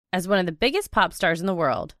As one of the biggest pop stars in the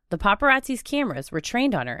world, the paparazzi's cameras were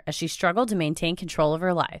trained on her as she struggled to maintain control of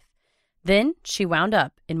her life. Then she wound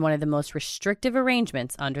up in one of the most restrictive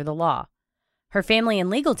arrangements under the law. Her family and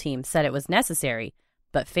legal team said it was necessary,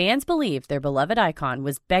 but fans believed their beloved icon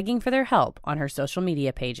was begging for their help on her social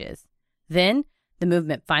media pages. Then, the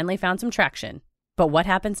movement finally found some traction. But what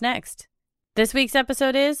happens next? This week's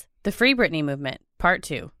episode is The Free Britney Movement, Part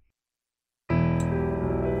 2.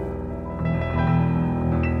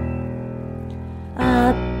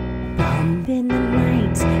 A bump in the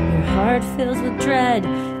night, your heart fills with dread.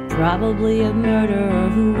 Probably a murderer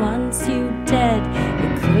who wants you dead.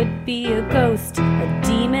 It could be a ghost, a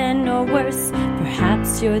demon, or worse.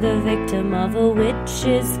 Perhaps you're the victim of a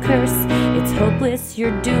witch's curse. It's hopeless,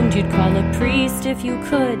 you're doomed. You'd call a priest if you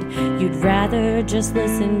could. You'd rather just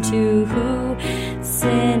listen to Who?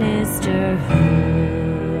 Sinisterhood.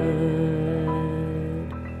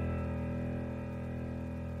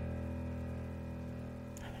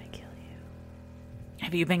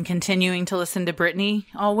 Have you been continuing to listen to Britney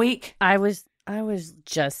all week? I was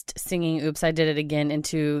just singing Oops, I Did It Again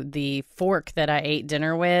into the fork that I ate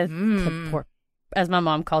dinner with. Poor, as my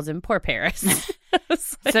mom calls him, poor Paris.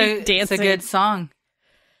 It's a good song.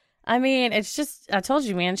 I mean, it's just, I told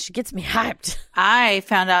you, man, she gets me hyped. I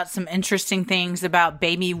found out some interesting things about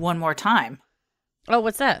Baby One More Time. Oh,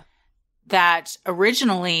 what's that? That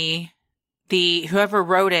originally, whoever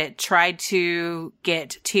wrote it tried to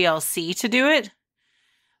get TLC to do it,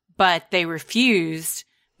 but they refused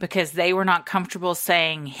because they were not comfortable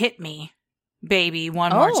saying, hit me, baby,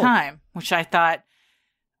 one more time, which I thought,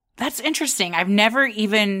 that's interesting. I've never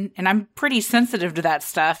even, and I'm pretty sensitive to that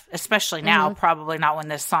stuff, especially now, probably not when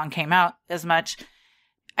this song came out as much.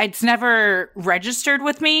 It's never registered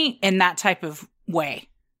with me in that type of way.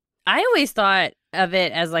 I always thought of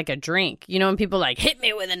it as like a drink. You know, when people like, hit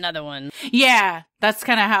me with another one. Yeah, that's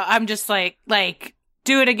kind of how I'm just like,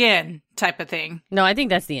 do it again type of thing. No, I think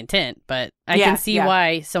that's the intent, but I can see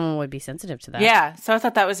why someone would be sensitive to that. Yeah, so I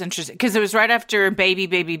thought that was interesting because it was right after Baby,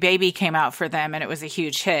 Baby, Baby came out for them and it was a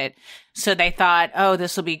huge hit. So they thought, oh,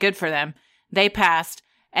 this will be good for them. They passed.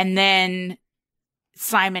 And then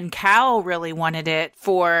Simon Cowell really wanted it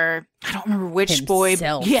for, I don't remember which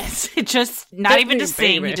himself. boy. Yes, it just, not even to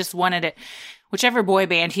sing, he just wanted it. Whichever boy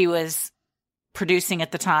band he was producing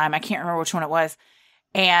at the time, I can't remember which one it was.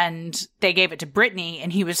 And they gave it to Britney,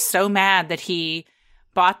 and he was so mad that he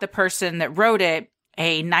bought the person that wrote it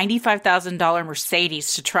a $95,000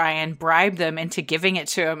 Mercedes to try and bribe them into giving it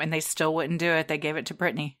to him, and they still wouldn't do it. They gave it to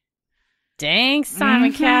Britney. Dang,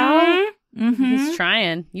 Simon Cowell. He's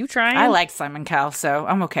trying. You trying? I like Simon Cowell, so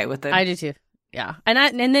I'm okay with it. I do too. Yeah.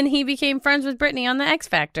 And then he became friends with Britney on the X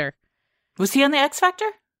Factor. Was he on the X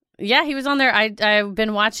Factor? Yeah, he was on there. I've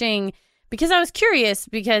been watching... Because I was curious,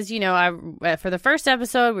 because, you know, for the first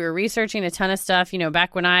episode, we were researching a ton of stuff, you know,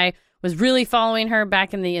 back when I was really following her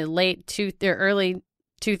back in the early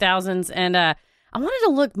 2000s. And I wanted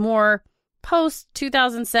to look more post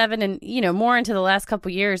 2007 and, you know, more into the last couple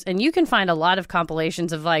years. And you can find a lot of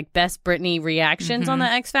compilations of like best Britney reactions on the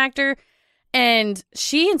X Factor. And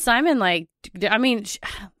she and Simon, like, I mean,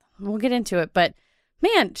 we'll get into it. But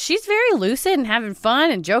man, she's very lucid and having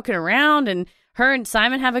fun and joking around, and her and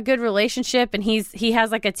Simon have a good relationship, and he has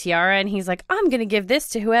like a tiara, and he's like, I'm going to give this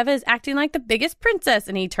to whoever is acting like the biggest princess.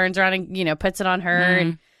 And he turns around and, you know, puts it on her,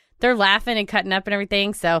 and they're laughing and cutting up and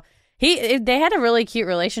everything. So they had a really cute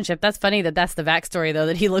relationship. That's funny that's the backstory, though,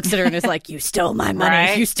 that he looks at her and is like, you stole my money.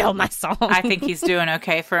 Right? You stole my song. I think he's doing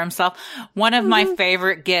okay for himself. One of my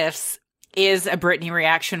favorite gifts is a Britney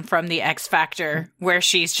reaction from the X Factor where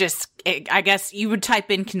she's just, I guess you would type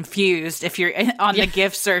in confused if you're on the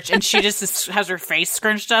gift search, and she just has her face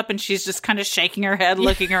scrunched up and she's just kind of shaking her head,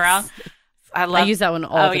 looking around. I use that one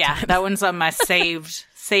all the time. Oh yeah, that one's on my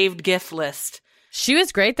saved gift list. She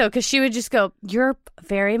was great though, because she would just go, you're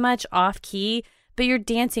very much off key, but your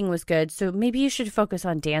dancing was good, so maybe you should focus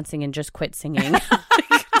on dancing and just quit singing.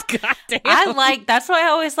 God damn. That's why I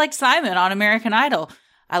always liked Simon on American Idol.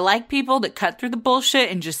 I like people that cut through the bullshit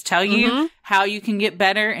and just tell you how you can get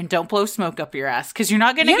better and don't blow smoke up your ass. Because you're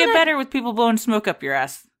not going to get better with people blowing smoke up your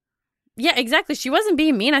ass. Yeah, exactly. She wasn't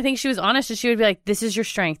being mean. I think she was honest, and she would be like, this is your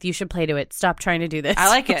strength. You should play to it. Stop trying to do this. I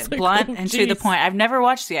like it. Blunt and to the point. I've never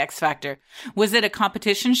watched The X Factor. Was it a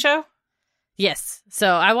competition show? Yes. So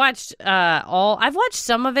I watched I've watched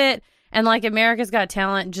some of it, and like America's Got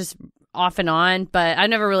Talent just off and on, but I've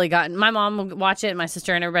never really gotten, my mom will watch it and my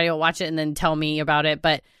sister and everybody will watch it and then tell me about it.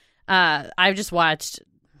 But I've just watched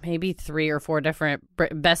maybe 3 or 4 different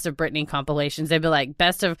best of Britney compilations. They'd be like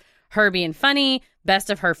best of her being funny, best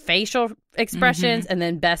of her facial expressions, and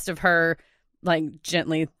then best of her like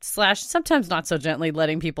gently / sometimes not so gently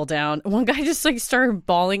letting people down. One guy just like started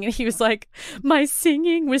bawling and he was like, my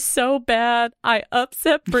singing was so bad. I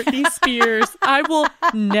upset Britney Spears. I will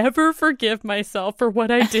never forgive myself for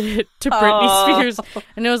what I did to Britney Spears.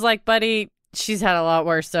 And it was like, buddy, she's had a lot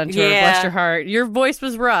worse done to her. Bless your heart. Your voice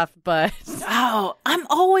was rough, but. Oh, I'm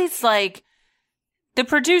always like, the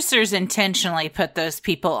producers intentionally put those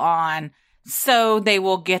people on so they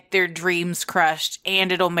will get their dreams crushed,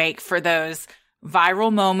 and it'll make for those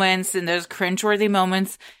viral moments and those cringeworthy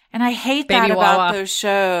moments. And I hate Baby that about Wawa. those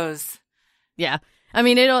shows. Yeah. I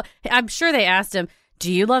mean, I'm sure they asked him,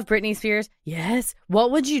 do you love Britney Spears? Yes. What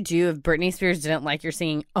would you do if Britney Spears didn't like your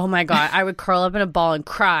singing? Oh my God, I would curl up in a ball and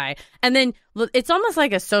cry. And then it's almost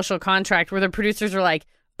like a social contract where the producers are like,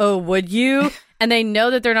 oh, would you? And they know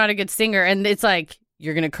that they're not a good singer. And it's like,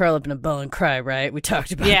 you're going to curl up in a ball and cry, right? We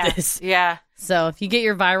talked about this. Yeah. So if you get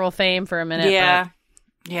your viral fame for a minute. Yeah.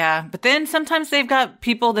 Yeah. But then sometimes they've got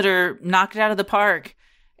people that are knocked out of the park.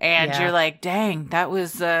 And you're like, dang, that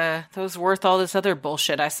was worth all this other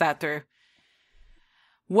bullshit I sat through.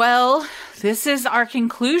 Well, this is our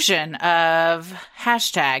conclusion of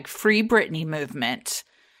hashtag Free Britney movement.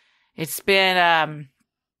 It's been, I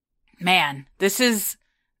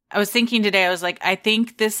was thinking today, I was like, I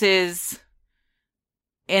think this is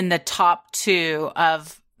in the top 2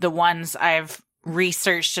 of the ones I've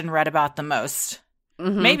researched and read about the most.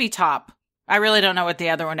 Mm-hmm. Maybe top. I really don't know what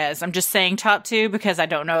the other one is. I'm just saying top 2 because I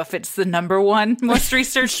don't know if it's the number 1 most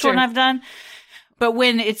researched one I've done. But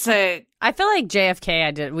when it's I feel like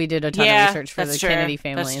JFK, we did a ton of research for the Kennedy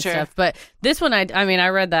family and stuff. But this one, I mean, I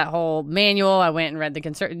read that whole manual. I went and read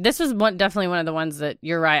the This was definitely one of the ones that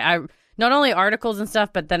you're right. Not only articles and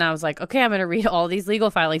stuff, but then I was like, okay, I'm going to read all these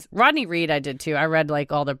legal filings. Rodney Reed, I did too. I read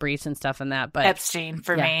like all the briefs and stuff and that. But Epstein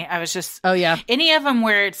for me, I was just, any of them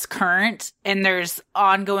where it's current and there's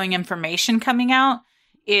ongoing information coming out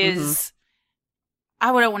is,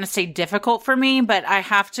 I wouldn't want to say difficult for me, but I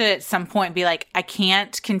have to at some point be like, I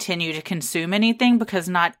can't continue to consume anything because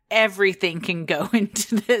not everything can go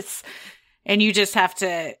into this, and you just have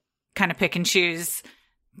to kind of pick and choose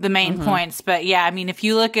the main points. But yeah, I mean, if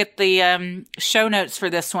you look at the show notes for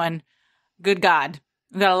this one, good God,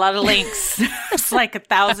 we've got a lot of links. It's like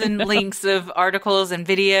 1,000 links of articles and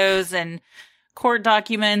videos and court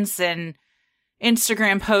documents and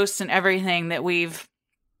Instagram posts and everything that we've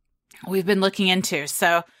been looking into.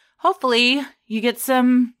 So hopefully you get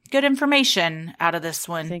some good information out of this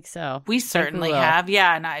one. I think so. We certainly have.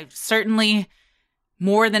 Yeah. And I certainly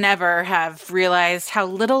more than ever have realized how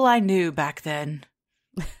little I knew back then.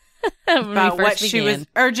 About what she was,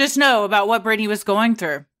 or just know about what Britney was going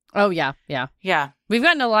through. Oh, yeah. Yeah. Yeah. We've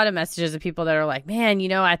gotten a lot of messages of people that are like, man,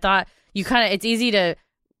 I thought it's easy to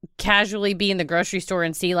casually be in the grocery store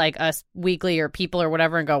and see like Us Weekly or People or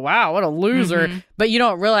whatever and go, wow, what a loser. But you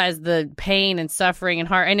don't realize the pain and suffering and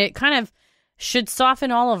heart. And it kind of should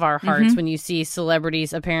soften all of our hearts when you see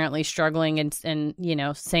celebrities apparently struggling and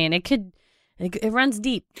saying it runs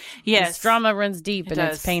deep. Yes. This drama runs deep and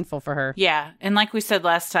it's painful for her. Yeah. And like we said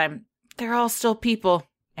last time, they're all still people.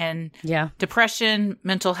 And depression,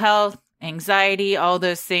 mental health, anxiety, all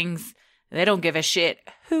those things, they don't give a shit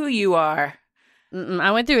who you are.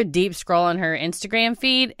 I went through a deep scroll on her Instagram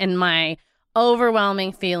feed, and my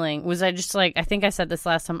overwhelming feeling was I think I said this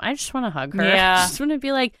last time, I just want to hug her. Yeah. I just want to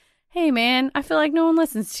be like, hey, man, I feel like no one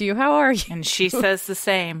listens to you. How are you? And she says the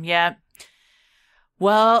same. Yeah.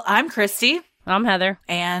 Well, I'm Christy. I'm Heather.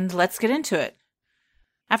 And let's get into it.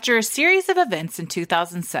 After a series of events in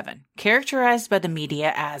 2007, characterized by the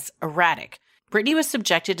media as erratic, Britney was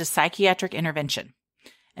subjected to psychiatric intervention.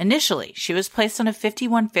 Initially, she was placed on a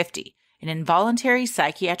 5150, an involuntary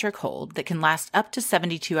psychiatric hold that can last up to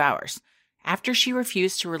 72 hours, after she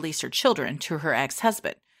refused to release her children to her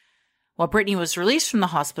ex-husband. While Britney was released from the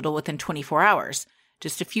hospital within 24 hours,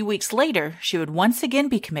 just a few weeks later, she would once again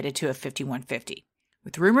be committed to a 5150,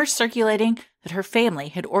 with rumors circulating that her family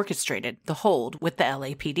had orchestrated the hold with the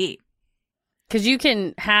LAPD. Because you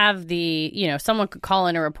can have someone could call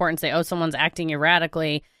in a report and say, oh, someone's acting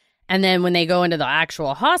erratically. And then when they go into the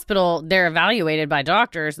actual hospital, they're evaluated by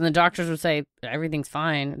doctors. And the doctors would say, everything's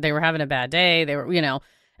fine. They were having a bad day. They were,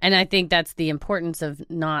 And I think that's the importance of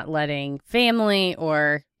not letting family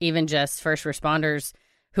or even just first responders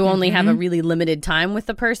who only have a really limited time with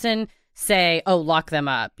the person say, oh, lock them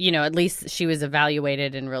up. At least she was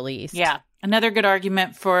evaluated and released. Yeah. Another good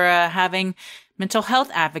argument for having mental health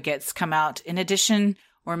advocates come out in addition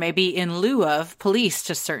or maybe in lieu of police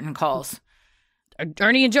to certain calls.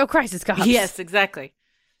 Ernie and Joe Crisis Cops. Yes, exactly.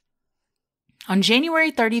 On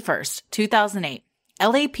January 31st, 2008,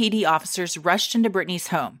 LAPD officers rushed into Britney's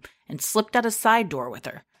home and slipped out a side door with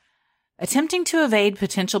her. Attempting to evade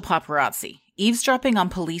potential paparazzi, eavesdropping on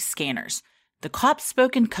police scanners. The cops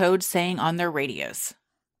spoke in code saying on their radios.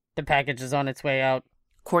 The package is on its way out.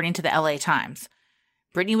 According to the LA Times.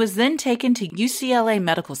 Brittany was then taken to UCLA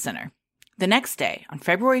Medical Center. The next day, on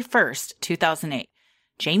February 1st, 2008,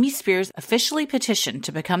 Jamie Spears officially petitioned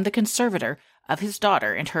to become the conservator of his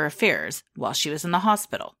daughter and her affairs while she was in the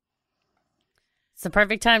hospital. It's the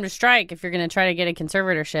perfect time to strike if you're going to try to get a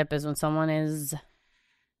conservatorship, is when someone is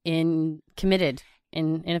committed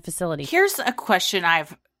in a facility. Here's a question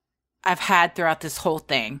I've had throughout this whole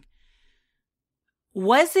thing.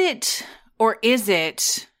 Was it or is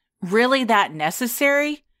it really that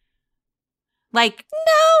necessary? Like,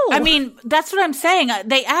 no. I mean, that's what I'm saying.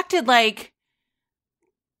 They acted like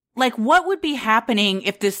what would be happening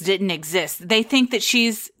if this didn't exist? They think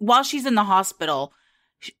that while she's in the hospital,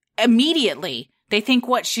 immediately they think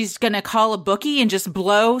she's going to call a bookie and just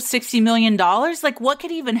blow $60 million? Like, what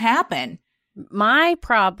could even happen? My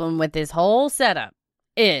problem with this whole setup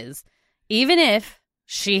is, even if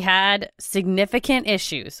she had significant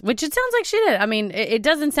issues, which it sounds like she did. I mean, it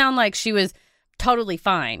doesn't sound like she was totally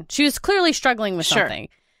fine. She was clearly struggling with something.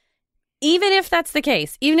 Even if that's the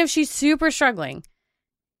case, even if she's super struggling,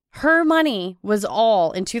 her money was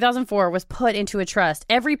all, in 2004, was put into a trust.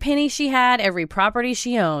 Every penny she had, every property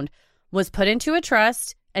she owned was put into a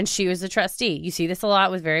trust, and she was the trustee. You see this a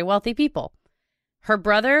lot with very wealthy people. Her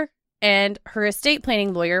brother and her estate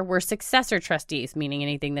planning lawyer were successor trustees, meaning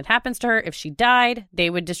anything that happens to her, if she died, they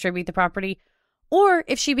would distribute the property, or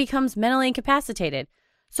if she becomes mentally incapacitated.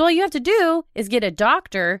 So all you have to do is get a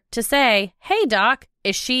doctor to say, hey, doc,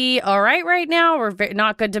 is she all right now, or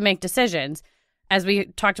not good to make decisions? As we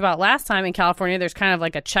talked about last time in California, there's kind of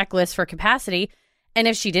like a checklist for capacity. And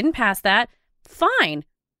if she didn't pass that, fine.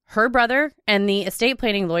 Her brother and the estate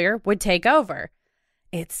planning lawyer would take over.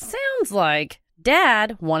 It sounds like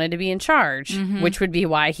Dad wanted to be in charge, which would be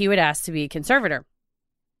why he would ask to be a conservator.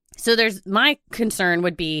 So my concern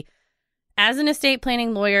would be, as an estate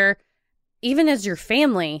planning lawyer, even as your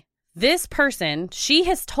family, this person, she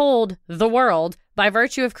has told the world by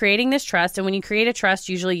virtue of creating this trust. And when you create a trust,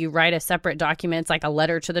 usually you write a separate document, it's like a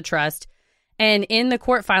letter to the trust. And in the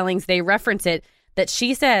court filings, they reference it that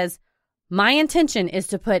she says, my intention is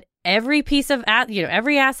to put every piece of,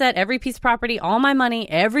 every asset, every piece of property, all my money,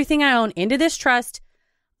 everything I own into this trust.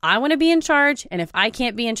 I want to be in charge. And if I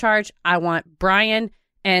can't be in charge, I want Brian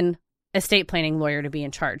and estate planning lawyer to be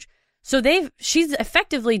in charge. So she's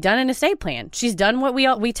effectively done an estate plan. She's done what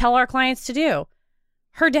we tell our clients to do.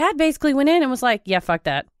 Her dad basically went in and was like, yeah, fuck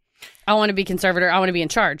that. I want to be conservator. I want to be in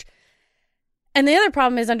charge. And the other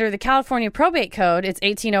problem is, under the California probate code, it's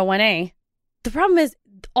 1801A. The problem is,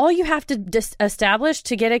 all you have to establish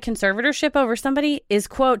to get a conservatorship over somebody is,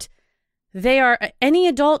 quote, they are any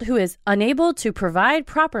adult who is unable to provide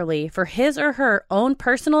properly for his or her own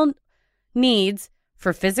personal needs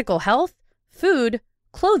for physical health, food,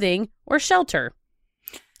 clothing, or shelter.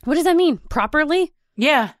 What does that mean? Properly?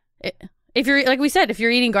 Yeah. If you're, like we said, if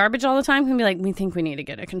you're eating garbage all the time, you can be like, we think we need to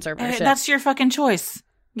get a conservatorship. That's your fucking choice.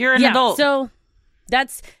 You're an adult. So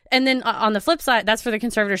and then on the flip side, that's for the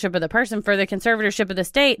conservatorship of the person. For the conservatorship of the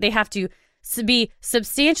state, they have to be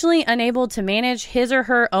substantially unable to manage his or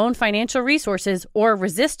her own financial resources or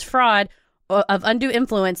resist fraud of undue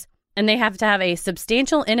influence. And they have to have a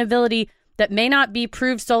substantial inability that may not be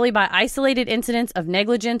proved solely by isolated incidents of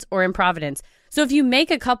negligence or improvidence. So if you make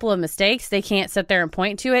a couple of mistakes, they can't sit there and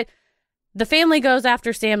point to it. The family goes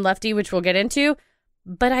after Sam Lefty, which we'll get into.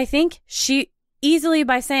 But I think she easily,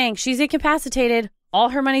 by saying she's incapacitated, all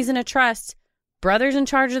her money's in a trust, brother's in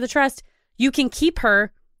charge of the trust, you can keep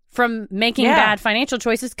her from making bad financial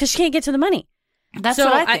choices because she can't get to the money. That's what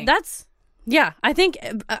I think. I think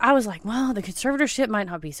I was like, well, the conservatorship might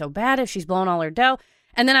not be so bad if she's blown all her dough.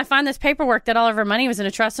 And then I find this paperwork that all of her money was in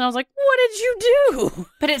a trust, and I was like, what did you do?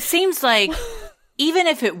 But it seems like even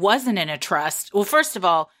if it wasn't in a trust, well, first of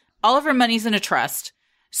all of her money's in a trust.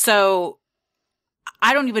 So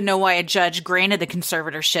I don't even know why a judge granted the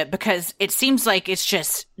conservatorship, because it seems like it's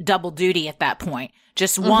just double duty at that point.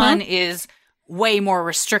 Just one is way more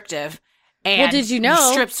restrictive and did you know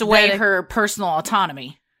strips away her personal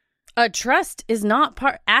autonomy. A trust is not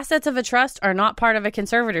assets of a trust are not part of a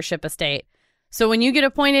conservatorship estate. So when you get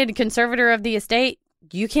appointed conservator of the estate,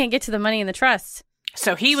 you can't get to the money in the trust.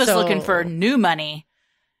 So he was looking for new money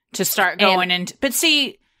to start going into. But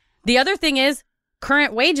see, the other thing is,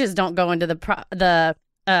 current wages don't go into the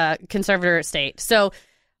conservator estate. So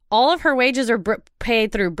all of her wages are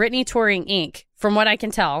paid through Brittany Touring Inc., from what I can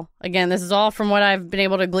tell. Again, this is all from what I've been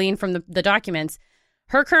able to glean from the documents.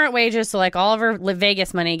 Her current wages, so like all of her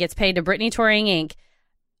Vegas money, gets paid to Brittany Touring Inc.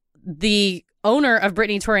 The owner of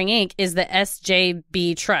Britney Touring Inc. is the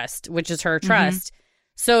SJB Trust, which is her trust.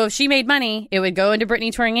 So if she made money, it would go into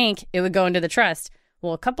Britney Touring Inc. It would go into the trust.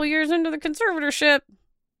 Well, a couple years into the conservatorship,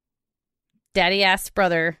 Daddy asked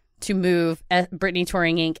brother to move Britney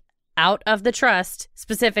Touring Inc. out of the trust,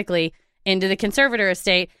 specifically into the conservator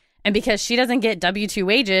estate. And because she doesn't get W-2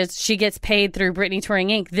 wages, she gets paid through Britney Touring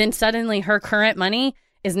Inc. Then suddenly her current money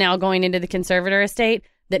is now going into the conservator estate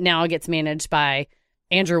that now gets managed by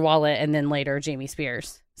Andrew Wallet and then later Jamie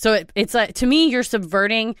Spears. So it's like, to me, you're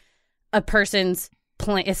subverting a person's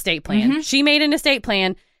estate plan. She made an estate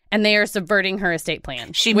plan and they are subverting her estate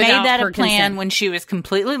plan. She made that a plan consent. When she was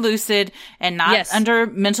completely lucid and not under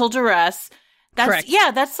mental duress. That's correct.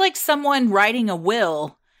 Yeah, that's like someone writing a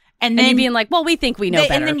will. And then you being like, well, we think we know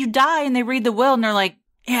better. And then you die and they read the will and they're like,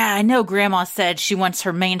 yeah, I know grandma said she wants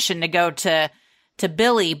her mansion to go to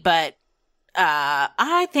Billy, but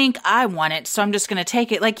I think I want it, so I'm just going to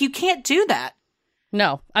take it. Like, you can't do that.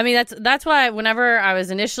 No. I mean, that's why whenever I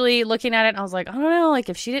was initially looking at it, I was like, I don't know, like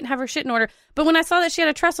if she didn't have her shit in order. But when I saw that she had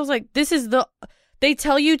a trust, I was like, they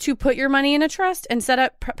tell you to put your money in a trust and set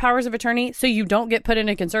up powers of attorney so you don't get put in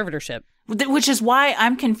a conservatorship. Which is why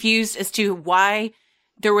I'm confused as to why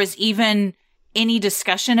there was even any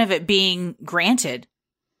discussion of it being granted.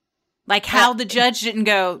 Like how the judge didn't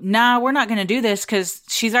go, nah, we're not going to do this because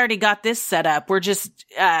she's already got this set up. We're just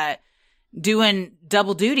doing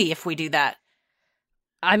double duty if we do that.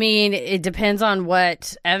 I mean, it depends on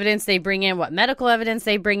what evidence they bring in, what medical evidence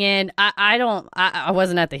they bring in. I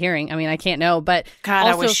wasn't at the hearing. I mean, I can't know, but God,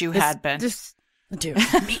 also, I wish you had been. Dude,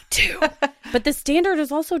 me too. But the standard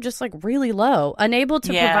is also just like really low. Unable to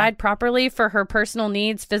provide properly for her personal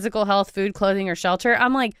needs, physical health, food, clothing, or shelter.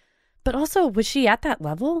 I'm like, but also, was she at that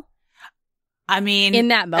level? I mean, in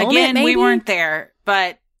that moment, again, maybe? We weren't there,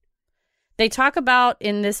 but they talk about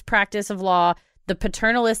in this practice of law the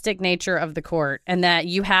paternalistic nature of the court, and that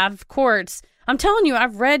you have courts. I'm telling you,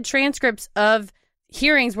 I've read transcripts of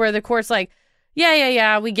hearings where the court's like,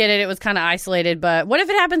 yeah, we get it. It was kind of isolated, but what if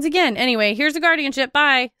it happens again? Anyway, here's the guardianship.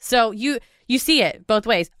 Bye. So you see it both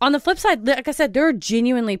ways. On the flip side, like I said, there are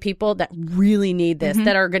genuinely people that really need this,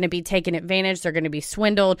 that are going to be taken advantage. They're going to be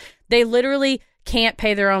swindled. They literally can't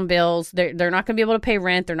pay their own bills. They're not going to be able to pay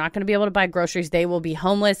rent. They're not going to be able to buy groceries. They will be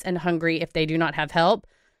homeless and hungry if they do not have help.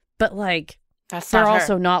 But like, they're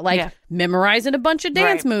also not like memorizing a bunch of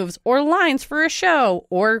dance moves or lines for a show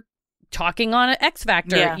or talking on an X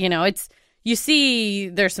Factor. Yeah. You know, you see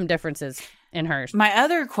there's some differences in hers. My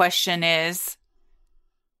other question is,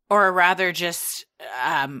 or rather just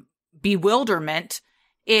bewilderment,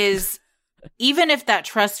 is even if that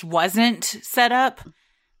trust wasn't set up,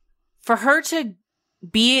 for her to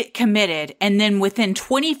be committed and then within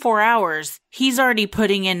 24 hours, he's already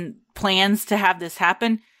putting in plans to have this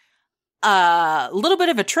happen. A little bit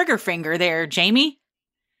of a trigger finger there, Jamie.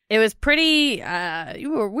 It was pretty, we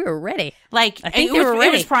were ready. Like, I think they were ready.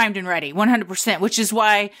 It was primed and ready, 100%, which is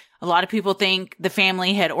why a lot of people think the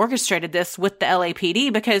family had orchestrated this with the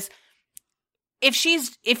LAPD, because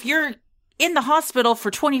if you're in the hospital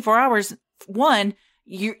for 24 hours, one,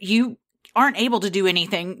 you aren't able to do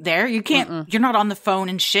anything there. You can't, you're not on the phone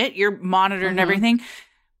and shit. You're monitoring everything.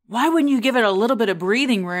 Why wouldn't you give it a little bit of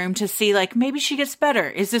breathing room to see, like, maybe she gets better?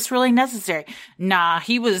 Is this really necessary? Nah,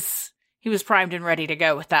 he was primed and ready to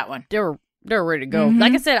go with that one. They're ready to go.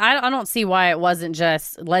 Like I said, I don't see why it wasn't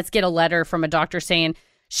just, let's get a letter from a doctor saying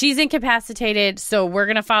she's incapacitated, so we're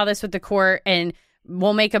going to file this with the court and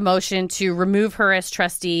we'll make a motion to remove her as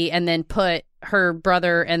trustee and then put her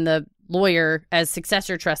brother and the lawyer as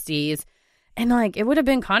successor trustees. And like, it would have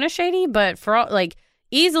been kind of shady, but for all, like,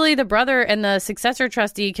 easily the brother and the successor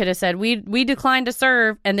trustee could have said, we declined to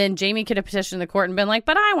serve. And then Jamie could have petitioned the court and been like,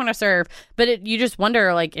 but I want to serve. But you just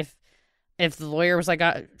wonder, like, if the lawyer was like,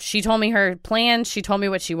 she told me her plan, she told me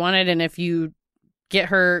what she wanted, and if you get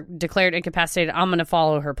her declared incapacitated, I'm going to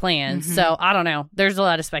follow her plan. So I don't know. There's a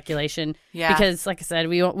lot of speculation. Yeah. Because, like I said,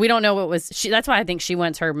 we don't know what was. That's why I think she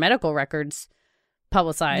wants her medical records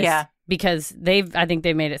publicized. Yeah. Because I think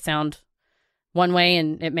they've made it sound one way,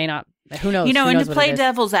 and it may not. Who knows? You know, and to play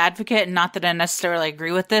devil's advocate, and not that I necessarily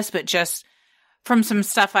agree with this, but just from some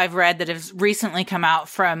stuff I've read that has recently come out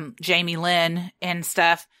from Jamie Lynn and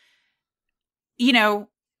stuff, you know,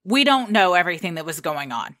 we don't know everything that was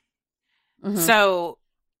going on. So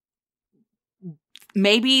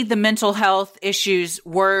maybe the mental health issues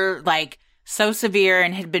were like so severe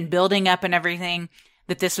and had been building up and everything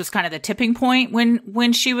that this was kind of the tipping point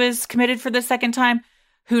when she was committed for the second time.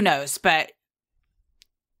 Who knows? But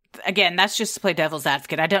again, that's just to play devil's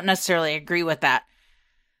advocate. I don't necessarily agree with that.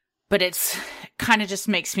 But it's kind of just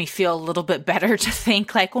makes me feel a little bit better to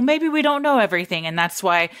think like, well, maybe we don't know everything. And that's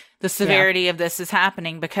why the severity of this is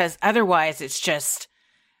happening, because otherwise it's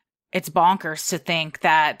bonkers to think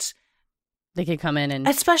that they could come in and,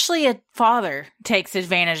 especially a father takes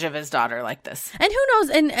advantage of his daughter like this. and who knows?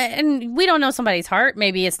 And we don't know somebody's heart.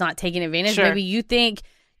 Maybe it's not taking advantage. Sure. Maybe you think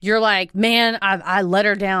you're like, man, I let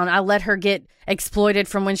her down. I let her get exploited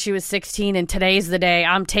from when she was 16, and today's the day.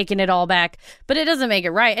 I'm taking it all back. But it doesn't make it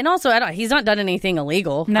right. And also, he's not done anything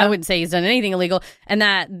illegal. No. I wouldn't say he's done anything illegal. And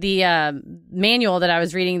that the manual that I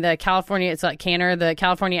was reading, it's like Canner, the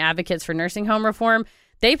California Advocates for Nursing Home Reform,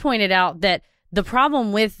 they pointed out that the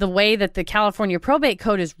problem with the way that the California probate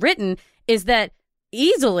code is written is that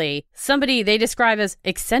easily somebody they describe as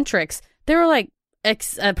eccentrics, they were like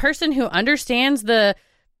a person who understands the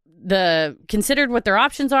considered what their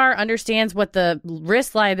options are, understands what the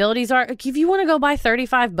risk liabilities are. Like, if you want to go buy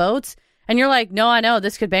 35 boats and you're like, no, I know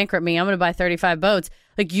this could bankrupt me, I'm going to buy 35 boats.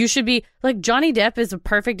 Like, you should be like, Johnny Depp is a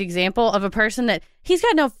perfect example of a person that he's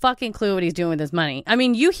got no fucking clue what he's doing with his money. I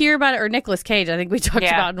mean, you hear about it, or Nicolas Cage, I think we talked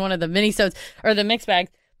about in one of the mini-sodes or the mixed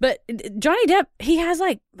bags. But Johnny Depp, he has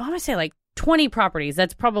like, I want to say like 20 properties.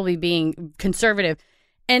 That's probably being conservative.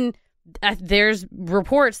 And there's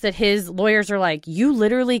reports that his lawyers are like, you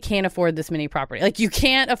literally can't afford this many property. Like, you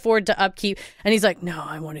can't afford to upkeep. And he's like, no,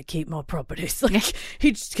 I want to keep more properties. Like,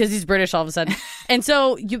 because he's British all of a sudden. And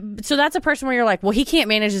so that's a person where you're like, well, he can't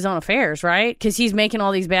manage his own affairs, right? Because he's making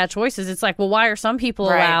all these bad choices. It's like, well, why are some people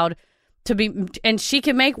allowed to be? And she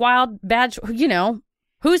can make wild, bad,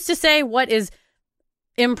 who's to say what is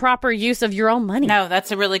improper use of your own money? No,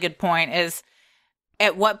 that's a really good point. Is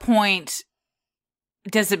at what point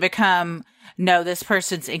does it become, no, this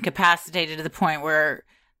person's incapacitated to the point where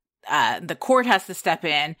the court has to step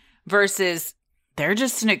in, versus they're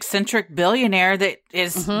just an eccentric billionaire that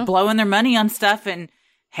is blowing their money on stuff, and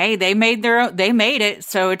hey, they made it,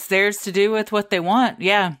 so it's theirs to do with what they want.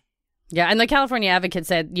 Yeah. Yeah. And the California Advocate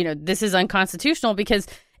said, this is unconstitutional because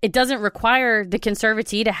it doesn't require the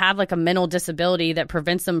conservatee to have like a mental disability that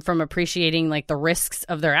prevents them from appreciating like the risks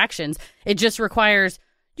of their actions. It just requires,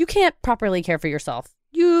 you can't properly care for yourself.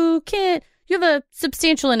 You have a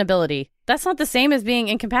substantial inability. That's not the same as being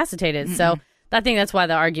incapacitated. Mm-mm. So I think that's why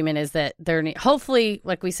the argument is that hopefully,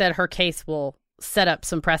 like we said, her case will set up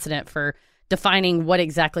some precedent for defining what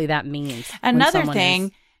exactly that means. Another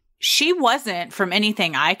thing, she wasn't, from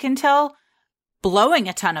anything I can tell, blowing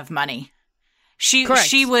a ton of money. She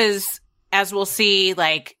was, as we'll see,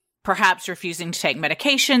 like perhaps refusing to take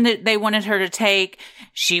medication that they wanted her to take.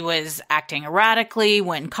 She was acting erratically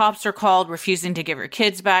when cops are called, refusing to give her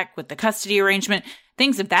kids back with the custody arrangement,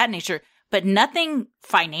 things of that nature, but nothing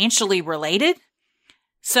financially related.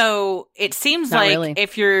 So it seems Not like really.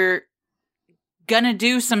 If you're going to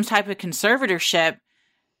do some type of conservatorship,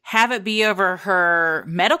 have it be over her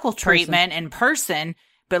medical treatment in person,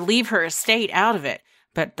 but leave her estate out of it.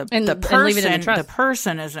 But the leave it in the trust. The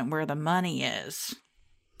person isn't where the money is.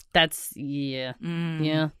 That's, yeah.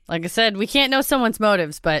 Like I said, we can't know someone's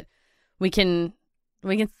motives, but we can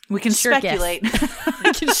sure speculate.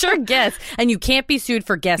 We can sure guess. And you can't be sued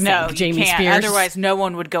for guessing, No, Jamie you can't. Spears. Otherwise, no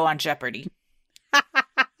one would go on Jeopardy.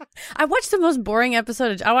 I watched the most boring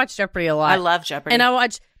episode. I watch Jeopardy a lot. I love Jeopardy. And I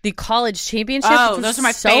watch the college championships. Oh, those are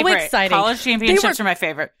my favorite. Exciting. College championships are my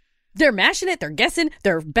favorite. They're mashing it. They're guessing.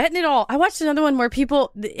 They're betting it all. I watched another one where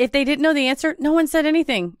people, if they didn't know the answer, no one said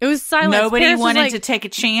anything. It was silence. Nobody Paris wanted to take a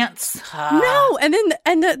chance. No. And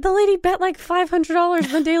then the lady bet like $500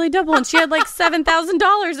 on the Daily Double, and she had like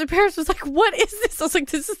 $7,000. And Paris was like, what is this? I was like,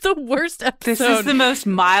 this is the worst episode. This is the most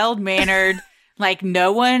mild-mannered, like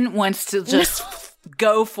no one wants to just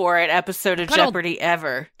go for it episode of Jeopardy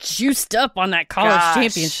ever. Juiced up on that college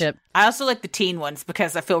championship. I also like the teen ones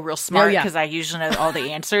because I feel real smart because I usually know all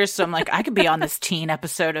the answers. So I'm like, I could be on this teen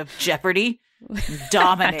episode of Jeopardy.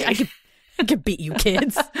 Dominate. I could beat you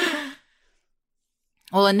kids.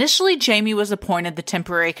 Well, initially, Jamie was appointed the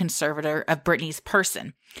temporary conservator of Brittany's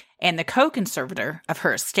person and the co-conservator of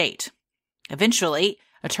her estate. Eventually,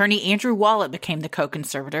 attorney Andrew Wallet became the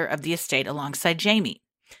co-conservator of the estate alongside Jamie.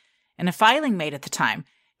 In a filing made at the time,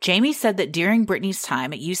 Jamie said that during Brittany's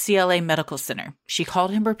time at UCLA Medical Center, she called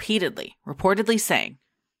him repeatedly, reportedly saying,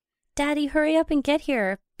 Daddy, hurry up and get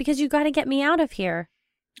here, because you got to get me out of here.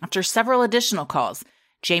 After several additional calls,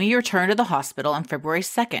 Jamie returned to the hospital on February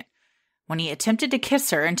 2nd. When he attempted to kiss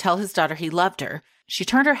her and tell his daughter he loved her, she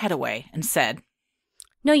turned her head away and said,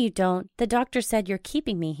 No, you don't. The doctor said you're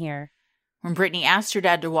keeping me here. When Brittany asked her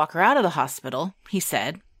dad to walk her out of the hospital, he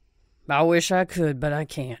said, I wish I could, but I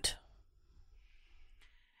can't.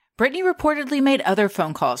 Brittany reportedly made other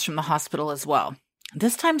phone calls from the hospital as well,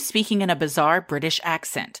 this time speaking in a bizarre British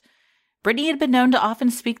accent. Britney had been known to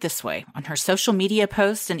often speak this way on her social media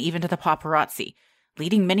posts and even to the paparazzi,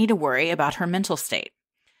 leading many to worry about her mental state.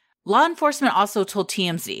 Law enforcement also told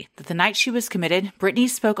TMZ that the night she was committed, Britney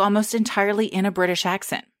spoke almost entirely in a British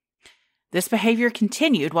accent. This behavior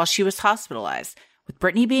continued while she was hospitalized, with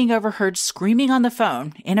Britney being overheard screaming on the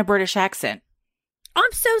phone in a British accent.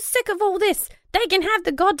 I'm so sick of all this. They can have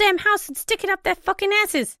the goddamn house and stick it up their fucking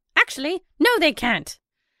asses. Actually, no, they can't.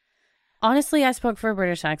 Honestly, I spoke for a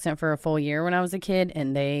British accent for a full year when I was a kid,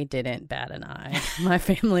 and they didn't bat an eye. My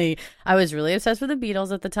family, I was really obsessed with the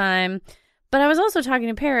Beatles at the time. But I was also talking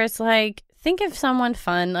to Paris, like, think of someone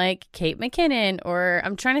fun like Kate McKinnon, or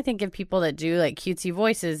I'm trying to think of people that do like cutesy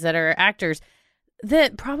voices that are actors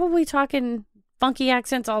that probably talk in funky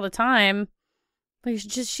accents all the time. But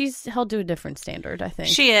she's held to a different standard, I think.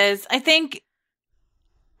 She is. I think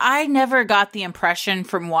I never got the impression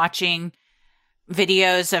from watching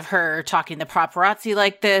videos of her talking to paparazzi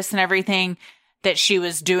like this and everything that she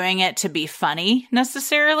was doing it to be funny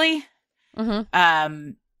necessarily.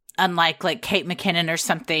 Mm-hmm. Unlike like Kate McKinnon or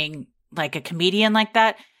something like a comedian like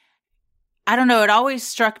that. I don't know. It always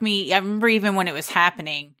struck me. I remember even when it was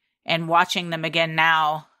happening and watching them again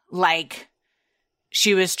now, like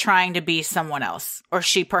she was trying to be someone else, or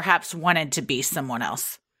she perhaps wanted to be someone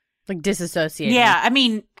else. Like disassociating. Yeah. I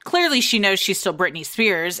mean, clearly she knows she's still Britney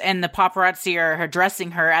Spears and the paparazzi are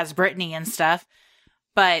addressing her as Britney and stuff.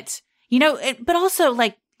 But, you know, but also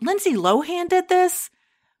like Lindsay Lohan did this.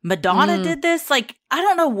 Madonna did this. Like, I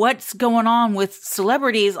don't know what's going on with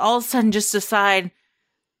celebrities. All of a sudden just decide,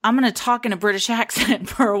 I'm going to talk in a British accent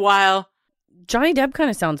for a while. Johnny Depp kind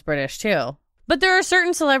of sounds British too. But there are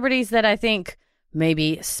certain celebrities that I think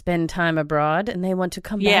maybe spend time abroad and they want to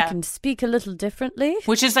come back and speak a little differently.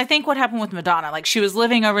 Which is, I think, what happened with Madonna. Like, she was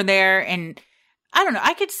living over there and I don't know.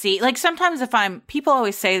 I could see, like, sometimes people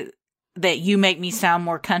always say that you make me sound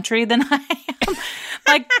more country than I am.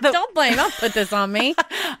 Like, don't blame. Don't put this on me.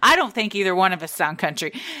 I don't think either one of us sound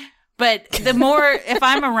country. But the more, if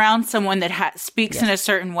I'm around someone that speaks in a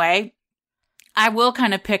certain way, I will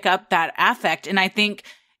kind of pick up that affect. And I think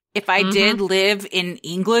if I did live in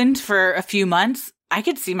England for a few months, I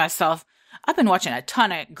could see myself. I've been watching a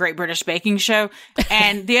ton of Great British Baking Show.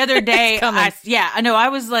 And the other day, I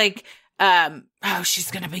was like, oh, she's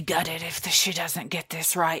going to be gutted if she doesn't get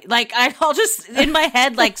this right. Like, I'll just, in my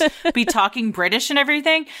head, like, be talking British and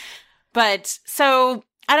everything. But, so,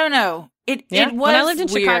 I don't know. It was when I lived in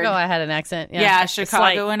weird. Chicago, I had an accent. Yeah,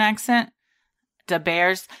 Chicagoan accent. The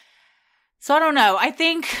Bears. So, I don't know. I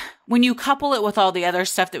think when you couple it with all the other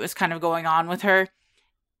stuff that was kind of going on with her,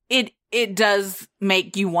 it does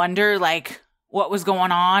make you wonder, like, what was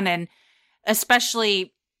going on. And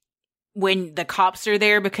especially when the cops are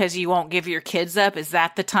there because you won't give your kids up, is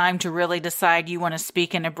that the time to really decide you want to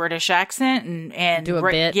speak in a British accent and do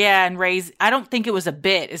a bit? Yeah, and raise. I don't think it was a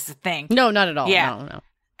bit is the thing. No, not at all. Yeah. No.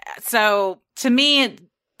 So to me, it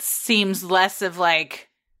seems less of like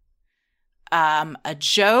a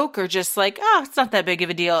joke or just like, oh, it's not that big of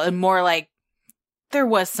a deal, and more like there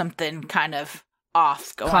was something kind of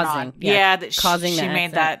off going on. Yeah, that she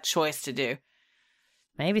made that choice to do.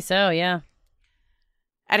 Maybe so, yeah.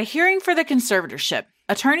 At a hearing for the conservatorship,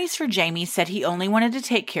 attorneys for Jamie said he only wanted to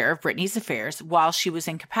take care of Britney's affairs while she was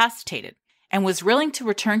incapacitated and was willing to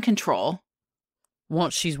return control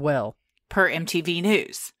once she's well, per MTV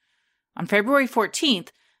News. On February 14th,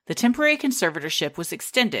 the temporary conservatorship was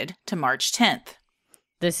extended to March 10th.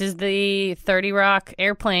 This is the 30 Rock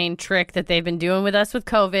airplane trick that they've been doing with us with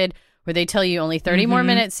COVID, where they tell you only 30 more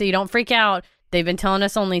minutes so you don't freak out. They've been telling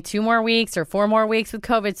us only 2 more weeks or 4 more weeks with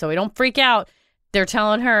COVID so we don't freak out. They're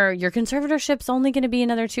telling her, your conservatorship's only going to be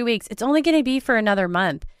another 2 weeks. It's only going to be for another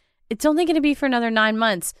month. It's only going to be for another 9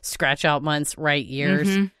 months. Scratch out months, right? Years.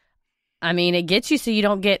 Mm-hmm. I mean, it gets you so you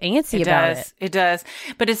don't get antsy about it. It does.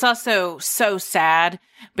 But it's also so sad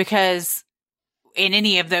because in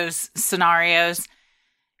any of those scenarios,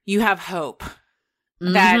 you have hope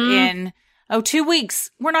that in 2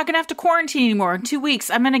 weeks, we're not going to have to quarantine anymore. In 2 weeks,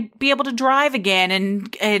 I'm going to be able to drive again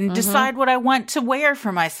and decide what I want to wear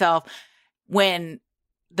for myself. When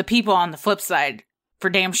the people on the flip side for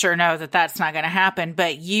damn sure know that that's not going to happen.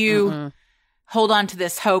 But you hold on to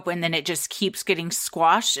this hope and then it just keeps getting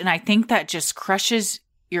squashed. And I think that just crushes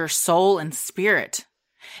your soul and spirit.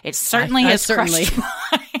 It certainly has crushed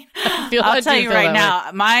mine. I'll tell you right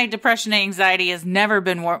now, my depression and anxiety has never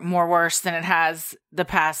been more worse than it has the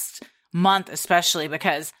past month, especially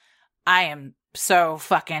because I am so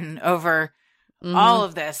fucking over all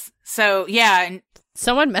of this. So, yeah. And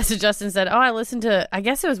someone messaged us and said, I listened to, I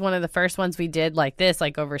guess it was one of the first ones we did like this,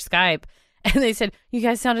 like over Skype. And they said, you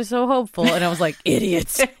guys sounded so hopeful. And I was like,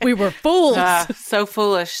 idiots. We were fools. So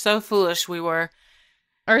foolish we were.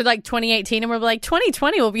 Or like 2018, and we're like,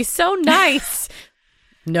 2020 will be so nice.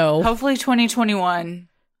 No. Hopefully 2021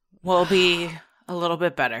 will be a little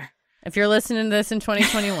bit better. If you're listening to this in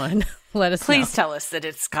 2021, let us know. Please tell us that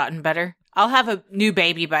it's gotten better. I'll have a new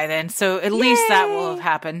baby by then, so at least that will have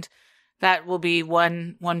happened. That will be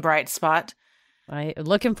one bright spot. I'm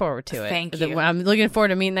looking forward to it. Thank you. I'm looking forward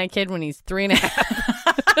to meeting that kid when he's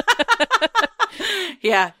 3.5.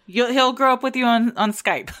 Yeah, he'll grow up with you on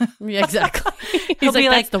Skype. Yeah, exactly. He'll be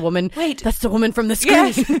that's the woman. Wait, that's the woman from the screen.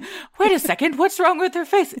 Yes. Wait a second. What's wrong with her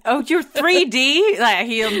face? Oh, you're 3D. Like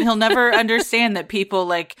he'll never understand that people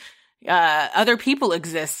like other people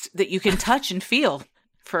exist that you can touch and feel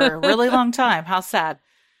for a really long time. How sad.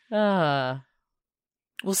 Well,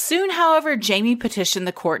 soon, however, Jamie petitioned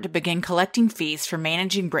the court to begin collecting fees for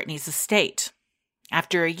managing Britney's estate.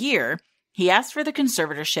 After a year, he asked for the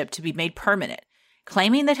conservatorship to be made permanent,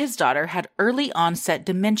 claiming that his daughter had early onset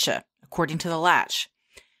dementia, according to the Latch.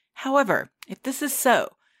 However, if this is so,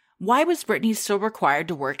 why was Britney still required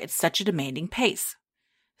to work at such a demanding pace?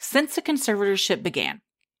 Since the conservatorship began,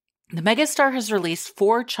 the megastar has released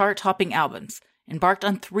 4 chart-topping albums, embarked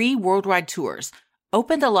on 3 worldwide tours,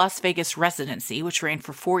 opened a Las Vegas residency, which ran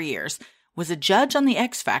for 4 years, was a judge on The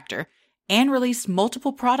X Factor, and released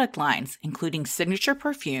multiple product lines, including signature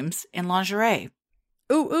perfumes and lingerie.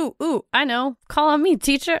 Ooh, I know. Call on me,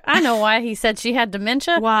 teacher. I know why he said she had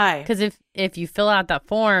dementia. Why? Because if you fill out that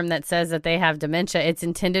form that says that they have dementia, it's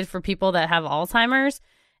intended for people that have Alzheimer's,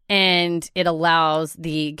 and it allows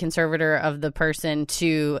the conservator of the person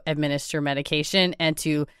to administer medication and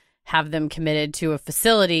to have them committed to a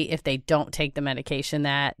facility if they don't take the medication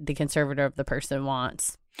that the conservator of the person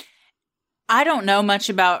wants. I don't know much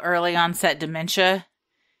about early onset dementia,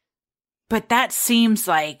 but that seems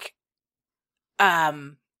like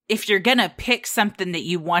if you're going to pick something that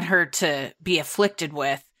you want her to be afflicted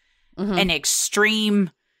with, an extreme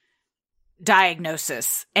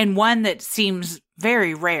diagnosis and one that seems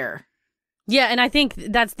very rare. Yeah, and I think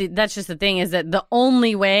that's just the thing, is that the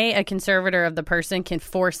only way a conservator of the person can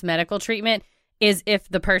force medical treatment is if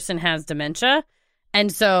the person has dementia.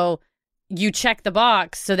 And so you check the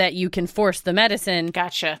box so that you can force the medicine.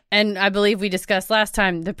 Gotcha. And I believe we discussed last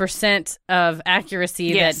time the percent of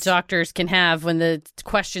accuracy that doctors can have when the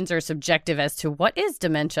questions are subjective as to what is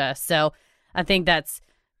dementia. So I think that's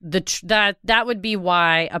that would be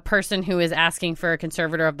why a person who is asking for a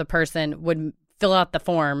conservator of the person would fill out the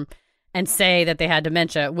form and say that they had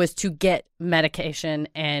dementia, was to get medication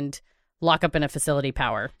and lock up in a facility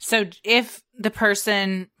power. So if the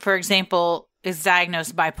person, for example, is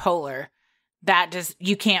diagnosed bipolar,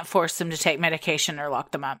 you can't force them to take medication or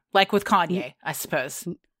lock them up, like with Kanye, I suppose.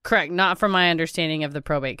 Correct. Not from my understanding of the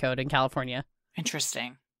probate code in California.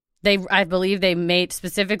 Interesting. I believe they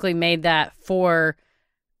specifically made that for,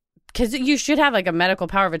 because you should have like a medical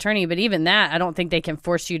power of attorney, but even that, I don't think they can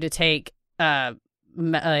force you to take a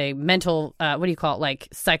mental, what do you call it, like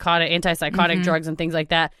antipsychotic drugs and things like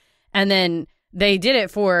that. And then they did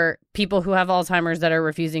it for people who have Alzheimer's that are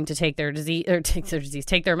refusing to take their disease or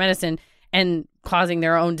take their medicine, and causing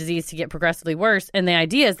their own disease to get progressively worse. And the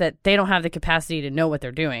idea is that they don't have the capacity to know what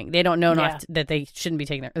they're doing. They don't know that they shouldn't be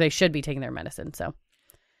taking they should be taking their medicine. So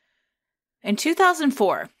in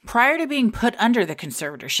 2004, prior to being put under the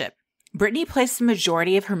conservatorship, Britney placed the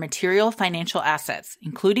majority of her material financial assets,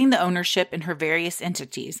 including the ownership in her various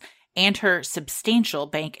entities and her substantial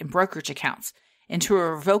bank and brokerage accounts, into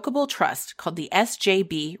a revocable trust called the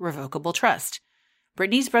SJB Revocable Trust.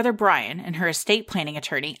 Britney's brother Brian and her estate planning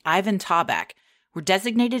attorney, Ivan Tabak, were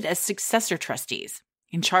designated as successor trustees,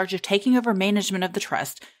 in charge of taking over management of the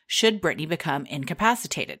trust should Britney become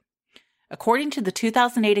incapacitated. According to the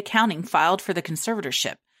 2008 accounting filed for the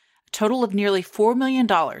conservatorship, a total of nearly $4 million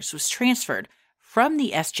was transferred from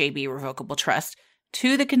the SJB Revocable Trust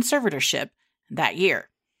to the conservatorship that year.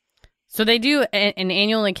 So they do an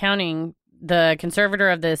annual accounting. The conservator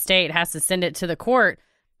of the estate has to send it to the court.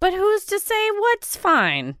 But who's to say what's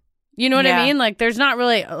fine? You know what I mean? Like, there's not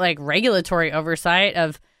really like regulatory oversight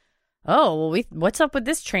of, oh, well, what's up with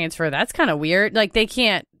this transfer? That's kind of weird. Like, they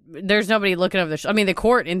can't. There's nobody looking over the. I mean, the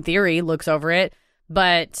court in theory looks over it,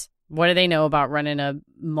 but what do they know about running a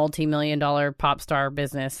multi-million-dollar pop star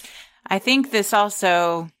business? I think this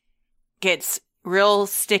also gets real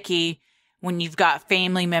sticky when you've got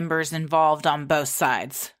family members involved on both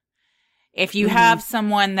sides. If you have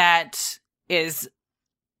someone that is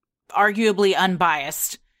arguably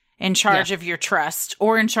unbiased in charge of your trust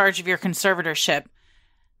or in charge of your conservatorship,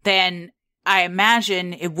 then I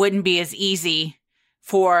imagine it wouldn't be as easy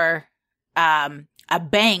for a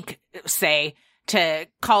bank, say, to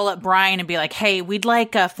call up Brian and be like, hey, we'd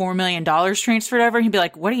like $4 million transferred over. And he'd be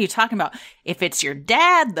like, what are you talking about? If it's your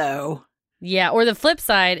dad, though. Yeah, or the flip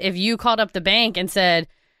side, if you called up the bank and said,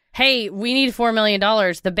 hey, we need $4 million,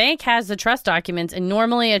 the bank has the trust documents, and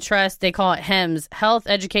normally a trust, they call it HEMS, Health,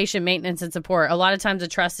 Education, Maintenance, and Support. A lot of times a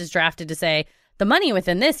trust is drafted to say, the money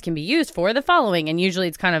within this can be used for the following, and usually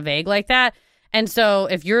it's kind of vague like that. And so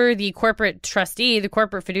if you're the corporate trustee, the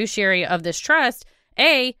corporate fiduciary of this trust,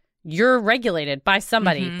 you're regulated by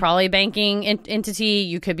somebody, probably a banking entity.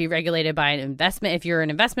 You could be regulated by an investment. If you're an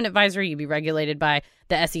investment advisor, you'd be regulated by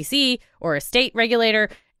the SEC or a state regulator.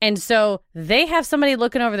 And so they have somebody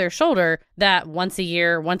looking over their shoulder that once a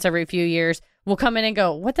year, once every few years, will come in and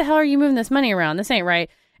go, what the hell are you moving this money around? This ain't right.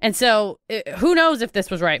 And so who knows if this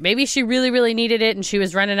was right? Maybe she really, really needed it and she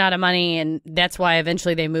was running out of money. And that's why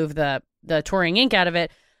eventually they moved the Turing Inc. out of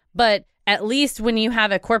it. But at least when you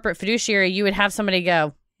have a corporate fiduciary, you would have somebody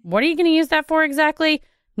go, what are you going to use that for exactly?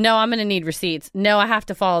 No, I'm going to need receipts. No, I have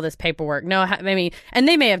to follow this paperwork. No, and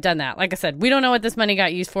they may have done that. Like I said, we don't know what this money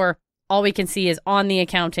got used for. All we can see is on the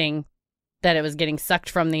accounting that it was getting sucked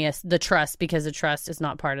from the trust because the trust is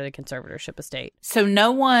not part of the conservatorship estate. So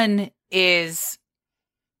no one is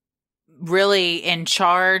really in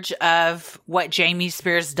charge of what Jamie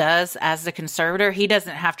Spears does as the conservator. He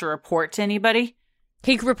doesn't have to report to anybody.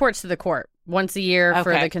 He reports to the court once a year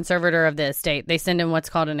for the conservator of the estate. They send him what's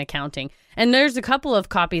called an accounting. And there's a couple of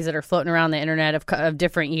copies that are floating around the internet of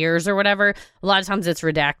different years or whatever. A lot of times it's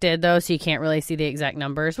redacted, though, so you can't really see the exact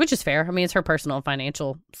numbers, which is fair. I mean, it's her personal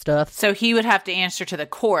financial stuff. So he would have to answer to the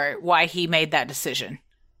court why he made that decision.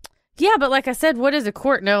 Yeah, but like I said, what does a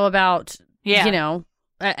court know about, you know?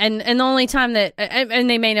 And the only time that, and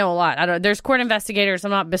they may know a lot. There's court investigators.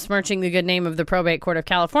 I'm not besmirching the good name of the probate court of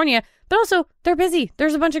California, but also they're busy.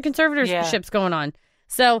 There's a bunch of conservatorships going on.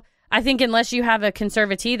 So I think unless you have a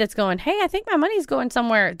conservatee that's going, hey, I think my money's going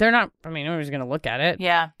somewhere, they're not, nobody's going to look at it.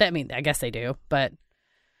 Yeah. I guess they do, but.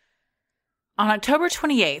 On October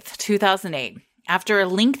 28th, 2008, after a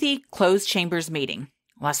lengthy closed chambers meeting,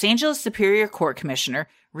 Los Angeles Superior Court Commissioner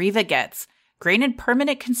Reva Getz granted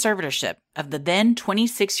permanent conservatorship of the then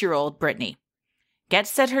 26-year-old Brittany.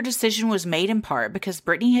 Getz said her decision was made in part because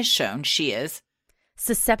Brittany has shown she is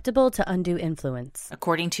susceptible to undue influence,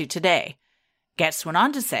 according to Today. Getz went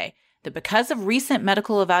on to say that because of recent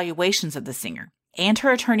medical evaluations of the singer and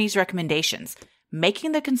her attorney's recommendations,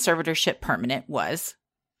 making the conservatorship permanent was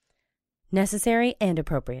necessary and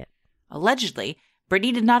appropriate. Allegedly,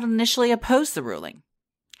 Brittany did not initially oppose the ruling.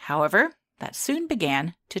 However, that soon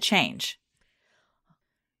began to change.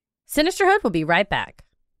 Sinisterhood will be right back.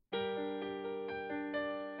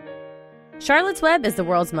 Charlotte's Web is the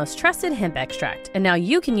world's most trusted hemp extract, and now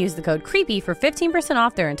you can use the code CREEPY for 15%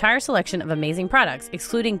 off their entire selection of amazing products,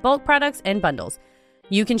 excluding bulk products and bundles.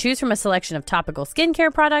 You can choose from a selection of topical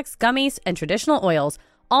skincare products, gummies, and traditional oils,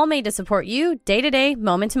 all made to support you day to day,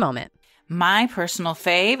 moment to moment. My personal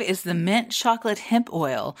fave is the mint chocolate hemp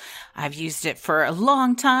oil. I've used it for a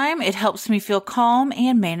long time. It helps me feel calm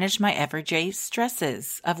and manage my everyday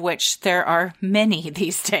stresses, of which there are many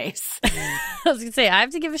these days. I was going to say, I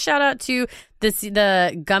have to give a shout out to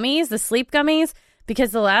the gummies, the sleep gummies,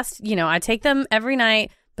 because the last, I take them every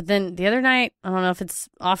night, but then the other night, I don't know if it's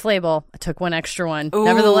off label, I took one extra one. Ooh.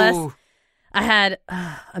 Nevertheless, I had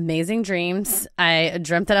amazing dreams. I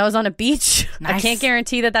dreamt that I was on a beach. Nice. I can't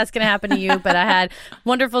guarantee that that's going to happen to you, but I had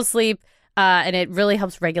wonderful sleep, and it really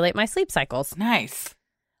helps regulate my sleep cycles. Nice.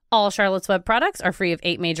 All Charlotte's Web products are free of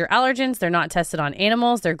 8 major allergens. They're not tested on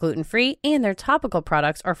animals. They're gluten-free, and their topical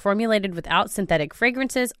products are formulated without synthetic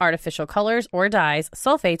fragrances, artificial colors or dyes,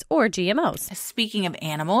 sulfates, or GMOs. Speaking of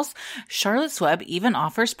animals, Charlotte's Web even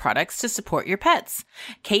offers products to support your pets.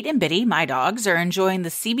 Kate and Biddy, my dogs, are enjoying the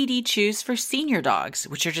CBD Chews for senior dogs,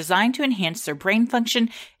 which are designed to enhance their brain function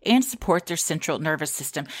and support their central nervous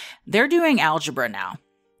system. They're doing algebra now.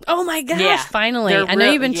 Oh my gosh, finally. I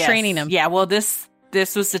know you've been training them. Yeah, well, this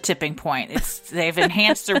was the tipping point. They've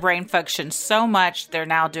enhanced their brain function so much, they're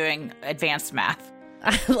now doing advanced math.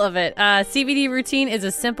 I love it. CBD routine is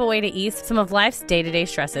a simple way to ease some of life's day-to-day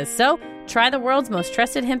stresses. So try the world's most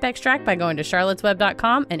trusted hemp extract by going to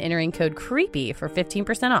charlottesweb.com and entering code CREEPY for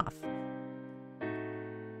 15% off.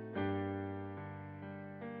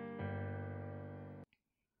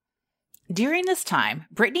 During this time,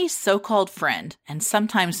 Brittany's so-called friend and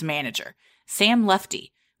sometimes manager, Sam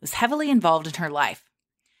Lefty, was heavily involved in her life.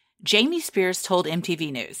 Jamie Spears told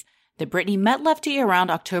MTV News that Brittany met Lefty around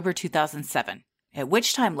October 2007, at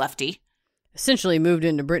which time Lefty essentially moved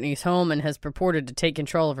into Brittany's home and has purported to take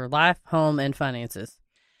control of her life, home, and finances.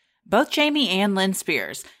 Both Jamie and Lynn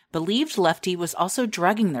Spears believed Lefty was also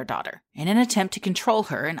drugging their daughter in an attempt to control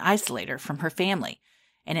her and isolate her from her family.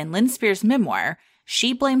 And in Lynn Spears' memoir,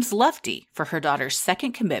 she blames Lefty for her daughter's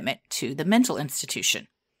second commitment to the mental institution.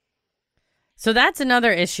 So that's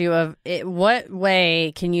another issue of what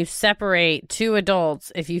way can you separate two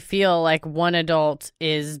adults if you feel like one adult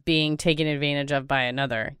is being taken advantage of by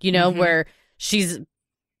another, where she's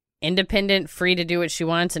independent, free to do what she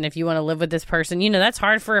wants. And if you want to live with this person, that's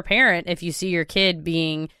hard for a parent if you see your kid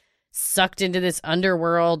being sucked into this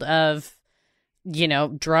underworld of,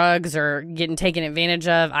 drugs or getting taken advantage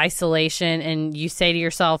of, isolation. And you say to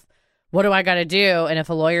yourself, what do I got to do? And if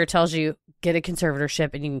a lawyer tells you, get a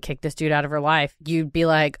conservatorship and you can kick this dude out of her life, you'd be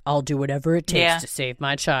like, I'll do whatever it takes to save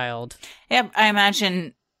my child. Yeah, I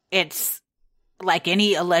imagine it's like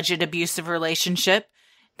any alleged abusive relationship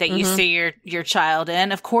that you see your child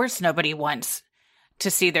in. Of course, nobody wants to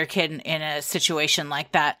see their kid in a situation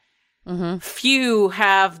like that. Few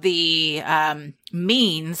have the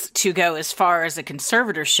means to go as far as a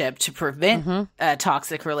conservatorship to prevent a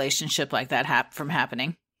toxic relationship like that from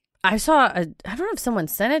happening. I don't know if someone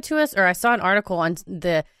sent it to us, or I saw an article on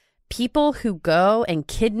the people who go and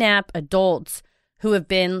kidnap adults who have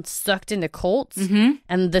been sucked into cults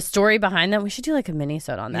and the story behind them. We should do like a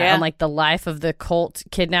mini-sode on that, on like the life of the cult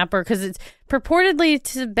kidnapper, because it's purportedly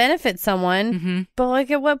to benefit someone. But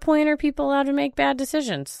like, at what point are people allowed to make bad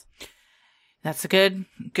decisions? That's a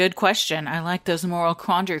good question. I like those moral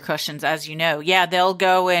quandary questions, as you know. Yeah, they'll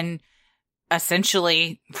go and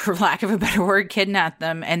essentially, for lack of a better word, kidnap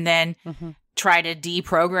them and then try to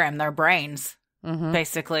deprogram their brains,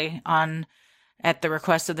 basically, at the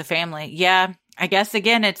request of the family. Yeah, I guess,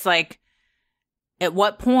 again, it's like, at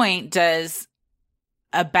what point does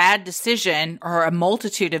a bad decision or a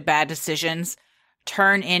multitude of bad decisions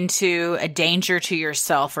turn into a danger to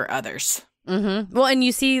yourself or others? Well, and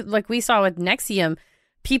you see, like we saw with NXIVM,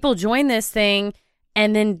 people join this thing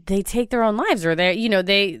and then they take their own lives, or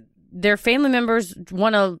their family members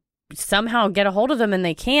want to somehow get a hold of them and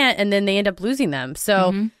they can't, and then they end up losing them.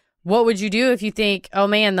 So what would you do if you think, oh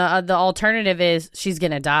man, the alternative is she's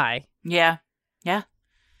going to die? Yeah.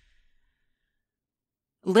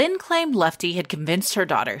 Lynn claimed Lefty had convinced her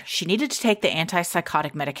daughter she needed to take the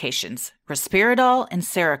antipsychotic medications, Risperidol and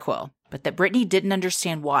Seroquel, but that Brittany didn't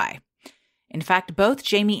understand why. In fact, both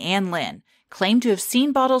Jamie and Lynn claimed to have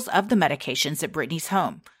seen bottles of the medications at Brittany's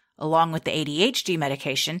home, along with the ADHD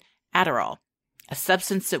medication, Adderall, a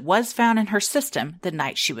substance that was found in her system the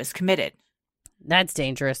night she was committed. That's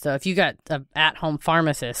dangerous, though, if you got an at-home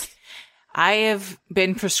pharmacist. I have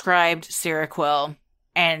been prescribed Seroquel,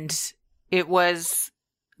 and it was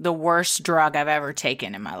the worst drug I've ever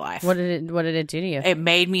taken in my life. What did it do to you? It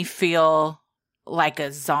made me feel like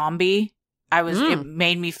a zombie. It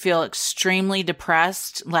made me feel extremely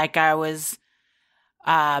depressed, like I was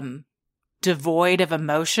devoid of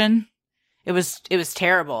emotion. It was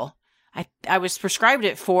terrible. I was prescribed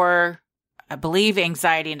it for, I believe,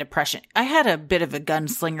 anxiety and depression. I had a bit of a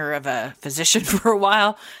gunslinger of a physician for a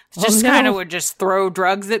while. Just kind of would just throw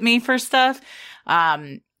drugs at me for stuff.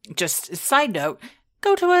 Just a side note,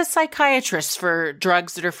 go to a psychiatrist for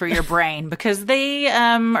drugs that are for your brain, because they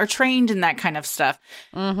are trained in that kind of stuff.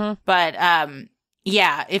 But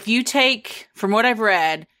yeah, if you take, from what I've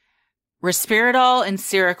read, Risperidol and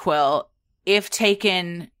Seroquel, if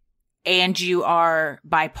taken and you are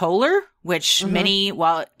bipolar, which many,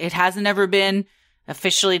 while it hasn't ever been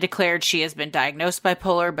officially declared she has been diagnosed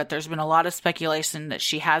bipolar, but there's been a lot of speculation that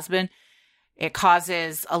she has been, it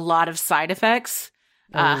causes a lot of side effects.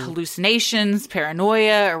 Hallucinations,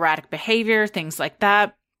 paranoia, erratic behavior, things like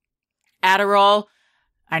that. Adderall,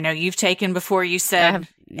 I know you've taken before, you said.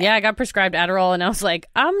 I got prescribed Adderall and I was like,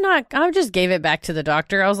 I just gave it back to the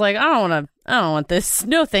doctor. I was like, I don't want this.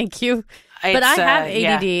 No, thank you. But I have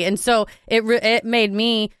ADD. And so it made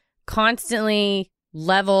me constantly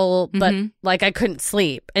level, but like I couldn't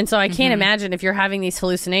sleep. And so I can't imagine if you're having these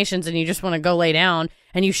hallucinations and you just want to go lay down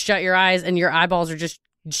and you shut your eyes and your eyeballs are just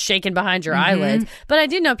shaking behind your eyelids. But I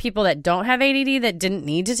did know people that don't have ADD that didn't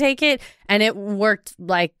need to take it, and it worked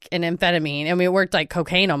like an amphetamine. I mean, it worked like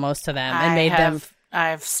cocaine almost to them, and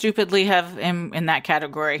I've stupidly have in that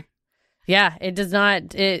category. Yeah, it does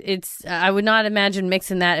not. It's. I would not imagine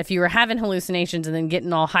mixing that if you were having hallucinations and then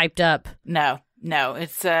getting all hyped up. No.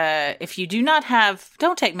 It's if you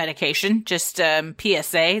don't take medication. Just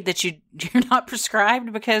PSA that you're not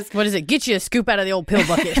prescribed, because what is it? Get you a scoop out of the old pill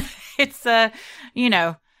bucket. It's the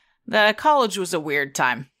college was a weird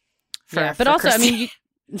time. But also, Christy. I mean,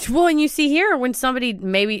 and you see here when somebody,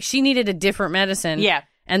 maybe she needed a different medicine. Yeah.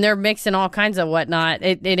 And they're mixing all kinds of whatnot.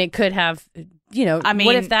 It could have,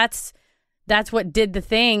 what if that's that's what did the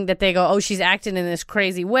thing that they go, oh, she's acting in this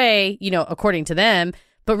crazy way, you know, according to them.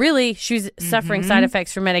 But really, she's suffering side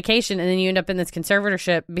effects from medication. And then you end up in this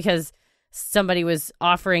conservatorship because somebody was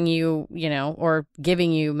offering you, you know, or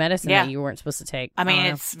giving you medicine that you weren't supposed to take. I mean,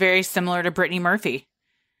 it's very similar to Brittany Murphy.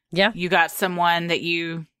 Yeah. You got someone that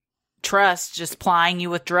you trust just plying you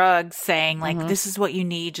with drugs, saying, like, this is what you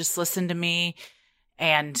need. Just listen to me.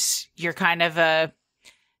 And you're kind of a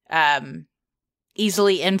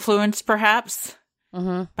easily influenced, perhaps,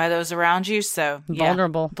 by those around you. So,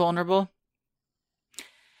 vulnerable.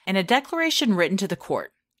 In a declaration written to the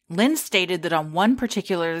court, Lynn stated that on one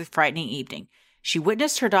particularly frightening evening, she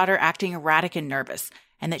witnessed her daughter acting erratic and nervous,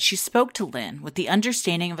 and that she spoke to Lynn with the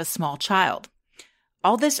understanding of a small child.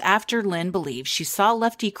 All this after Lynn believed she saw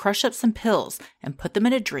Lefty crush up some pills and put them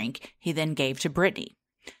in a drink he then gave to Brittany.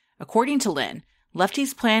 According to Lynn,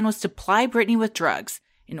 Lefty's plan was to ply Brittany with drugs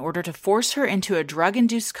in order to force her into a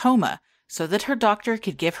drug-induced coma so that her doctor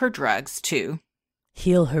could give her drugs to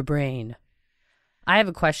heal her brain. I have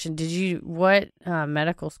a question. What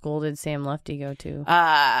medical school did Sam Lefty go to?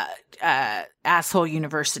 Asshole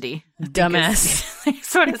University. Dumbass.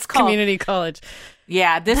 That's what it's called. Community college.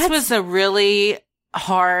 Yeah, this was a really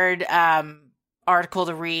hard article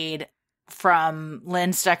to read from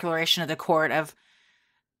Lynn's declaration of the court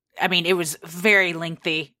it was very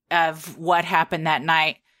lengthy of what happened that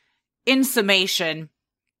night. In summation,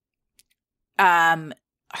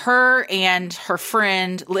 her and her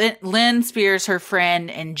friend, Lynn Spears, her friend,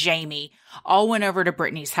 and Jamie all went over to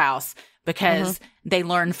Brittany's house because they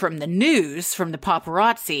learned from the news, from the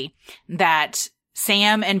paparazzi, that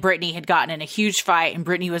Sam and Brittany had gotten in a huge fight, and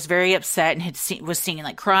Brittany was very upset and was seen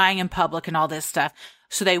like crying in public and all this stuff.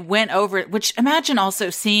 So they went over, which imagine also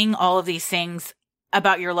seeing all of these things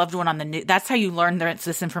about your loved one on the news. That's how you learn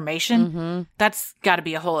this information. That's got to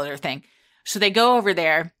be a whole other thing. So they go over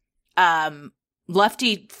there.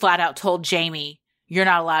 Lefty flat out told Jamie, you're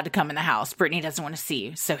not allowed to come in the house. Brittany doesn't want to see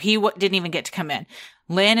you. So he didn't even get to come in.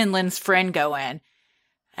 Lynn and Lynn's friend go in,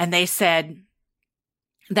 and they said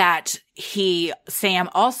that Sam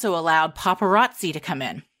also allowed paparazzi to come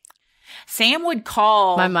in. Sam would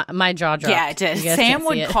call... My jaw dropped. Yeah, it did. Sam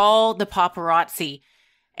would call the paparazzi,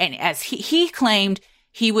 and as he claimed,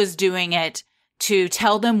 he was doing it to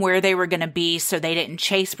tell them where they were going to be so they didn't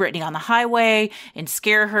chase Brittany on the highway and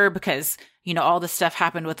scare her because... You know, all this stuff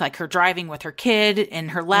happened with like her driving with her kid in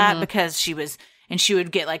her lap because she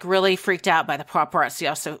would get like really freaked out by the paparazzi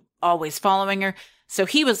also always following her. So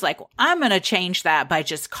he was like, well, I'm going to change that by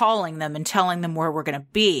just calling them and telling them where we're going to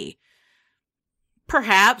be.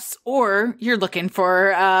 Perhaps, or you're looking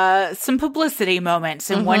for some publicity moments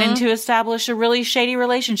and wanting to establish a really shady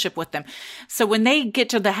relationship with them. So when they get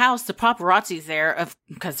to the house, the paparazzi's there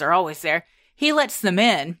because they're always there. He lets them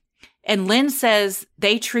in. And Lynn says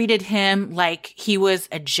they treated him like he was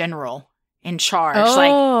a general in charge.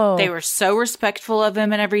 Like they were so respectful of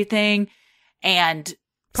him and everything. And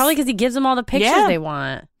probably because he gives them all the pictures they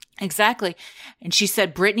want. Exactly. And she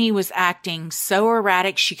said Brittany was acting so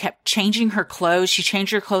erratic. She kept changing her clothes. She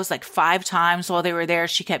changed her clothes like 5 times while they were there.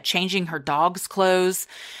 She kept changing her dog's clothes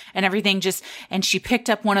and everything. And she picked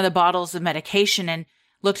up one of the bottles of medication and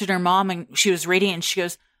looked at her mom, and she was reading it, and she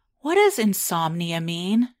goes, "What does insomnia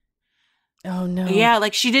mean?" Oh, no. Yeah,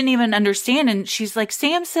 like she didn't even understand. And she's like,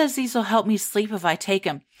 Sam says these will help me sleep if I take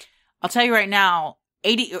them. I'll tell you right now,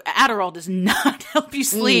 Adderall does not help you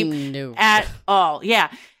sleep at all. Yeah.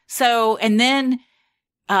 So, and then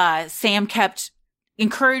Sam kept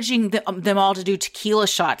encouraging them all to do tequila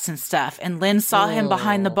shots and stuff. And Lynn saw him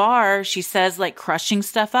behind the bar, she says, like crushing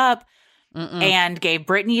stuff up and gave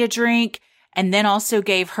Brittany a drink and then also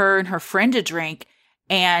gave her and her friend a drink.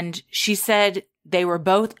 And she said they were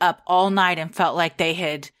both up all night and felt like they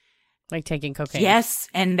had... Like taking cocaine. Yes.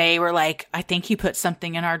 And they were like, I think he put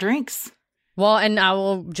something in our drinks. Well, and I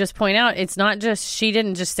will just point out, it's not just... She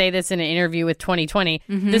didn't just say this in an interview with 2020.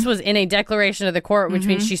 This was in a declaration of the court, which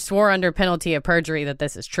means she swore under penalty of perjury that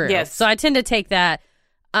this is true. Yes. So I tend to take that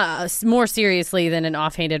more seriously than an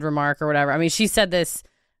offhanded remark or whatever. I mean, she said this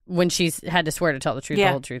when she's had to swear to tell the truth, the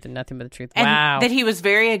whole truth, and nothing but the truth. And wow. That he was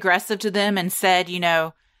very aggressive to them and said, you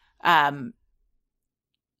know...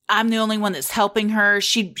 I'm the only one that's helping her.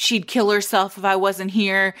 She'd kill herself if I wasn't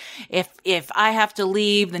here. If I have to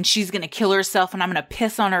leave, then she's going to kill herself and I'm going to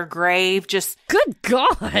piss on her grave. Just good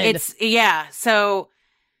God. So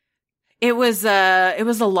it was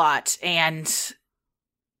a lot. And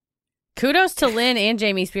kudos to Lynn and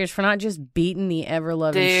Jamie Spears for not just beating the ever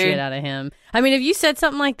loving shit out of him. I mean, if you said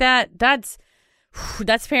something like that, that's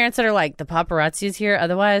parents that are like, the paparazzi is here.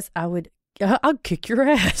 Otherwise I'll kick your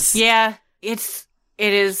ass. Yeah, it's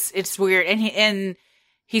weird. And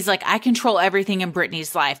he's like, I control everything in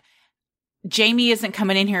Brittany's life. Jamie isn't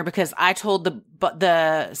coming in here because I told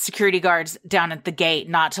the security guards down at the gate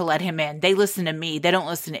not to let him in. They listen to me. They don't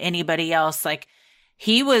listen to anybody else. Like,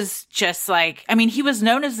 he was just like, I mean, he was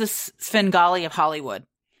known as the Svengali of Hollywood.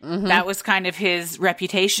 Mm-hmm. That was kind of his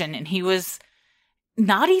reputation. And he was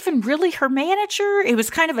not even really her manager. It was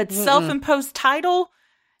kind of a self-imposed title.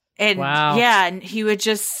 And yeah, and he would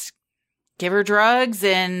just give her drugs.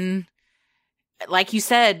 And like you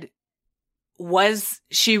said, was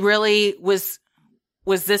this a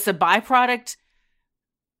byproduct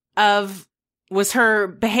of, was her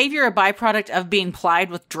behavior a byproduct of being plied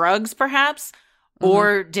with drugs, perhaps?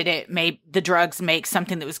 Or did the drugs make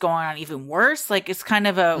something that was going on even worse? Like, it's kind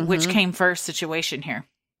of a which came first situation here.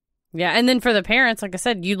 Yeah. And then for the parents, like I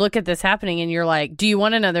said, you look at this happening and you're like, do you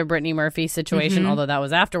want another Brittany Murphy situation? Although that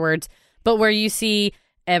was afterwards. But where you see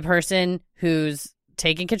a person who's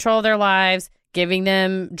taking control of their lives, giving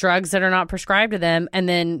them drugs that are not prescribed to them, and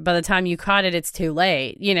then by the time you caught it, it's too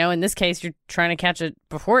late. You know, in this case, you're trying to catch it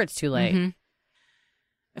before it's too late.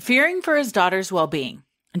 Fearing for his daughter's well-being,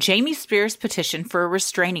 Jamie Spears petitioned for a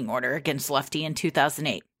restraining order against Lefty in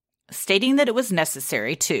 2008, stating that it was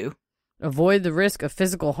necessary to avoid the risk of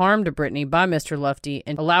physical harm to Brittany by Mr. Lufty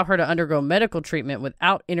and allow her to undergo medical treatment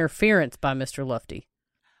without interference by Mr. Lufty.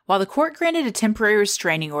 While the court granted a temporary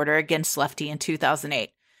restraining order against Lefty in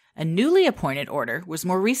 2008, a newly appointed order was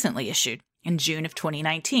more recently issued in June of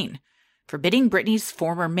 2019, forbidding Brittany's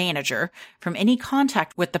former manager from any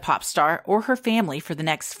contact with the pop star or her family for the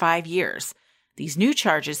next 5 years. These new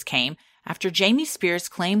charges came after Jamie Spears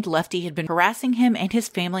claimed Lefty had been harassing him and his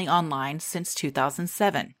family online since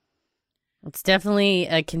 2007. It's definitely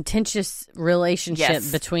a contentious relationship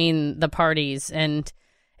between the parties, and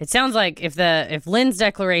it sounds like if Lynn's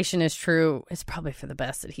declaration is true, it's probably for the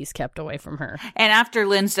best that he's kept away from her. And after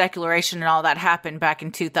Lynn's declaration and all that happened back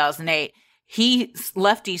in 2008,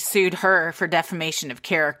 Lefty sued her for defamation of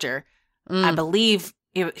character. I believe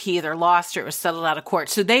he either lost or it was settled out of court.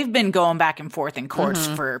 So they've been going back and forth in courts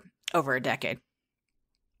for over a decade.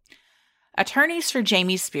 Attorneys for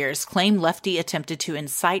Jamie Spears claim Lefty attempted to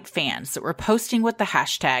incite fans that were posting with the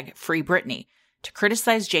hashtag #FreeBritney to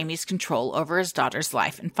criticize Jamie's control over his daughter's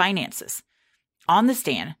life and finances. On the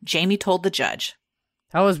stand, Jamie told the judge,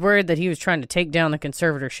 I was worried that he was trying to take down the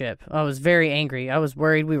conservatorship. I was very angry. I was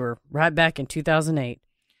worried we were right back in 2008.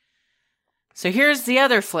 So here's the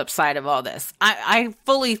other flip side of all this. I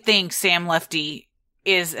fully think Sam Lefty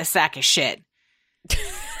is a sack of shit.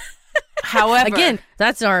 However, again,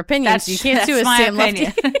 that's our opinion. So you can't sue us, Sam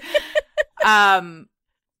Lefty.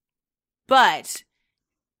 But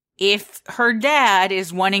if her dad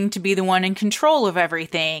is wanting to be the one in control of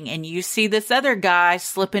everything, and you see this other guy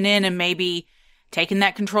slipping in and maybe taking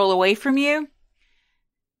that control away from you,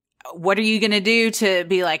 what are you going to do to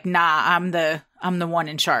be like, nah, I'm the one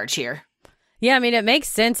in charge here? Yeah, I mean, it makes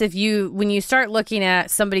sense when you start looking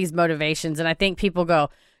at somebody's motivations, and I think people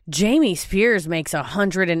go, Jamie Spears makes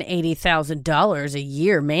 $180,000 a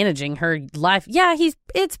year managing her life. Yeah,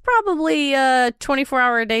 it's probably a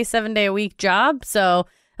 24-hour-a-day, 7-day-a-week job. So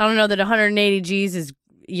I don't know that 180 G's is,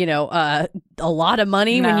 a lot of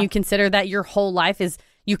money when you consider that your whole life is,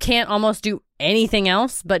 you can't almost do anything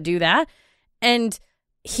else but do that. And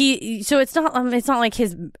so it's not like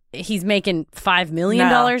he's making $5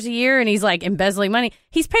 million a year and he's like embezzling money.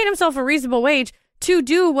 He's paid himself a reasonable wage to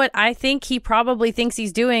do what I think he probably thinks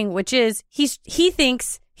he's doing, which is he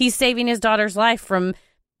thinks he's saving his daughter's life from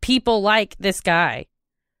people like this guy.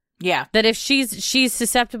 Yeah. That if she's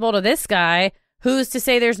susceptible to this guy, who's to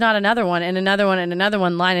say there's not another one and another one and another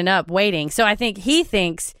one lining up waiting? So I think he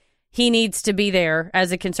thinks he needs to be there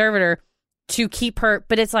as a conservator to keep her.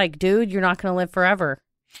 But it's like, dude, you're not going to live forever.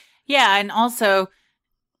 Yeah. And also,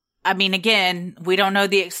 I mean, again, we don't know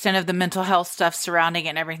the extent of the mental health stuff surrounding it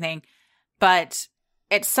and everything. But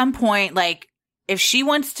at some point, like, if she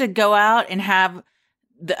wants to go out and have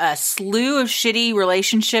a slew of shitty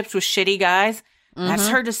relationships with shitty guys, that's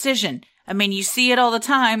her decision. I mean, you see it all the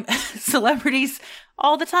time. Celebrities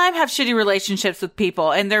all the time have shitty relationships with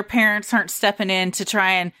people, and their parents aren't stepping in to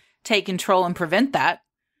try and take control and prevent that.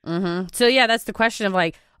 So, yeah, that's the question of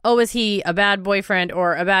like, oh, is he a bad boyfriend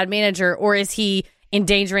or a bad manager, or is he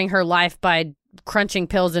endangering her life by crunching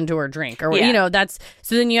pills into her drink? Or, that's,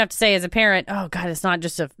 so then you have to say as a parent, oh, God, it's not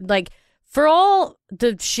just for all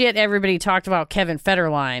the shit everybody talked about Kevin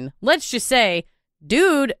Federline, let's just say,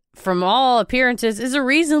 dude, from all appearances, is a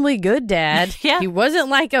reasonably good dad. Yeah. He wasn't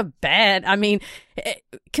like a bad,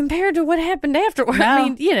 compared to what happened afterward.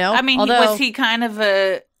 No. Although, was he kind of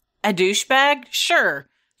a douchebag? Sure.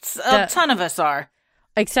 A ton of us are.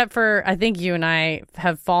 Except for, I think you and I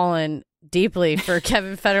have fallen deeply for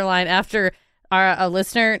Kevin Federline after a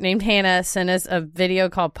listener named Hannah sent us a video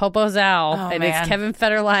called Popozão, and it's Kevin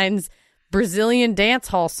Federline's Brazilian dance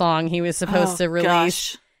hall song he was supposed to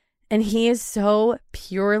release. Gosh. And he is so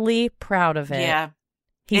purely proud of it. Yeah.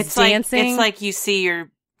 He's dancing. It's like you see your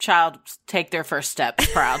child take their first steps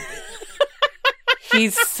proud.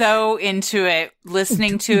 He's so into it,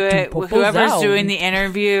 listening to it. Whoever's doing the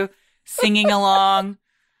interview, singing along.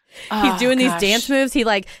 He's doing these dance moves. He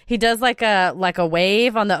does like a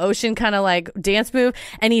wave on the ocean, kind of like dance move,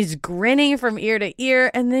 and he's grinning from ear to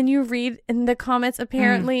ear. And then you read in the comments,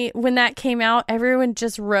 apparently when that came out, everyone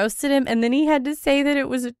just roasted him, and then he had to say that it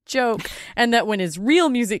was a joke, and that when his real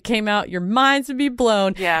music came out, your minds would be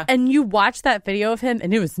blown. Yeah. And you watch that video of him,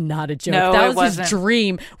 and it was not a joke. No, that it was wasn't. his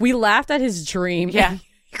dream. We laughed at his dream. Yeah.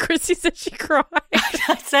 Chrissy said she cried.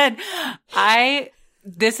 I said,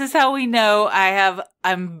 this is how we know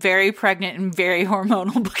I'm very pregnant and very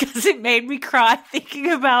hormonal, because it made me cry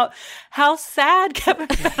thinking about how sad Kevin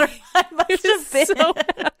Federline must have been. So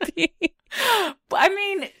happy. I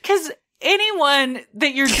mean, because anyone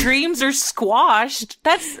that your dreams are squashed,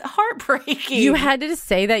 that's heartbreaking. You had to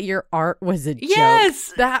say that your art was a Yes.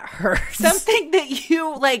 joke. That hurts. Something that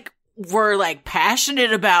you were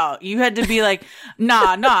passionate about. You had to be like,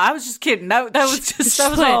 nah, I was just kidding. That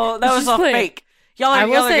was all fake. Y'all are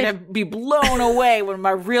gonna be blown away when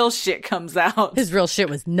my real shit comes out. His real shit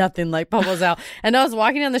was nothing like Popozão. And I was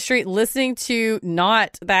walking down the street listening to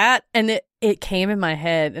not that, and it came in my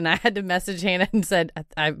head, and I had to message Hannah and said,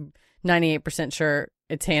 I'm 98% sure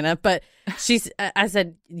it's Hannah, but I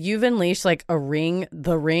said, you've unleashed like the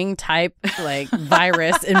ring type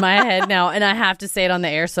virus in my head now, and I have to say it on the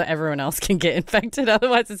air so everyone else can get infected.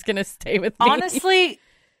 Otherwise, it's gonna stay with me. Honestly,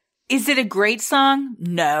 is it a great song?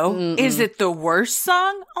 No. Mm-mm. Is it the worst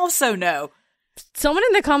song? Also no. Someone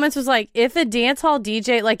in the comments was like, if a dance hall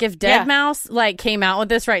DJ, if Deadmau5 came out with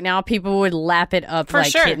this right now, people would lap it up For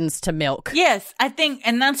sure. kittens to milk. Yes, I think,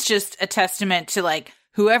 and that's just a testament to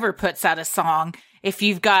whoever puts out a song. If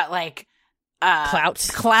you've got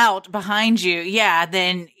clout behind you, yeah,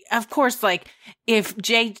 then of course, if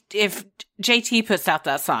JT puts out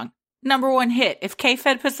that song, #1 hit. If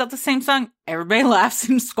K-Fed puts out the same song, everybody laughs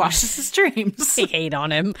and squashes his dreams. I hate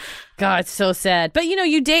on him. God, it's so sad. But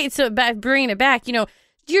you date, so bringing it back,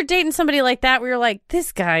 you're dating somebody like that where you're like,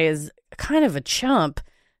 this guy is kind of a chump.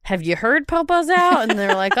 Have you heard Popozão? And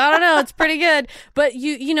they're like, I don't know, it's pretty good. But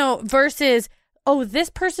versus, oh, this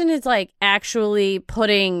person is actually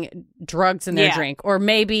putting drugs in their drink, or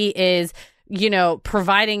maybe is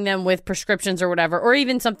providing them with prescriptions or whatever, or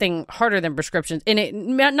even something harder than prescriptions. And it,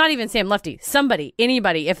 not even Sam Lefty,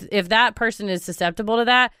 anybody, if that person is susceptible to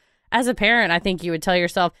that, as a parent, I think you would tell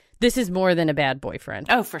yourself, this is more than a bad boyfriend.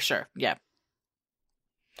 Oh, for sure. Yeah.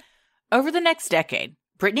 Over the next decade,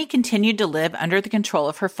 Britney continued to live under the control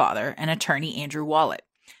of her father and attorney Andrew Wallet.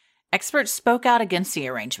 Experts spoke out against the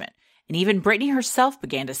arrangement, and even Britney herself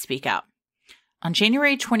began to speak out. On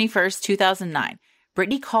January 21st, 2009,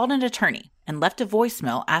 Britney called an attorney and left a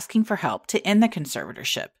voicemail asking for help to end the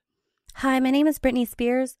conservatorship. Hi, my name is Britney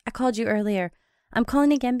Spears. I called you earlier. I'm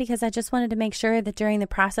calling again because I just wanted to make sure that during the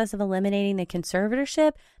process of eliminating the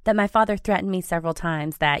conservatorship that my father threatened me several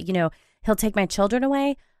times that, he'll take my children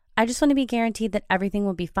away. I just want to be guaranteed that everything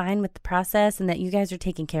will be fine with the process and that you guys are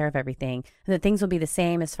taking care of everything and that things will be the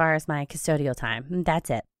same as far as my custodial time. That's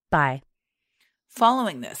it. Bye.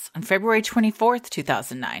 Following this, on February 24th,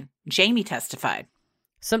 2009, Jamie testified.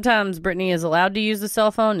 Sometimes Britney is allowed to use the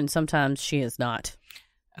cell phone and sometimes she is not.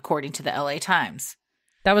 According to the LA Times.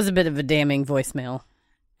 That was a bit of a damning voicemail.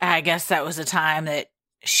 I guess that was a time that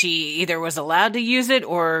she either was allowed to use it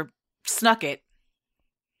or snuck it.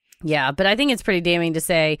 Yeah, but I think it's pretty damning to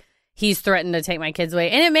say he's threatened to take my kids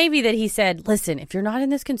away. And it may be that he said, listen, if you're not in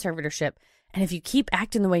this conservatorship and if you keep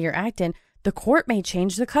acting the way you're acting, the court may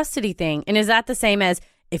change the custody thing. And is that the same as,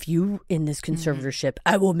 if you in this conservatorship,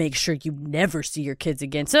 I will make sure you never see your kids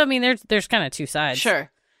again. So, I mean, there's kind of two sides. Sure.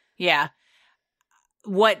 Yeah.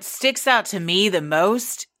 What sticks out to me the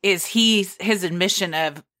most is his admission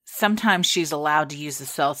of sometimes she's allowed to use the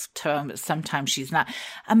cell phone, but sometimes she's not.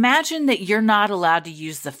 Imagine that you're not allowed to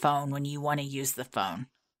use the phone when you want to use the phone.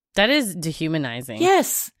 That is dehumanizing.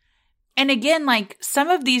 Yes. And again, some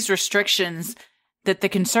of these restrictions that the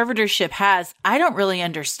conservatorship has, I don't really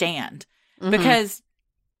understand. Mm-hmm. Because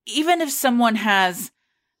even if someone has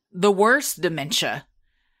the worst dementia,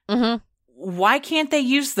 why can't they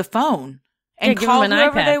use the phone and call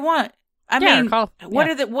whoever iPad. They want? I mean,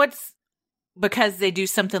 what's because they do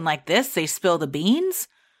something like this, they spill the beans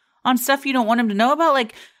on stuff you don't want them to know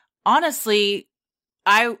about? Honestly,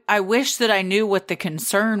 I wish that I knew what the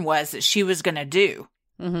concern was that she was going to do.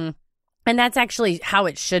 Mm-hmm. And that's actually how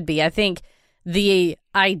it should be. I think the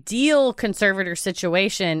ideal conservator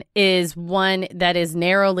situation is one that is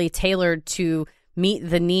narrowly tailored to meet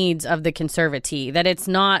the needs of the conservatee, that it's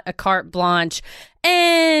not a carte blanche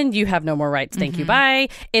and you have no more rights. Thank you. Bye.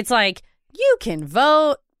 It's like, you can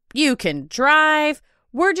vote, you can drive.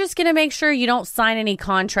 We're just going to make sure you don't sign any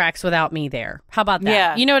contracts without me there. How about that?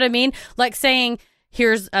 Yeah. You know what I mean? Like saying,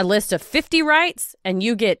 here's a list of 50 rights and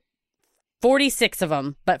you get 46 of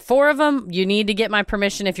them, but 4 of them, you need to get my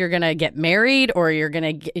permission if you're going to get married or you're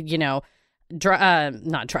going to,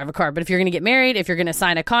 not drive a car, but if you're going to get married, if you're going to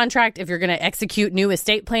sign a contract, if you're going to execute new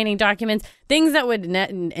estate planning documents, things that would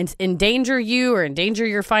endanger you or endanger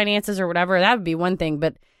your finances or whatever, that would be one thing.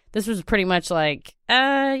 But this was pretty much like,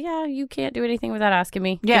 yeah, you can't do anything without asking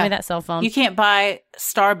me. Yeah. Give me that cell phone. You can't buy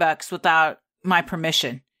Starbucks without my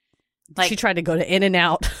permission. Like, she tried to go to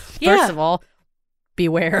In-N-Out. Yeah. First of all,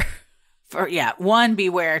 beware. One,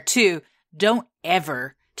 beware. 2, don't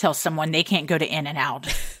ever tell someone they can't go to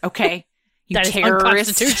In-N-Out. Okay? You That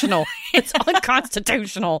terrorist. is unconstitutional. It's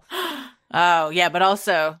unconstitutional. Oh, yeah, but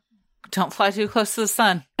also, don't fly too close to the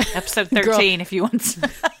sun. Episode 13, if you want to.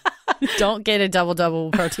 Don't get a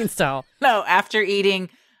double protein style. No, after eating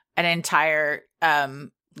an entire,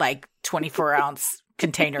 24-ounce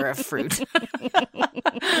container of fruit.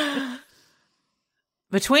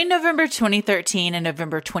 Between November 2013 and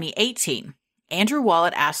November 2018, Andrew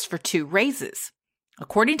Wallet asked for 2 raises,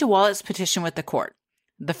 according to Wallet's petition with the court.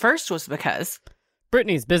 The first was because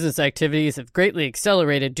Brittany's business activities have greatly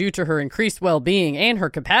accelerated due to her increased well-being and her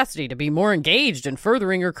capacity to be more engaged in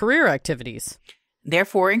furthering her career activities,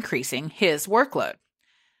 therefore increasing his workload.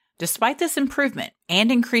 Despite this improvement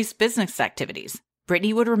and increased business activities,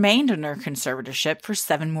 Brittany would remain under conservatorship for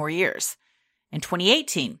 7 more years. In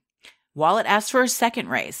 2018, Wallet asked for a second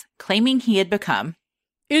raise, claiming he had become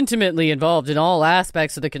intimately involved in all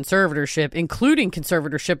aspects of the conservatorship, including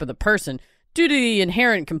conservatorship of the person, due to the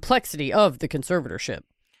inherent complexity of the conservatorship.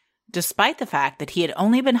 Despite the fact that he had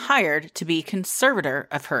only been hired to be conservator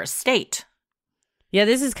of her estate. Yeah,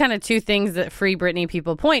 this is kind of 2 things that Free Britney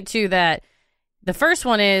people point to. That the first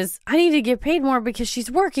one is, I need to get paid more because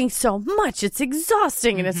she's working so much. It's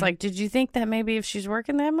exhausting. And it's like, did you think that maybe if she's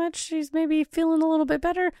working that much, she's maybe feeling a little bit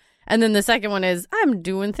better? And then the second one is, I'm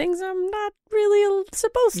doing things I'm not really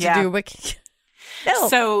supposed to do. But no.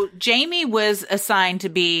 So Jamie was assigned to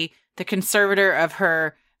be the conservator of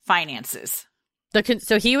her finances.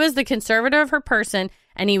 So he was the conservator of her person,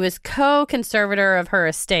 and he was co-conservator of her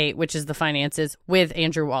estate, which is the finances, with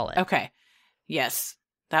Andrew Wallet. Okay. Yes,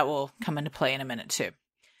 that will come into play in a minute, too.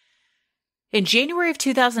 In January of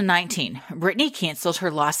 2019, Brittany canceled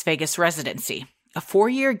her Las Vegas residency, a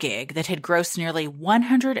 4-year gig that had grossed nearly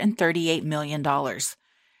 $138 million.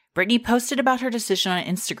 Brittany posted about her decision on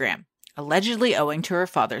Instagram, allegedly owing to her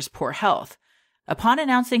father's poor health. Upon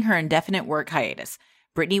announcing her indefinite work hiatus,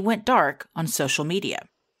 Brittany went dark on social media.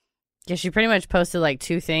 Yeah, she pretty much posted like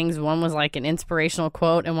 2 things. One was like an inspirational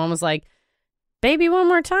quote, and one was like, baby one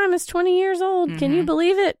more time is 20 years old. Can you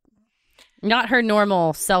believe it? Not her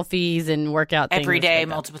normal selfies and workout things. Every day,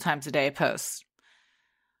 multiple times a day posts.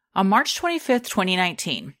 On March 25th,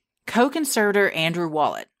 2019, co-conservator Andrew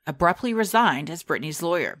Wallet abruptly resigned as Brittany's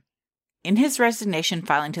lawyer. In his resignation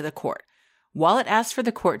filing to the court, Wallet asked for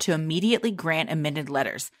the court to immediately grant amended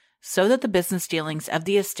letters so that the business dealings of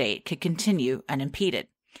the estate could continue unimpeded.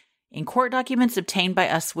 In court documents obtained by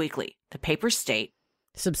Us Weekly, the papers state,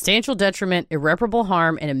 substantial detriment, irreparable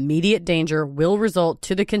harm, and immediate danger will result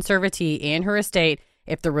to the conservatee and her estate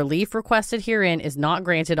if the relief requested herein is not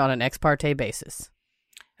granted on an ex parte basis.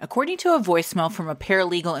 According to a voicemail from a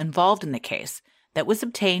paralegal involved in the case that was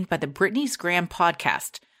obtained by the Brittany's Graham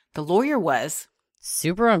podcast, the lawyer was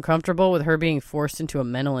super uncomfortable with her being forced into a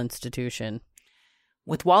mental institution.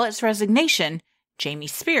 With Wallet's resignation, Jamie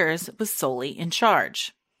Spears was solely in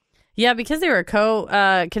charge. Yeah, because they were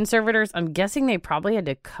co-conservators, I'm guessing they probably had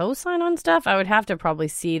to co-sign on stuff. I would have to probably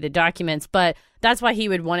see the documents, but that's why he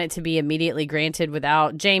would want it to be immediately granted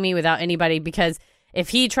without Jamie, without anybody, because if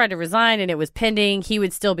he tried to resign and it was pending, he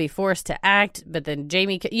would still be forced to act, but then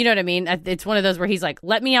Jamie, you know what I mean? It's one of those where he's like,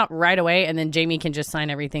 let me out right away, and then Jamie can just sign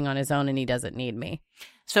everything on his own and he doesn't need me.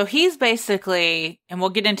 So he's basically, and we'll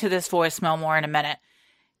get into this voicemail more in a minute,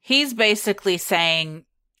 he's basically saying,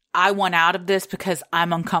 I want out of this because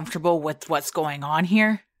I'm uncomfortable with what's going on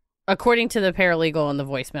here. According to the paralegal in the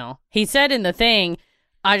voicemail. He said in the thing,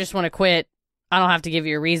 I just want to quit. I don't have to give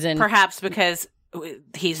you a reason. Perhaps because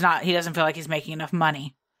he doesn't feel like he's making enough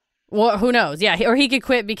money. Well, who knows? Yeah. Or he could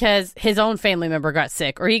quit because his own family member got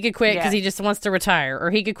sick. Or he could quit because he just wants to retire.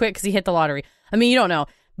 Or he could quit because he hit the lottery. I mean, you don't know.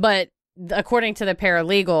 But according to the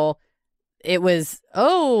paralegal, it was,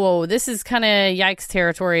 oh, this is kind of yikes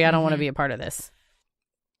territory. I don't want to be a part of this.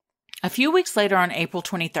 A few weeks later, on April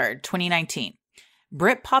 23rd, 2019,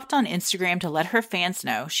 Britt popped on Instagram to let her fans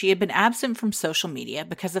know she had been absent from social media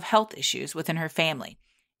because of health issues within her family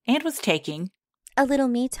and was taking a little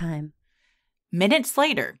me time. Minutes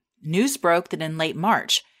later, news broke that in late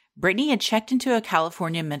March, Britney had checked into a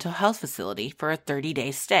California mental health facility for a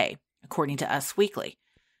 30-day stay, according to Us Weekly.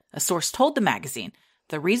 A source told the magazine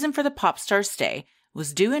the reason for the pop star's stay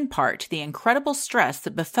was due in part to the incredible stress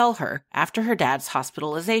that befell her after her dad's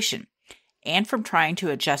hospitalization, and from trying to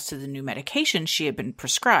adjust to the new medication she had been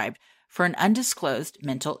prescribed for an undisclosed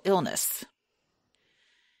mental illness.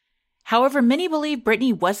 However, many believe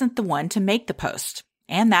Britney wasn't the one to make the post,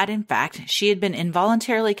 and that, in fact, she had been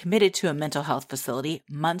involuntarily committed to a mental health facility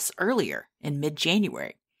months earlier, in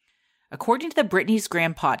mid-January. According to the Britney's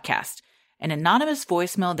Gram podcast, an anonymous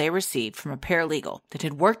voicemail they received from a paralegal that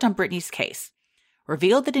had worked on Britney's case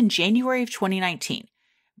revealed that in January of 2019,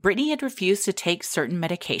 Britney had refused to take certain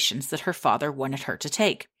medications that her father wanted her to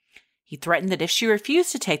take. He threatened that if she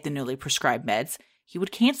refused to take the newly prescribed meds, he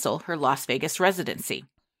would cancel her Las Vegas residency.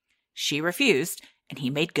 She refused, and he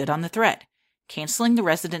made good on the threat, canceling the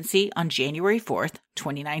residency on January 4th,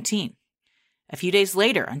 2019. A few days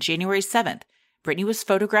later, on January 7th, Britney was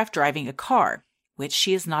photographed driving a car, which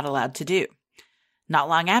she is not allowed to do. Not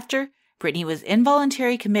long after, Britney was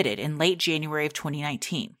involuntarily committed in late January of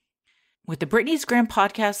 2019. With the Britney's Gram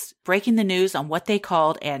podcast breaking the news on what they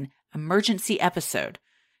called an emergency episode,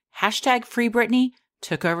 #FreeBritney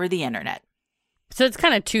took over the internet. So it's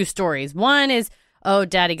kind of two stories. One is, oh,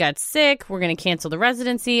 daddy got sick. We're going to cancel the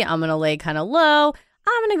residency. I'm going to lay kind of low.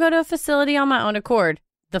 I'm going to go to a facility on my own accord.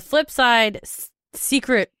 The flip side,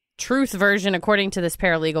 secret truth version, according to this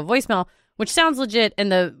paralegal voicemail, which sounds legit.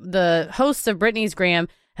 And the hosts of Britney's Gram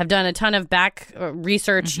have done a ton of back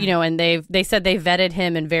research, and they said they vetted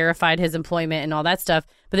him and verified his employment and all that stuff,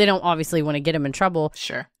 but they don't obviously want to get him in trouble.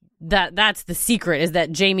 Sure. That's the secret, is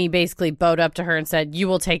that Jamie basically bowed up to her and said, you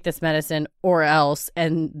will take this medicine or else,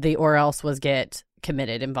 and the or else was get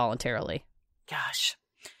committed involuntarily. Gosh.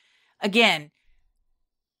 Again,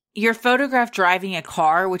 you're photographed driving a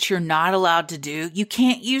car, which you're not allowed to do. You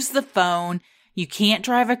can't use the phone. You can't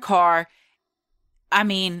drive a car. I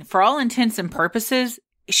mean, for all intents and purposes,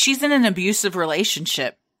 she's in an abusive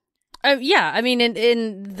relationship. Yeah, I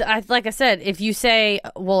mean, like I said, if you say,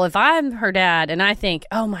 well, if I'm her dad and I think,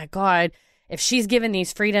 oh my God, if she's given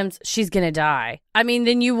these freedoms, she's going to die. I mean,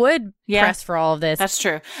 then you would press for all of this. That's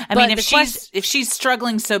true. I mean, if she's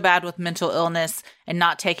struggling so bad with mental illness and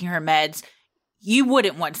not taking her meds, you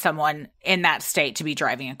wouldn't want someone in that state to be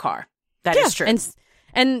driving a car. That is true.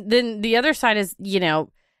 And then the other side is,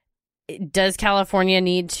 does California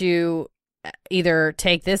need to either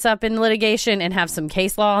take this up in litigation and have some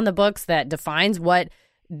case law on the books that defines what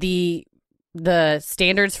the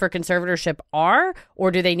standards for conservatorship are, or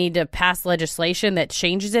do they need to pass legislation that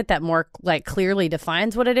changes it, that more clearly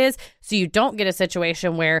defines what it is, so you don't get a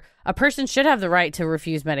situation where a person should have the right to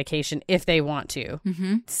refuse medication if they want to.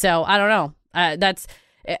 Mm-hmm. So I don't know. That's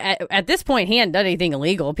at this point, he hadn't done anything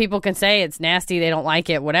illegal. People can say it's nasty, they don't like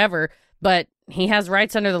it, whatever, but he has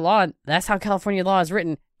rights under the law. And that's how California law is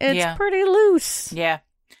written. It's pretty loose. Yeah.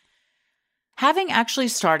 Having actually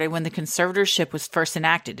started when the conservatorship was first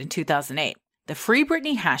enacted in 2008, the Free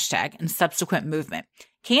Britney hashtag and subsequent movement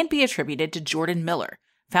can be attributed to Jordan Miller,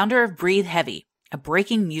 founder of Breathe Heavy, a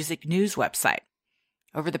breaking music news website.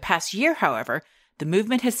 Over the past year, however, the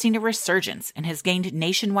movement has seen a resurgence and has gained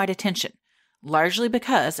nationwide attention, largely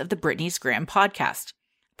because of the Britney's Gram podcast.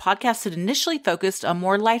 Podcast had initially focused on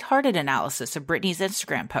more lighthearted analysis of Britney's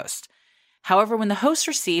Instagram post. However, when the hosts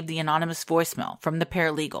received the anonymous voicemail from the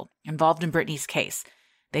paralegal involved in Britney's case,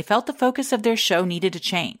 they felt the focus of their show needed to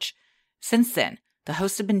change. Since then, the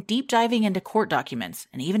hosts have been deep diving into court documents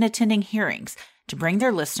and even attending hearings to bring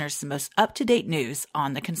their listeners the most up-to-date news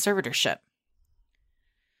on the conservatorship.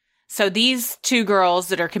 So these two girls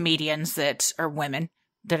that are comedians that are women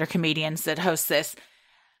that are comedians that host this,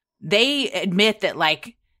 they admit that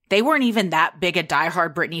they weren't even that big a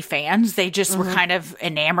diehard Britney fans. They just were kind of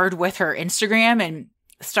enamored with her Instagram and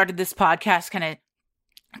started this podcast kind of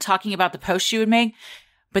talking about the posts she would make.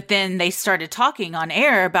 But then they started talking on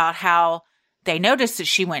air about how they noticed that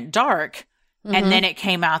she went dark. And then it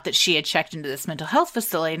came out that she had checked into this mental health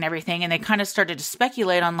facility and everything. And they kind of started to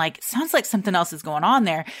speculate on it sounds like something else is going on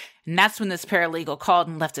there. And that's when this paralegal called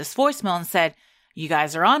and left this voicemail and said, you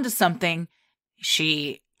guys are onto something.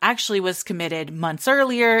 She actually was committed months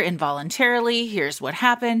earlier involuntarily. Here's what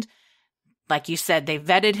happened. Like you said, they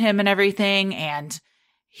vetted him and everything, and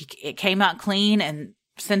it came out clean. And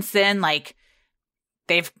since then,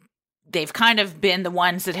 they've they've kind of been the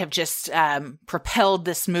ones that have just propelled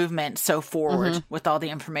this movement so forward with all the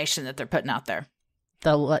information that they're putting out there.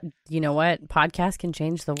 You know what? Podcast can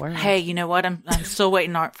change the world. Hey, you know what? I'm still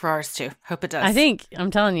waiting for ours too. Hope it does.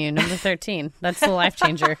 I'm telling you, number 13. That's the life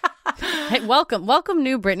changer. Hey, welcome,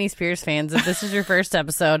 new Britney Spears fans. If this is your first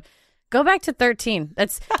episode, go back to 13. And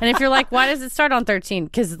if you're like, why does it start on 13?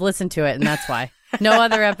 Because listen to it, and that's why. No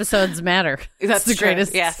other episodes matter. That's the true.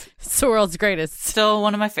 greatest. Yeah. It's the world's greatest. Still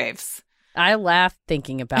one of my faves. I laughed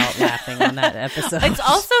thinking about laughing on that episode. It's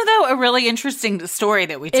also, though, a really interesting story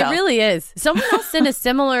that we tell. It really is. Someone else in a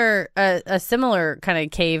similar kind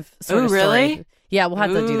of cave sort of really? story. Yeah, we'll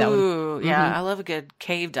have to do that one. Yeah, I love a good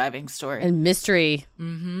cave diving story. And mystery.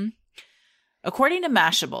 According to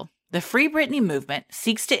Mashable, the Free Britney movement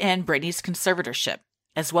seeks to end Britney's conservatorship,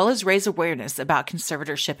 as well as raise awareness about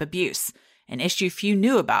conservatorship abuse, an issue few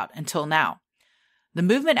knew about until now. The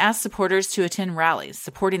movement asks supporters to attend rallies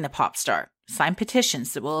supporting the pop star, sign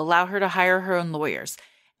petitions that will allow her to hire her own lawyers,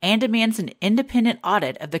 and demands an independent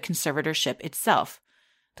audit of the conservatorship itself.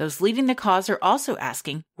 Those leading the cause are also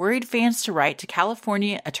asking worried fans to write to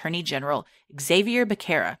California Attorney General Xavier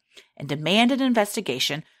Becerra and demand an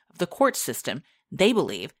investigation of the court system they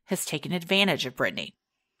believe has taken advantage of Britney.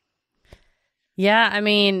 Yeah, I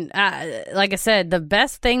mean, like I said, the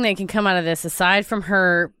best thing that can come out of this, aside from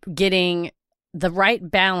her getting the right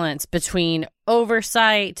balance between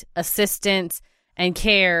oversight, assistance, and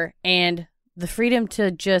care, and the freedom to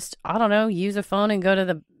just, I don't know, use a phone and go to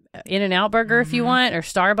the In-N-Out Burger if you want, or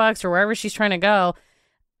Starbucks, or wherever she's trying to go.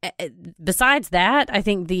 Besides that, I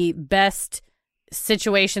think the best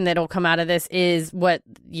situation that'll come out of this is what,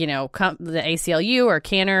 the ACLU or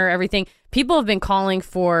Cantor, everything. People have been calling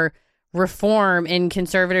for reform in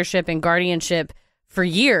conservatorship and guardianship for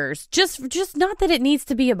years. Just not that it needs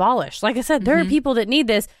to be abolished. Like I said, there are people that need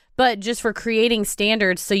this, but just for creating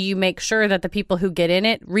standards so you make sure that the people who get in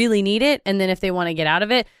it really need it, and then if they want to get out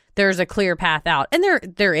of it, there's a clear path out. And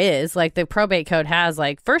there is, like, the probate code has,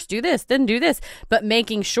 like, first do this, then do this, but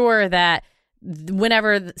making sure that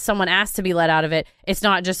whenever someone asks to be let out of it, it's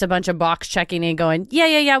not just a bunch of box checking and going,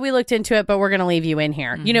 yeah, we looked into it, but we're going to leave you in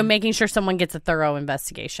here. Making sure someone gets a thorough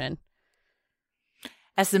investigation.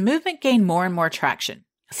 As the movement gained more and more traction,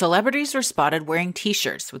 celebrities were spotted wearing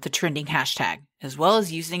t-shirts with the trending hashtag, as well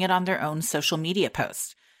as using it on their own social media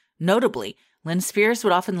posts. Notably, Lynn Spears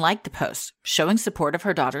would often like the post, showing support of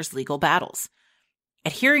her daughter's legal battles.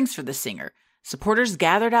 At hearings for the singer, supporters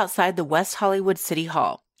gathered outside the West Hollywood City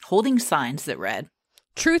Hall, holding signs that read,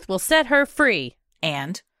 "Truth will set her free,"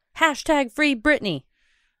 and hashtag Free Britney.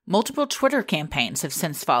 Multiple Twitter campaigns have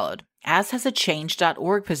since followed, as has a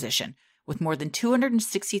Change.org position, with more than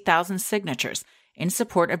 260,000 signatures in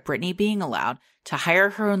support of Britney being allowed to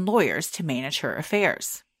hire her own lawyers to manage her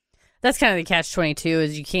affairs. That's kind of the catch-22,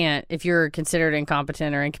 is you can't, if you're considered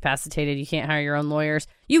incompetent or incapacitated, you can't hire your own lawyers.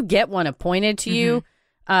 You get one appointed to you,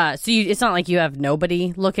 it's not like you have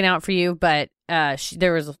nobody looking out for you, but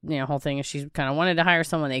there was a whole thing if she kind of wanted to hire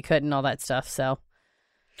someone, they couldn't, all that stuff, so.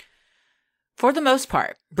 For the most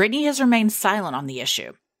part, Britney has remained silent on the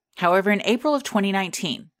issue. However, in April of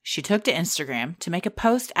 2019, she took to Instagram to make a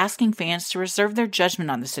post asking fans to reserve their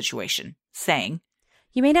judgment on the situation, saying,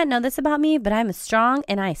 "You may not know this about me, but I'm strong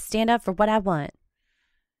and I stand up for what I want."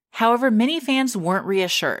 However, many fans weren't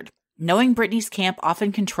reassured, knowing Britney's camp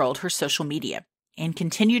often controlled her social media and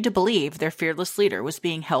continued to believe their fearless leader was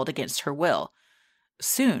being held against her will.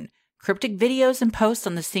 Soon, cryptic videos and posts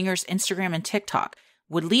on the singer's Instagram and TikTok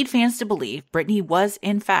would lead fans to believe Britney was,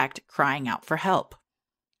 in fact, crying out for help.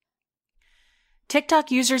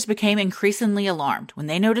 TikTok users became increasingly alarmed when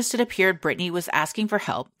they noticed it appeared Britney was asking for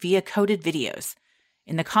help via coded videos.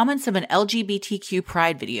 In the comments of an LGBTQ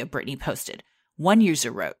pride video Britney posted, one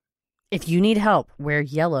user wrote, "If you need help, wear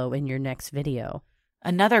yellow in your next video."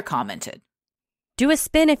 Another commented, "Do a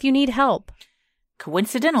spin if you need help."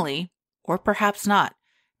 Coincidentally, or perhaps not,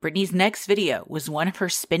 Britney's next video was one of her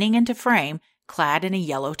spinning into frame, clad in a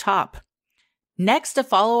yellow top. Next, a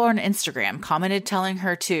follower on Instagram commented telling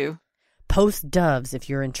her to "Post doves if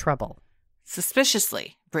you're in trouble."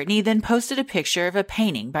 Suspiciously, Britney then posted a picture of a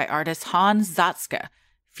painting by artist Hans Zatzka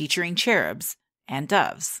featuring cherubs and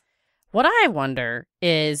doves. What I wonder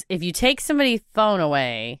is, if you take somebody's phone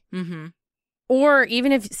away, or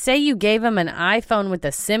even if, say, you gave them an iPhone with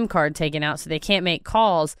a SIM card taken out so they can't make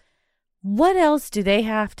calls, what else do they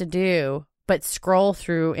have to do but scroll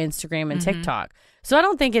through Instagram and TikTok? So I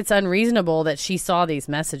don't think it's unreasonable that she saw these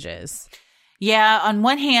messages. Yeah, on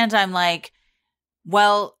one hand, I'm like,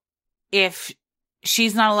 well, if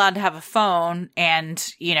she's not allowed to have a phone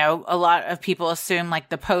and, a lot of people assume like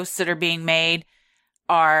the posts that are being made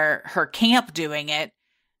are her camp doing it,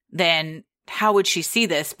 then how would she see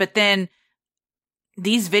this? But then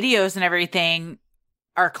these videos and everything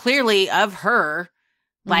are clearly of her.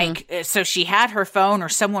 Like, so she had her phone or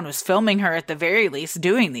someone was filming her at the very least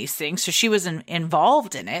doing these things. So she was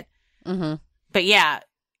involved in it. But yeah,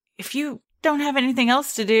 if you don't have anything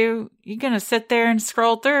else to do, you're going to sit there and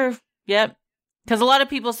scroll through. Yep. Because a lot of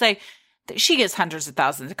people say that she gets hundreds of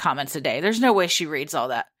thousands of comments a day. There's no way she reads all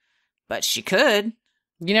that. But she could.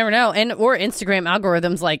 You never know. And or Instagram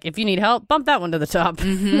algorithms, like, if you need help, bump that one to the top.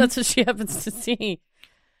 That's what she happens to see.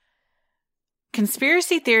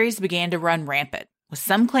 Conspiracy theories began to run rampant, with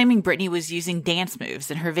some claiming Britney was using dance moves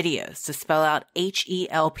in her videos to spell out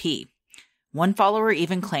H-E-L-P. One follower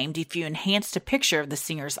even claimed if you enhanced a picture of the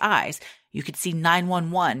singer's eyes, you could see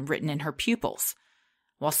 911 written in her pupils.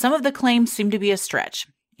 While some of the claims seemed to be a stretch,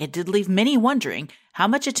 it did leave many wondering how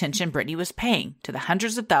much attention Britney was paying to the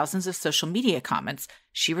hundreds of thousands of social media comments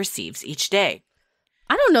she receives each day.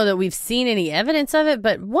 I don't know that we've seen any evidence of it,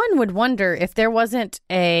 but one would wonder if there wasn't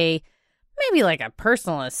maybe like a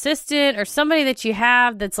personal assistant or somebody that you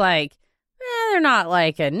have that's like, they're not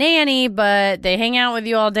like a nanny, but they hang out with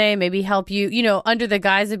you all day, maybe help you, under the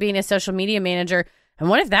guise of being a social media manager. And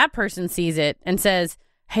what if that person sees it and says,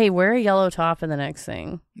 hey, wear a yellow top in the next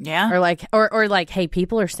thing? Yeah. Or like, hey,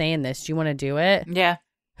 people are saying this. Do you want to do it? Yeah.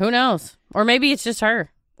 Who knows? Or maybe it's just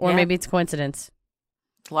her. Or maybe it's coincidence.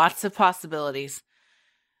 Lots of possibilities.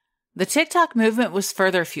 The TikTok movement was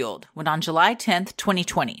further fueled when on July 10th,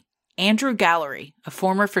 2020, Andrew Gallery, a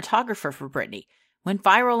former photographer for Britney, went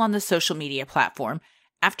viral on the social media platform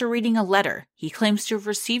after reading a letter he claims to have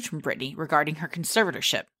received from Britney regarding her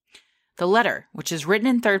conservatorship. The letter, which is written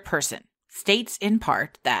in third person, states in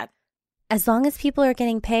part that, as long as people are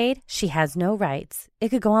getting paid, she has no rights. It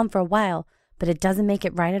could go on for a while, but it doesn't make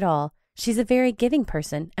it right at all. She's a very giving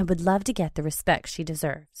person and would love to get the respect she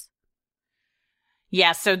deserves.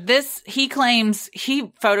 Yeah, so he claims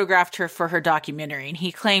he photographed her for her documentary, and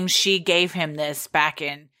he claims she gave him this back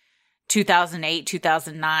in 2008,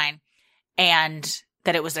 2009, and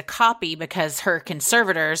that it was a copy because her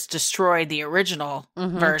conservators destroyed the original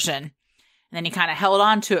version. And then he kind of held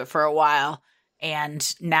on to it for a while,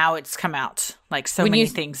 and now it's come out, like so many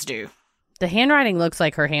things do. The handwriting looks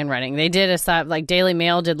like her handwriting. They did like Daily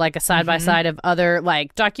Mail did like a side-by-side of other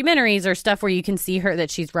like documentaries or stuff where you can see her that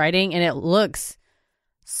she's writing, and it looks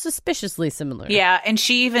suspiciously similar. Yeah, and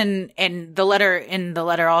she even in the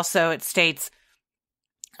letter also it states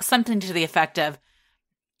something to the effect of,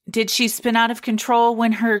 did she spin out of control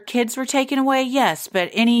when her kids were taken away? Yes, but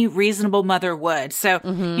any reasonable mother would. So,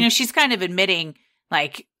 she's kind of admitting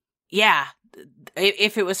like, yeah,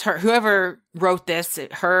 if it was her, whoever wrote this,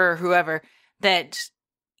 her or whoever, that,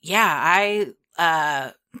 yeah,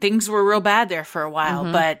 things were real bad there for a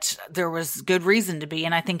while, but there was good reason to be.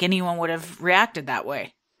 And I think anyone would have reacted that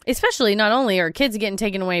way. Especially not only are kids getting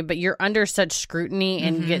taken away, but you're under such scrutiny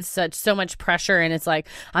and get so much pressure. And it's like,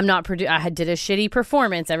 I did a shitty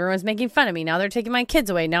performance. Everyone's making fun of me. Now they're taking my kids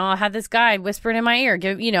away. Now I'll have this guy whispering in my ear.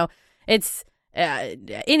 It's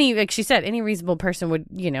like she said, any reasonable person would,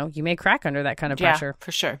 you may crack under that kind of pressure. Yeah,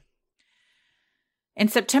 for sure. In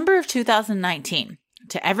September of 2019,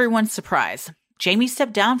 to everyone's surprise, Jamie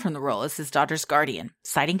stepped down from the role as his daughter's guardian,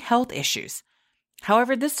 citing health issues.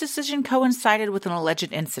 However, this decision coincided with an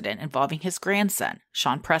alleged incident involving his grandson,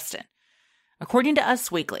 Sean Preston. According to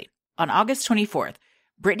Us Weekly, on August 24th,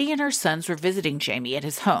 Britney and her sons were visiting Jamie at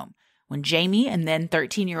his home when Jamie and then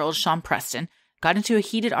 13-year-old Sean Preston got into a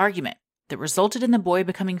heated argument that resulted in the boy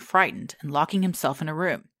becoming frightened and locking himself in a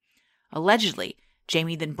room. Allegedly,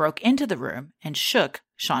 Jamie then broke into the room and shook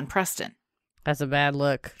Sean Preston. That's a bad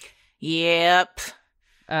look. Yep.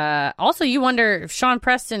 Also, you wonder if Sean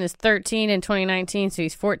Preston is 13 in 2019, so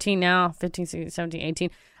he's 14 now, 15, 16, 17, 18.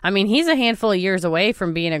 I mean, he's a handful of years away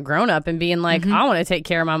from being a grown-up and being like, I want to take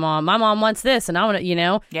care of my mom. My mom wants this, and I want to,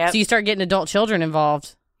 Yep. So you start getting adult children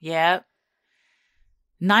involved. Yep.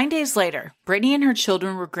 9 days later, Britney and her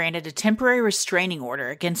children were granted a temporary restraining order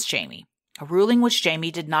against Jamie, a ruling which Jamie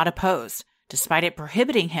did not oppose, despite it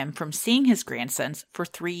prohibiting him from seeing his grandsons for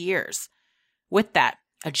 3 years. With that,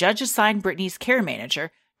 a judge assigned Britney's care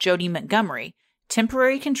manager, Jody Montgomery,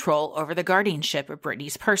 temporary control over the guardianship of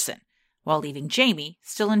Britney's person, while leaving Jamie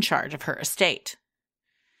still in charge of her estate.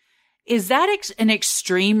 Is that an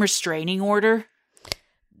extreme restraining order?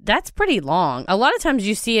 That's pretty long. A lot of times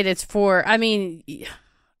you see it's for,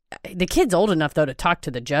 the kid's old enough, though, to talk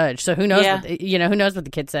to the judge. So who knows, who knows what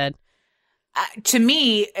the kid said? To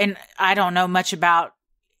me, and I don't know much about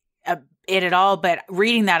it at all, but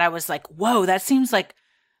reading that, I was like, whoa, that seems like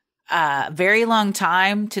a very long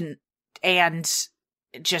time and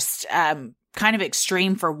just kind of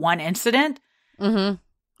extreme for one incident. Mm-hmm.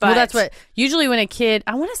 Well, that's what usually when a kid,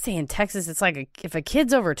 I want to say in Texas, it's like if a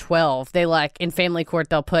kid's over 12, they like in family court,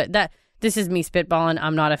 they'll put that. This is me spitballing.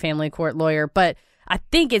 I'm not a family court lawyer, but I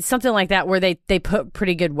think it's something like that where they put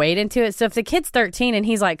pretty good weight into it. So if the kid's 13 and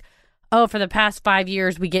he's like, oh, for the past 5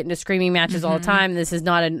 years, we get into screaming matches all the time. This is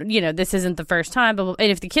not this isn't the first time. But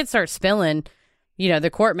and if the kid starts spilling, the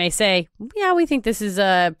court may say, yeah, we think this is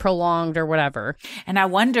prolonged or whatever. And I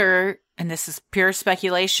wonder, and this is pure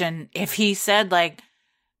speculation, if he said like,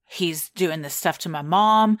 he's doing this stuff to my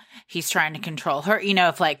mom, he's trying to control her,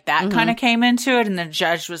 if like that kind of came into it, and the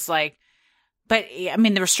judge was like, but I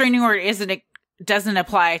mean, the restraining order doesn't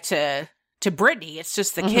apply to Brittany. It's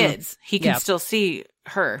just the kids. He can still see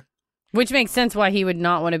her. Which makes sense why he would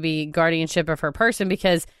not want to be guardianship of her person,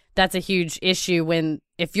 because that's a huge issue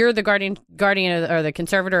if you're the guardian or the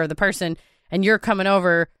conservator of the person and you're coming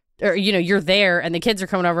over, or, you're there and the kids are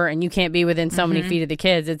coming over and you can't be within so many feet of the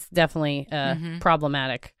kids, it's definitely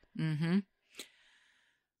problematic. Mm-hmm.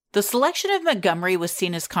 The selection of Montgomery was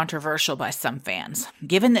seen as controversial by some fans,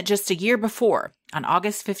 given that just a year before, on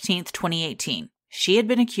August 15th, 2018, she had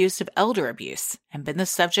been accused of elder abuse and been the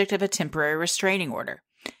subject of a temporary restraining order.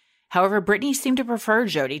 However, Brittany seemed to prefer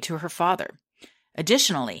Jodi to her father.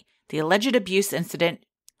 Additionally, the alleged abuse incident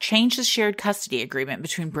changed the shared custody agreement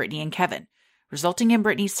between Brittany and Kevin, resulting in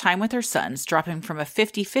Brittany's time with her sons dropping from a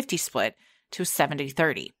 50-50 split to a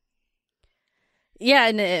 70-30. Yeah,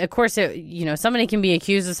 and of course, somebody can be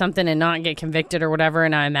accused of something and not get convicted or whatever,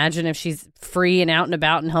 and I imagine if she's free and out and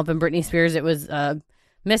about and helping Britney Spears, it was a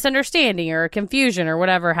misunderstanding or a confusion or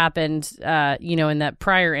whatever happened, in that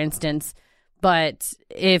prior instance. But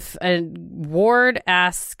if a ward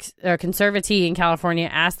asks, a conservatee in California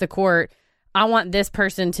asks the court, I want this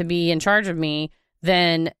person to be in charge of me,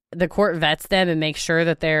 then the court vets them and makes sure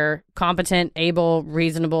that they're competent, able,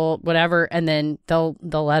 reasonable, whatever, and then they'll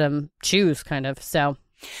let them choose, kind of. So,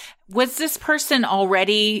 was this person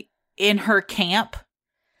already in her camp?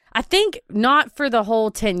 I think not for the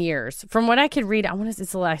whole 10 years. From what I could read, I want to say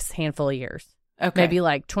it's the last handful of years. Okay, maybe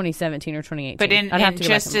like 2017 or 2018. But in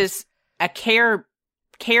just as a care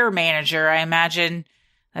manager, I imagine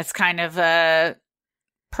that's kind of a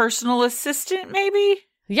personal assistant, maybe?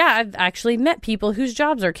 Yeah, I've actually met people whose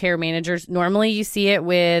jobs are care managers. Normally you see it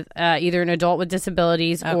with either an adult with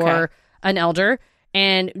disabilities or an elder,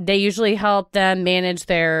 and they usually help them manage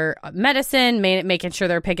their medicine, making sure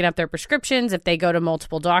they're picking up their prescriptions. If they go to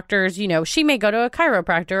multiple doctors, she may go to a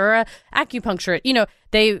chiropractor or a acupuncturist.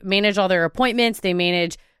 They manage all their appointments. They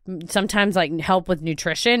manage sometimes like help with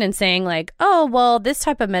nutrition and saying like, oh, well, this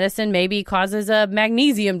type of medicine maybe causes a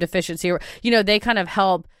magnesium deficiency. Or, they kind of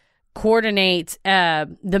help coordinate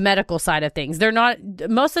the medical side of things. They're not,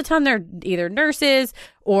 most of the time they're either nurses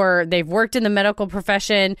or they've worked in the medical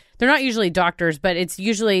profession. They're not usually doctors, but it's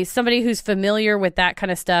usually somebody who's familiar with that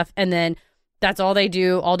kind of stuff. And then that's all they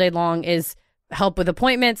do all day long is help with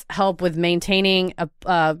appointments, help with maintaining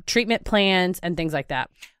treatment plans and things like that.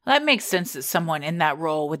 Well, that makes sense that someone in that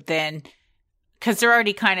role would then, because they're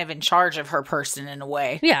already kind of in charge of her person in a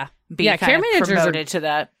way. Yeah. Care managers promoted to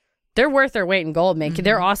that. They're worth their weight in gold, man. Mm-hmm.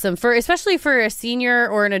 They're awesome, especially for a senior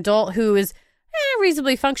or an adult who is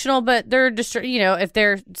reasonably functional, but they're just, if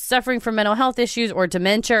they're suffering from mental health issues or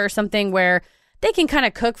dementia or something where they can kind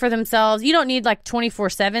of cook for themselves. You don't need like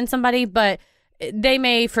 24/7 somebody, but they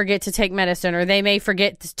may forget to take medicine or they may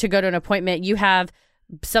forget to go to an appointment. You have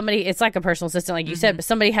somebody, it's like a personal assistant, like you said, but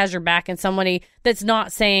somebody has your back and somebody that's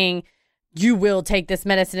not saying you will take this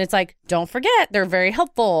medicine. It's like, don't forget, they're very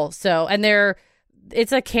helpful. So, and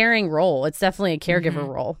it's a caring role. It's definitely a caregiver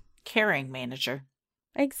role. Caring manager.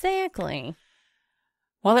 Exactly.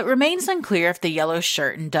 While it remains unclear if the yellow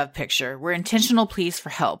shirt and dove picture were intentional pleas for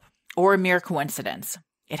help or a mere coincidence,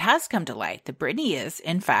 it has come to light that Brittany is,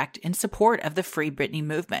 in fact, in support of the Free Britney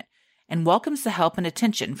movement and welcomes the help and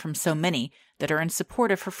attention from so many that are in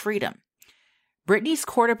support of her freedom. Brittany's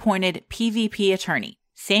court-appointed PvP attorney,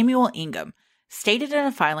 Samuel Ingham, stated in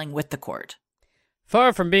a filing with the court,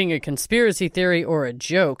 "Far from being a conspiracy theory or a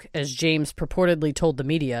joke, as James purportedly told the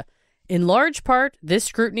media, in large part, this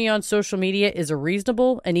scrutiny on social media is a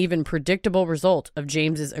reasonable and even predictable result of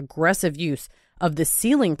James's aggressive use of the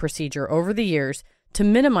sealing procedure over the years to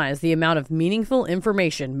minimize the amount of meaningful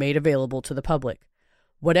information made available to the public.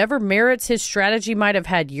 Whatever merits his strategy might have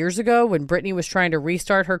had years ago when Brittany was trying to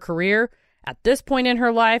restart her career, at this point in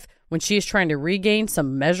her life, when she is trying to regain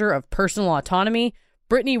some measure of personal autonomy,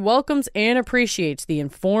 Brittany welcomes and appreciates the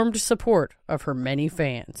informed support of her many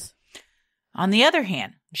fans." On the other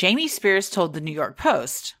hand, Jamie Spears told the New York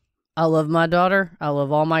Post, "I love my daughter. I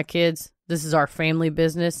love all my kids. This is our family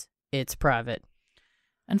business. It's private."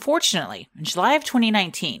 Unfortunately, in July of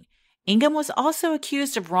 2019, Ingham was also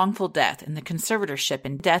accused of wrongful death in the conservatorship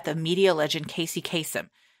and death of media legend Casey Kasem,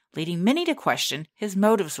 leading many to question his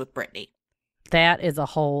motives with Britney. That is a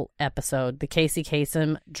whole episode. The Casey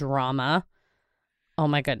Kasem drama. Oh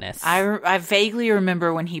my goodness. I vaguely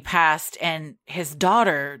remember when he passed and his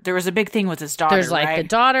daughter, there was a big thing with his daughter, There's like the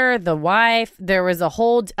daughter, the wife. There was a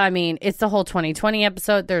whole, it's the whole 2020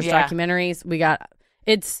 episode. There's documentaries.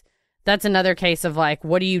 That's another case of like,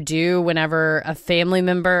 what do you do whenever a family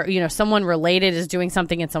member, someone related is doing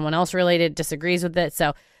something and someone else related disagrees with it.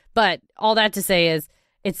 So, but all that to say is,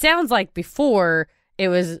 it sounds like before it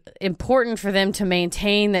was important for them to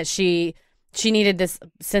maintain that she needed this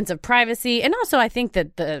sense of privacy. And also I think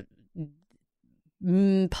that the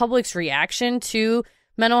public's reaction to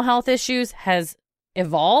mental health issues has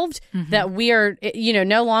evolved, that we are,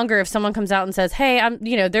 no longer if someone comes out and says, hey,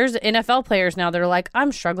 there's NFL players now that are like,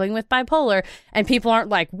 I'm struggling with bipolar. And people aren't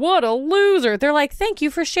like, what a loser. They're like, thank you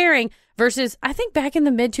for sharing. Versus I think back in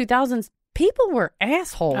the mid 2000s, people were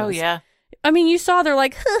assholes. Oh, yeah. I mean, you saw they're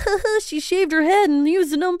like, she shaved her head and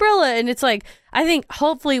used an umbrella. And it's like, I think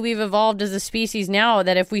hopefully we've evolved as a species now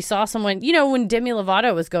that if we saw someone, when Demi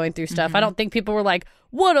Lovato was going through stuff, I don't think people were like,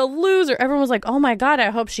 what a loser. Everyone was like, oh my God, I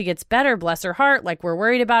hope she gets better. Bless her heart. Like, we're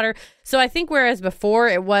worried about her. So I think whereas before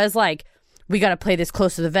it was like, we got to play this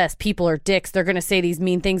close to the vest. People are dicks. They're going to say these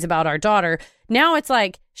mean things about our daughter. Now it's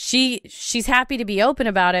like she's happy to be open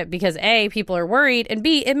about it because A, people are worried, and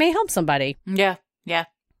B, it may help somebody. Yeah.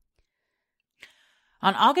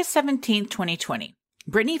 On August 17, 2020,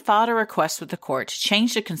 Britney filed a request with the court to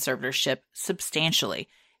change the conservatorship substantially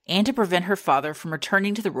and to prevent her father from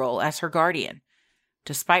returning to the role as her guardian.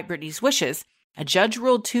 Despite Britney's wishes, a judge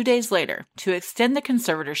ruled 2 days later to extend the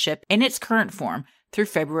conservatorship in its current form through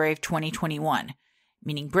February of 2021,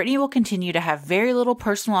 meaning Britney will continue to have very little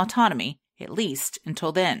personal autonomy, at least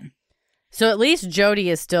until then. So at least Jody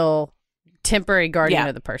is still temporary guardian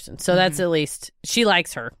of the person. So that's at least, she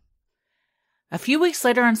likes her. A few weeks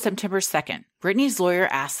later on September 2nd, Britney's lawyer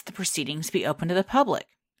asked that the proceedings be open to the public,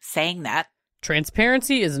 saying that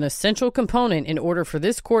transparency is an essential component in order for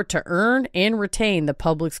this court to earn and retain the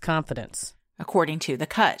public's confidence. According to The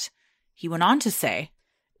Cut. He went on to say,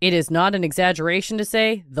 it is not an exaggeration to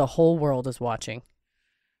say the whole world is watching.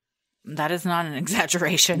 That is not an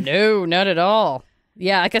exaggeration. No, not at all.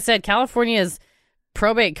 Yeah, like I said, California's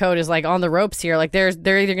probate code is like on the ropes here. Like they're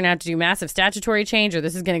either going to have to do massive statutory change or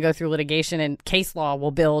this is going to go through litigation and case law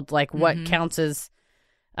will build like what counts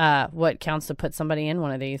to put somebody in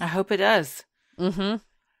one of these. I hope it does.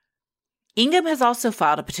 Ingham has also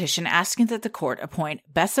filed a petition asking that the court appoint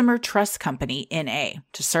Bessemer Trust Company, N.A.,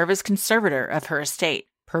 to serve as conservator of her estate,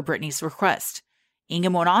 per Britney's request.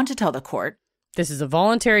 Ingham went on to tell the court, this is a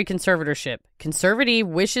voluntary conservatorship. Conservatee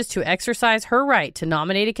wishes to exercise her right to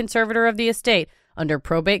nominate a conservator of the estate under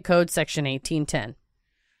Probate Code Section 1810.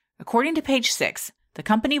 According to page 6, the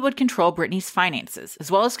company would control Britney's finances, as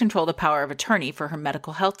well as control the power of attorney for her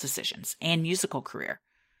medical health decisions and musical career.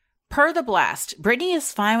 Per the blast, Britney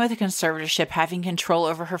is fine with a conservatorship having control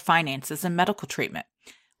over her finances and medical treatment.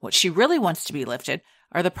 What she really wants to be lifted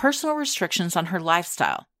are the personal restrictions on her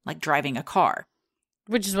lifestyle, like driving a car.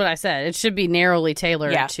 Which is what I said. It should be narrowly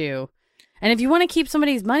tailored to. And if you want to keep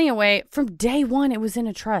somebody's money away, from day one, it was in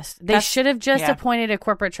a trust. They should have just appointed a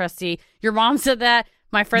corporate trustee. Your mom said that.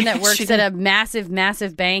 My friend that works at a massive,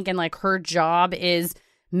 massive bank and like her job is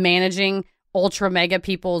managing ultra mega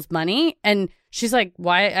people's money. And she's like,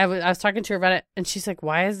 why? I was talking to her about it. And she's like,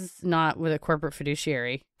 why is this not with a corporate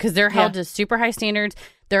fiduciary? Because they're held to super high standards.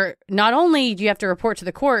 They're not only do you have to report to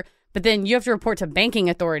the court, but then you have to report to banking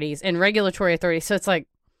authorities and regulatory authorities. So it's like,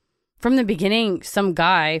 from the beginning, some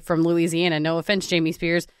guy from Louisiana, no offense, Jamie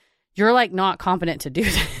Spears, you're like not competent to do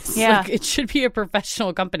this. Yeah. Like, it should be a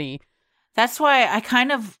professional company. That's why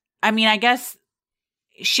I guess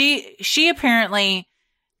she apparently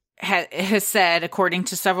has said, according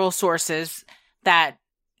to several sources, that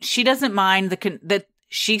she doesn't mind that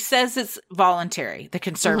she says it's voluntary, the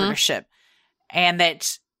conservatorship, and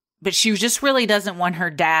but she just really doesn't want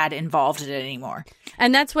her dad involved in it anymore.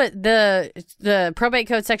 And that's what the Probate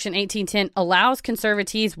Code Section 1810 allows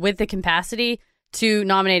conservatees with the capacity to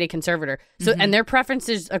nominate a conservator. So, and their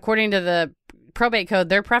preferences, according to the Probate Code,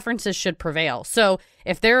 their preferences should prevail. So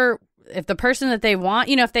if the person that they want,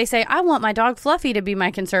 if they say, I want my dog Fluffy to be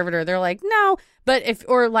my conservator, they're like, no. But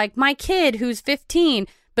or like my kid who's 15,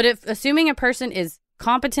 but if assuming a person is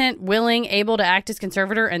competent, willing, able to act as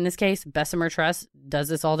conservator, in this case, Bessemer Trust does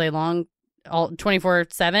this all day long, all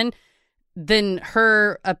 24/7, then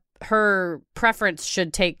her preference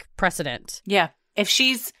should take precedent. Yeah. If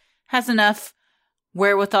has enough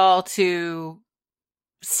wherewithal to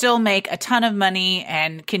still make a ton of money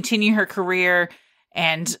and continue her career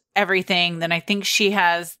and everything, then I think she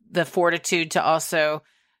has the fortitude to also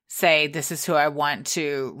say, this is who I want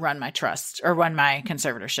to run my trust or run my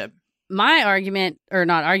conservatorship. My argument, or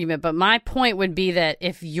not argument, but my point would be that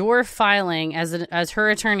if you're filing as her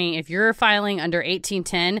attorney, if you're filing under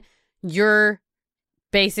 1810, you're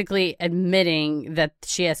basically admitting that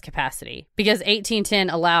she has capacity, because 1810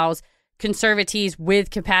 allows conservatees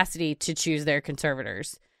with capacity to choose their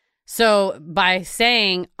conservators. So by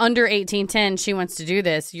saying under 1810 she wants to do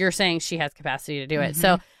this, you're saying she has capacity to do it.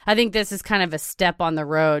 So I think this is kind of a step on the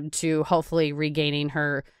road to hopefully regaining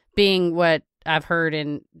her being what I've heard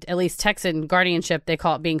in at least Texan guardianship, they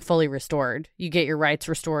call it being fully restored. You get your rights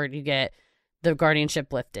restored, you get the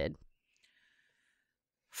guardianship lifted.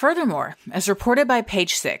 Furthermore, as reported by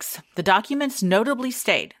Page Six, the documents notably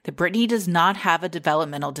state that Brittany does not have a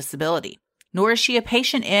developmental disability, nor is she a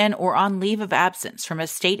patient in or on leave of absence from a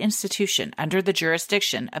state institution under the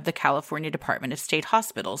jurisdiction of the California Department of State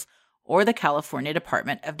Hospitals or the California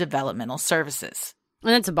Department of Developmental Services.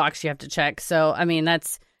 And that's a box you have to check. So, I mean,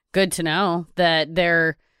 that's good to know that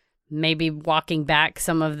they're maybe walking back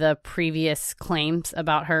some of the previous claims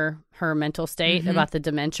about her mental state, about the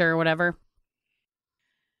dementia or whatever.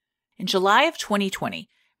 In July of 2020,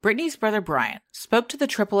 Brittany's brother Brian spoke to the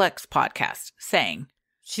Triple X podcast, saying,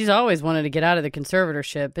 "She's always wanted to get out of the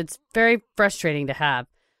conservatorship. It's very frustrating to have.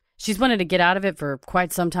 She's wanted to get out of it for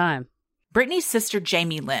quite some time." Brittany's sister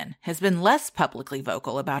Jamie Lynn has been less publicly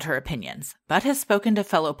vocal about her opinions, but has spoken to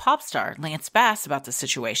fellow pop star Lance Bass about the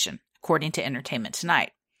situation, according to Entertainment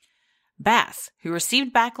Tonight. Bass, who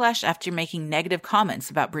received backlash after making negative comments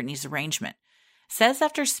about Brittany's arrangement, says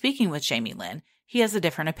after speaking with Jamie Lynn, he has a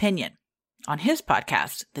different opinion. On his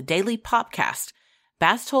podcast, The Daily Popcast,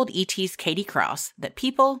 Bass told ET's Katie Krause that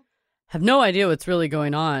people have no idea what's really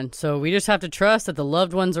going on, so we just have to trust that the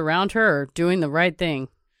loved ones around her are doing the right thing.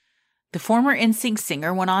 The former NSYNC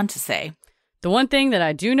singer went on to say, "The one thing that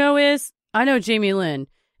I do know is, I know Jamie Lynn.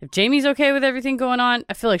 If Jamie's okay with everything going on,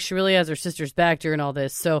 I feel like she really has her sister's back during all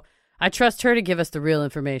this, so I trust her to give us the real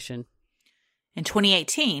information." In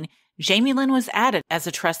 2018, Jamie Lynn was added as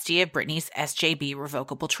a trustee of Brittany's SJB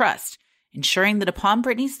Revocable Trust, ensuring that upon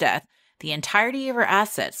Brittany's death, the entirety of her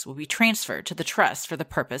assets will be transferred to the trust for the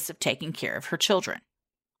purpose of taking care of her children.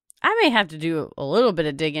 I may have to do a little bit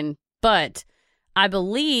of digging, but I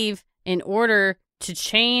believe in order to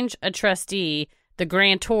change a trustee, the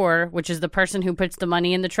grantor, which is the person who puts the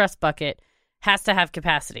money in the trust bucket, has to have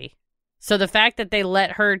capacity. So the fact that they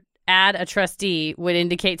let her add a trustee would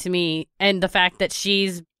indicate to me, and the fact that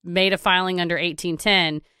she's made a filing under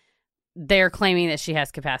 1810, they're claiming that she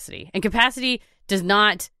has capacity. And capacity does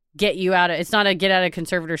not get you out of, it's not a get out of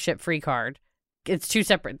conservatorship free card. It's two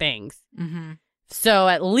separate things. So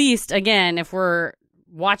at least, again, if we're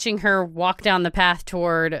watching her walk down the path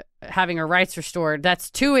toward having her rights restored, that's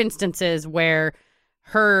two instances where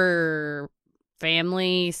her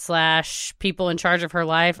family / people in charge of her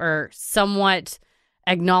life are somewhat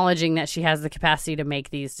acknowledging that she has the capacity to make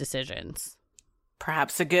these decisions.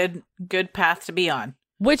 Perhaps a good path to be on.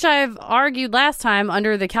 Which I've argued last time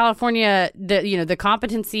under the California, the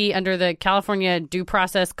competency under the California Due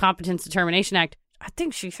Process Competence Determination Act. I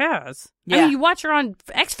think she has. Yeah. I mean, you watch her on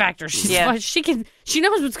X Factor. She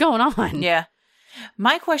knows what's going on. Yeah.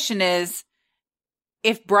 My question is,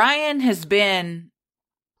 if Brian has been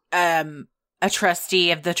a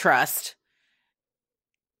trustee of the trust,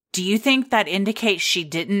 do you think that indicates she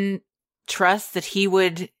didn't trust that he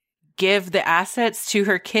would give the assets to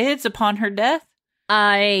her kids upon her death?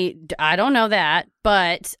 I don't know that,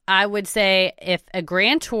 but I would say if a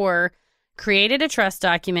grantor created a trust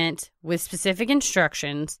document with specific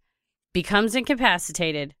instructions, becomes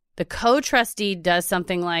incapacitated, the co-trustee does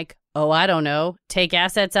something like, I don't know, take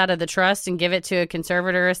assets out of the trust and give it to a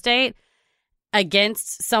conservator estate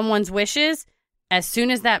against someone's wishes, as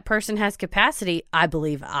soon as that person has capacity, I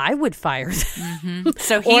believe I would fire them.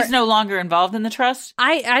 So he's no longer involved in the trust?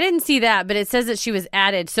 I didn't see that, but it says that she was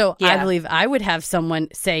added. So I believe I would have someone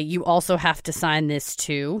say, you also have to sign this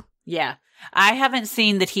too. Yeah. I haven't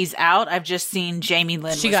seen that he's out. I've just seen Jamie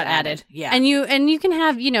Lynn she was got added. Yeah. And you can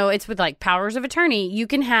have, it's with like powers of attorney. You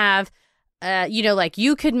can have, like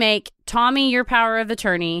you could make Tommy your power of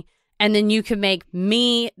attorney, and then you could make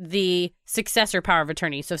me the successor power of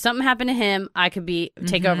attorney. So if something happened to him, I could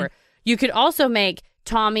take over. You could also make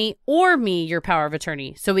Tommy or me your power of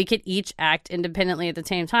attorney. So we could each act independently at the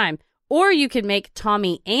same time. Or you could make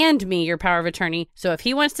Tommy and me your power of attorney. So if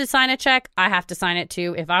he wants to sign a check, I have to sign it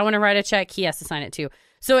too. If I want to write a check, he has to sign it too.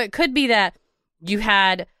 So it could be that you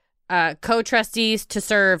had co-trustees to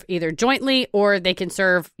serve either jointly or they can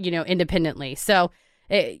serve, independently. So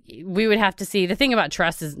we would have to see. The thing about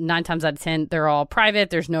trusts is 9 times out of 10, they're all private.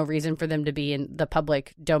 There's no reason for them to be in the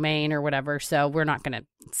public domain or whatever. So we're not going to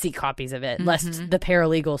see copies of it lest the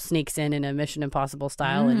paralegal sneaks in a Mission Impossible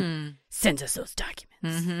style and sends us those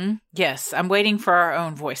documents. Yes, I'm waiting for our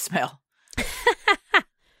own voicemail.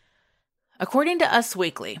 According to Us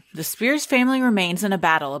Weekly, the Spears family remains in a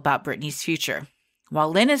battle about Brittany's future. While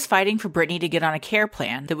Lynn is fighting for Brittany to get on a care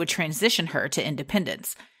plan that would transition her to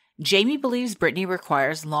independence, Jamie believes Brittany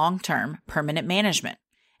requires long-term, permanent management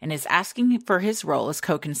and is asking for his role as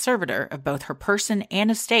co-conservator of both her person and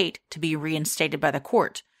estate to be reinstated by the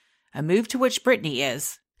court, a move to which Brittany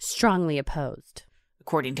is strongly opposed,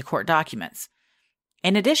 according to court documents.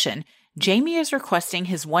 In addition, Jamie is requesting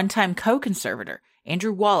his one-time co-conservator,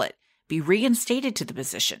 Andrew Wallet, be reinstated to the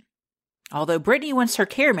position. Although Brittany wants her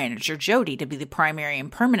care manager, Jody, to be the primary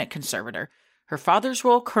and permanent conservator, her father's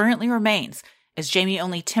role currently remains, as Jamie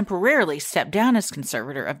only temporarily stepped down as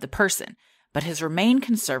conservator of the person, but has remained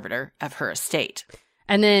conservator of her estate.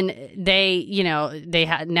 And then they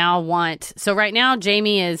now want... So right now,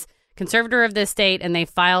 Jamie is conservator of the estate, and they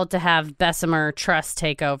filed to have Bessemer Trust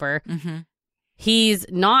take over. He's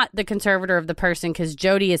not the conservator of the person because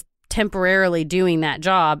Jody is temporarily doing that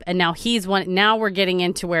job, and now now we're getting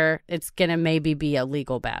into where it's gonna maybe be a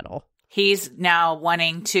legal battle. He's now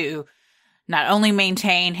wanting to not only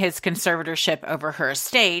maintain his conservatorship over her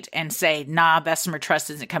estate and say, nah, Bessemer Trust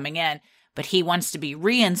isn't coming in, but he wants to be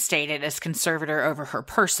reinstated as conservator over her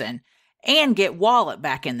person and get Wallet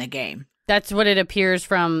back in the game. That's what it appears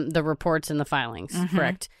from the reports and the filings,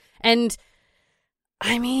 correct? And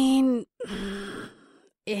I mean,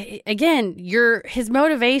 again, his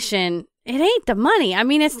motivation, it ain't the money. I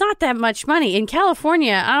mean, it's not that much money. In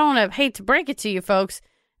California, I don't hate to break it to you folks,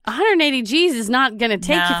 180 G's is not going to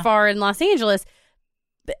take you far in Los Angeles.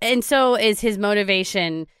 And so is his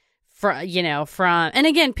motivation from, and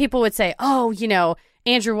again, people would say, oh,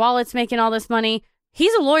 Andrew Wallet's making all this money.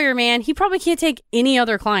 He's a lawyer, man. He probably can't take any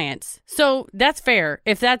other clients. So that's fair.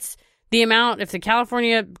 If that's the amount, if the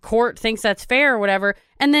California court thinks that's fair or whatever,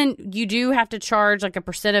 and then you do have to charge like a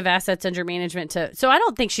 % of assets under management so I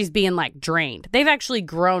don't think she's being like drained. They've actually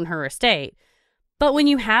grown her estate. But when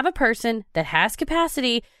you have a person that has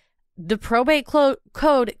capacity, the probate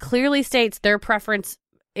code clearly states their preference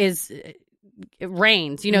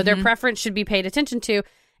reigns. Their preference should be paid attention to.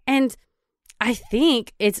 And I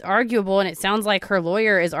think it's arguable, and it sounds like her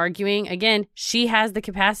lawyer is arguing, again, she has the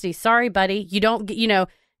capacity. Sorry, buddy, you don't,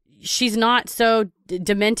 she's not so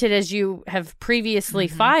demented as you have previously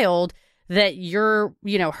filed that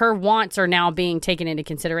her wants are now being taken into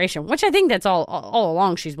consideration, which I think that's all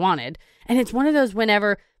along she's wanted. And it's one of those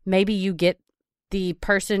whenever maybe you get the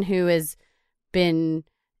person who has been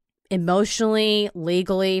emotionally,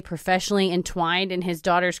 legally, professionally entwined in his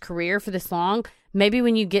daughter's career for this long, maybe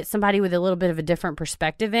when you get somebody with a little bit of a different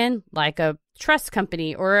perspective in, like a trust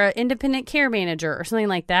company or an independent care manager or something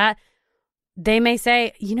like that, they may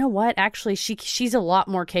say, you know what, actually, she's a lot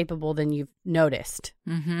more capable than you've noticed.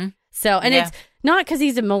 So, and it's not because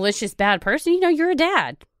he's a malicious, bad person. You're a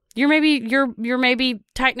dad. You're maybe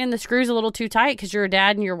tightening the screws a little too tight because you're a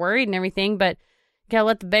dad and you're worried and everything, but you gotta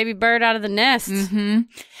let the baby bird out of the nest.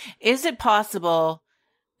 Is it possible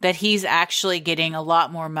that he's actually getting a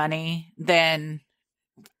lot more money than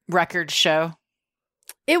records show?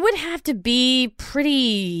 It would have to be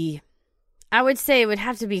pretty... I would say it would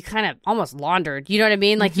have to be kind of almost laundered. You know what I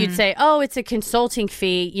mean? Like you'd say, oh, it's a consulting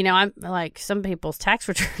fee. I'm like, some people's tax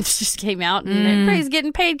returns just came out and everybody's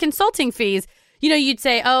getting paid consulting fees. You'd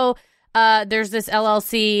say, oh, there's this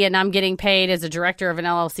LLC and I'm getting paid as a director of an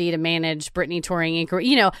LLC to manage Brittany Touring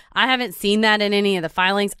Inc. I haven't seen that in any of the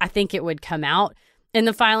filings. I think it would come out in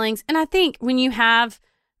the filings. And I think when you have,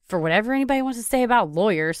 for whatever anybody wants to say about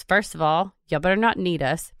lawyers, first of all, y'all better not need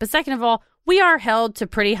us. But second of all, we are held to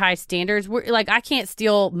pretty high standards. We're like, I can't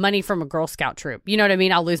steal money from a Girl Scout troop. You know what I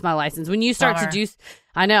mean? I'll lose my license. When you start to do,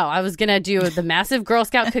 I know, I was going to do the massive Girl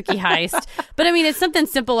Scout cookie heist. But I mean, it's something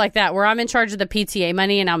simple like that where I'm in charge of the PTA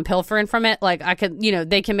money and I'm pilfering from it. Like I could,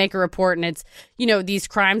 they can make a report and it's, these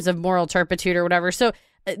crimes of moral turpitude or whatever. So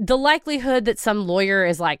the likelihood that some lawyer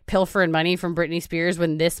is like pilfering money from Britney Spears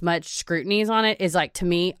when this much scrutiny is on it is like, to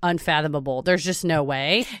me, unfathomable. There's just no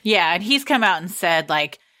way. Yeah. And he's come out and said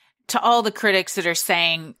like, to all the critics that are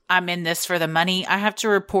saying I'm in this for the money, I have to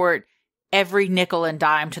report every nickel and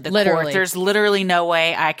dime to the court. There's literally no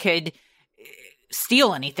way I could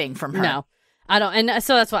steal anything from her. No, I don't. And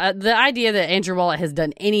so that's why the idea that Andrew Wallet has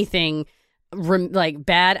done anything like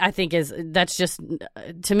bad, I think that's just,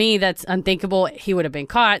 to me, that's unthinkable. He would have been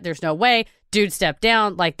caught. There's no way. Dude stepped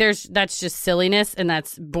down. Like that's just silliness. And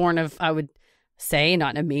that's born of, I would say,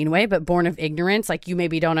 not in a mean way, but born of ignorance. Like, you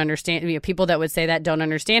maybe don't understand, people that would say that don't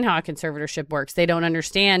understand how a conservatorship works. They don't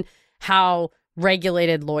understand how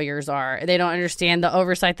regulated lawyers are. They don't understand the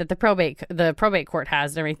oversight that the probate court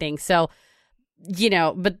has and everything. So,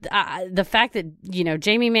 but the fact that,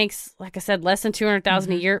 Jamie makes, like I said, less than $200,000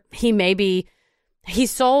 a year, he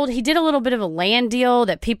did a little bit of a land deal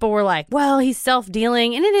that people were like, well, he's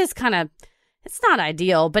self-dealing. And it is it's not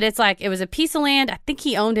ideal, but it's like, it was a piece of land I think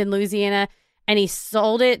he owned in Louisiana, and he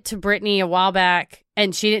sold it to Brittany a while back,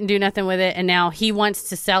 and she didn't do nothing with it. And now he wants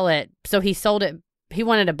to sell it. So he sold it. He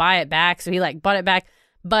wanted to buy it back. So he bought it back.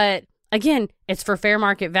 But again, it's for fair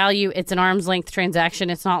market value. It's an arm's length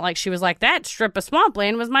transaction. It's not like she was like, that strip of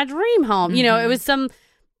swampland was my dream home. It was some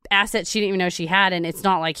asset she didn't even know she had. And it's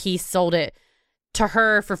not like he sold it to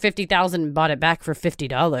her for $50,000 and bought it back for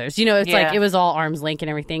 $50. It's like, it was all arm's length and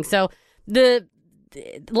everything. So the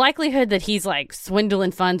likelihood that he's like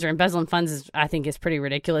swindling funds or embezzling funds I think is pretty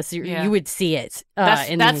ridiculous. You would see it.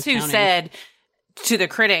 That's who said to the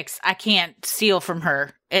critics, I can't steal from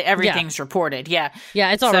her. Everything's reported. Yeah.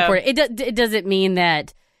 Yeah, it's all reported. It doesn't mean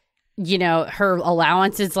that, her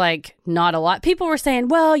allowance is like not a lot. People were saying,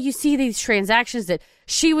 well, you see these transactions that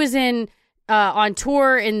she was in on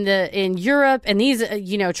tour in Europe, and these,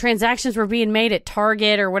 transactions were being made at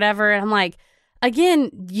Target or whatever. And I'm like, again,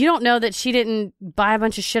 you don't know that she didn't buy a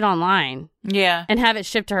bunch of shit online. Yeah. And have it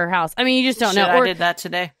shipped to her house. I mean, you just don't know. I did that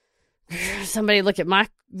today. Somebody look at my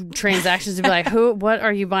transactions and be like, what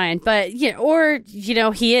are you buying? But, he went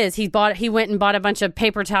and bought a bunch of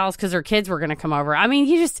paper towels because her kids were going to come over. I mean,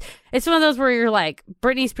 it's one of those where you're like,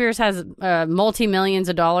 Britney Spears has multi-millions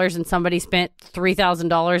of dollars and somebody spent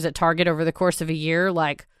 $3,000 at Target over the course of a year.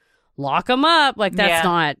 Like, lock them up. Like, that's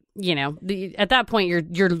not, at that point you're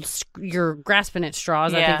grasping at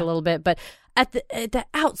straws, I think, a little bit. But at the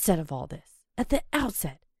outset of all this,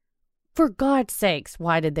 for God's sakes,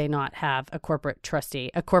 why did they not have a corporate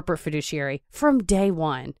trustee, a corporate fiduciary from day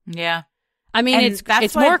one? Yeah. I mean,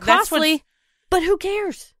 it's more costly, but who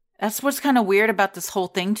cares? That's what's kind of weird about this whole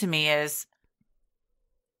thing to me is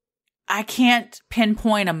I can't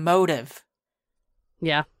pinpoint a motive.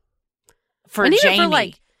 Yeah. For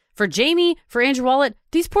Jamie. For Jamie, for Andrew Wallet,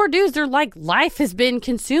 these poor dudes, their life has been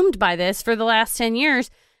consumed by this for the last 10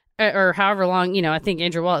 years or however long, I think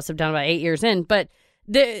Andrew Wallet's down about 8 years in, but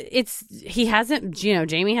Jamie hasn't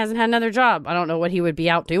had another job. I don't know what he would be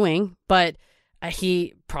out doing, but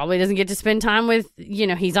he probably doesn't get to spend time with,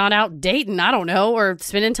 he's not out dating, I don't know, or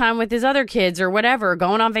spending time with his other kids or whatever,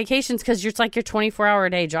 going on vacations because it's like your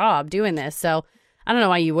 24-hour-a-day job doing this. So I don't know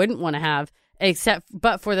why you wouldn't want to have,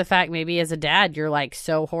 but for the fact maybe as a dad, you're like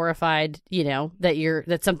so horrified,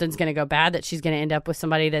 that something's going to go bad, that she's going to end up with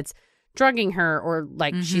somebody that's drugging her, or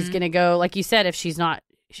like she's going to go, like you said, if she's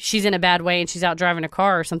in a bad way and she's out driving a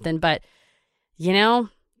car or something. But,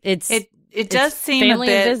 it does seem family a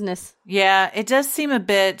bit, and business. Yeah, it does seem a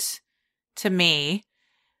bit to me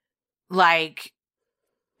like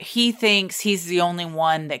he thinks he's the only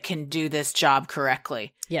one that can do this job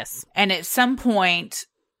correctly. Yes. And at some point,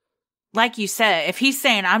 like you said, if he's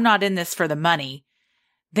saying, I'm not in this for the money,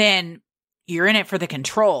 then you're in it for the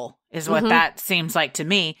control, is what that seems like to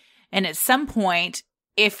me. And at some point,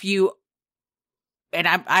 if you, and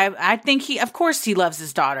I think of course he loves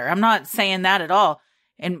his daughter. I'm not saying that at all.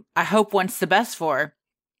 And I hope wants the best for her.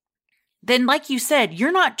 Then, like you said,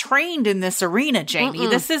 you're not trained in this arena, Jamie.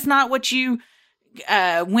 This is not what you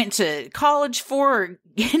went to college for or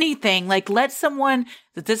anything. Like, let someone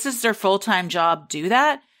that this is their full-time job do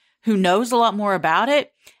that, who knows a lot more about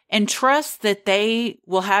it, and trust that they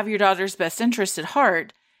will have your daughter's best interest at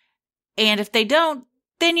heart. And if they don't,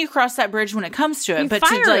 then you cross that bridge when it comes to it. But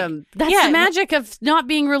fire them. That's the magic of not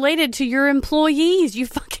being related to your employees. You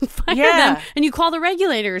fucking fire them and you call the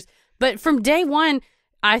regulators. But from day one,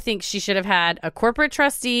 I think she should have had a corporate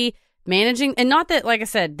trustee managing. And not that, like I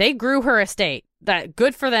said, they grew her estate. That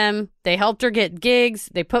good for them. They helped her get gigs.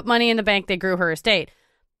 They put money in the bank. They grew her estate.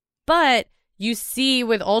 But you see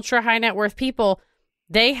with ultra high net worth people,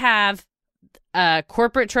 they have a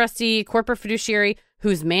corporate trustee, corporate fiduciary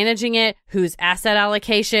who's managing it, who's asset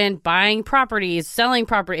allocation, buying properties, selling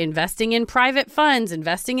property, investing in private funds,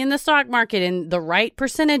 investing in the stock market in the right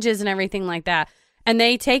percentages and everything like that. And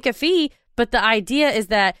they take a fee, but the idea is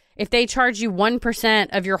that if they charge you 1%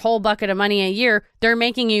 of your whole bucket of money a year, they're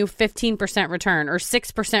making you 15% return or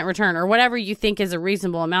 6% return or whatever you think is a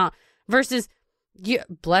reasonable amount, versus you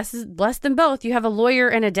bless them both. You have a lawyer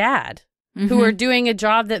and a dad who are doing a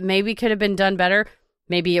job that maybe could have been done better.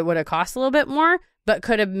 Maybe it would have cost a little bit more, but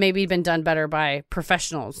could have maybe been done better by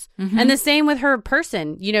professionals. And the same with her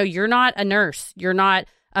person. You're not a nurse. You're not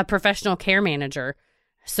a professional care manager.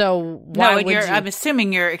 So why would you? I'm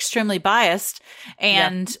assuming you're extremely biased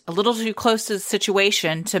and a little too close to the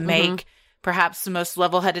situation to make perhaps the most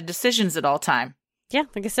level-headed decisions at all time. Yeah,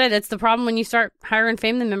 like I said, it's the problem when you start hiring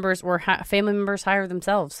family members or family members hire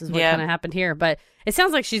themselves is what kind of happened here. But it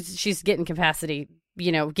sounds like she's getting capacity,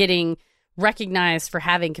 getting recognized for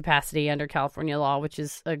having capacity under California law, which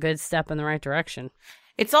is a good step in the right direction.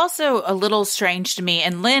 It's also a little strange to me,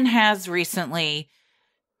 and Lynn has recently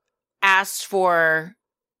asked for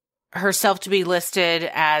herself to be listed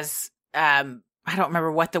as, I don't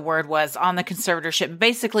remember what the word was, on the conservatorship.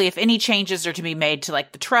 Basically, if any changes are to be made to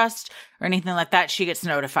like the trust or anything like that, she gets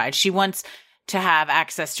notified. She wants to have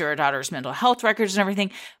access to her daughter's mental health records and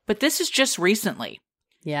everything. But this is just recently.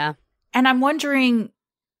 Yeah. And I'm wondering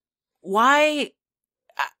why,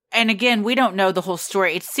 and again, we don't know the whole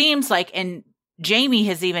story. It seems like, and Jamie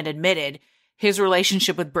has even admitted, his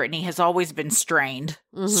relationship with Brittany has always been strained.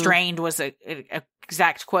 Strained was a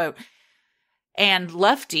exact quote. And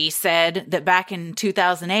Lefty said that back in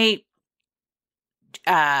 2008,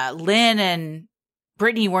 Lynn and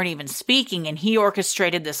Brittany weren't even speaking, and he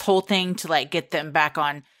orchestrated this whole thing to like get them back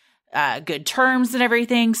on good terms and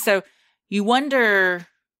everything. So you wonder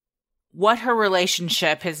what her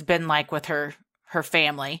relationship has been like with her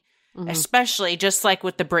family, especially just like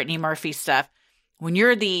with the Brittany Murphy stuff. When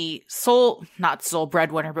you're the not sole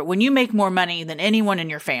breadwinner, but when you make more money than anyone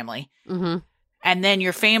in your family, and then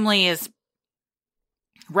your family is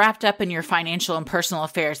wrapped up in your financial and personal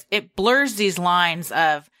affairs, it blurs these lines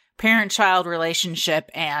of parent-child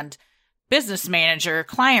relationship and business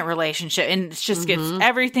manager-client relationship. And it just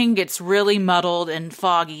everything gets really muddled and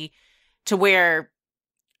foggy to where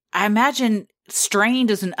I imagine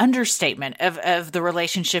strained is an understatement of the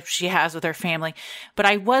relationship she has with her family. But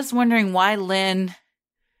I was wondering why Lynn,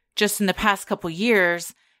 just in the past couple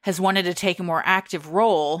years, has wanted to take a more active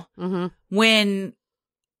role when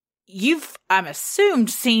you've, I'm assumed,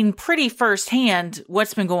 seen pretty firsthand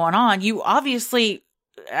what's been going on. You obviously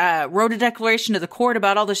wrote a declaration to the court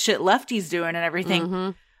about all the shit Lefty's doing and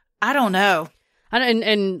everything. I don't know.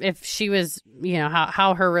 And if she was,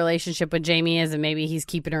 how her relationship with Jamie is, and maybe he's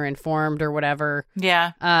keeping her informed or whatever.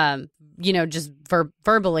 Yeah. Just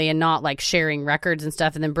verbally and not like sharing records and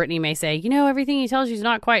stuff. And then Brittany may say, everything he tells you is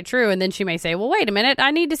not quite true. And then she may say, well, wait a minute,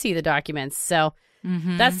 I need to see the documents. So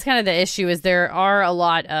that's kind of the issue, is there are a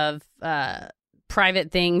lot of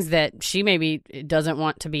private things that she maybe doesn't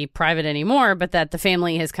want to be private anymore, but that the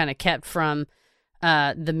family has kind of kept from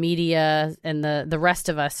the media and the rest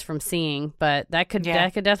of us from seeing. But that could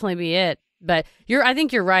definitely be it. But I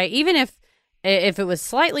think you're right. Even if it was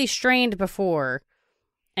slightly strained before,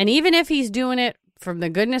 and even if he's doing it from the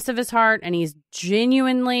goodness of his heart and he's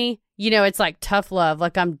genuinely, it's like tough love.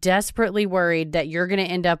 Like, I'm desperately worried that you're going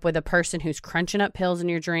to end up with a person who's crunching up pills in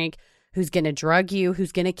your drink, who's going to drug you,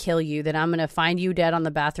 who's going to kill you, that I'm going to find you dead on the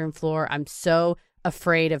bathroom floor. I'm so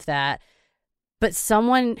afraid of that. But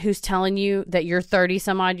someone who's telling you that you're 30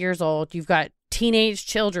 some odd years old, you've got teenage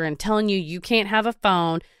children telling you can't have a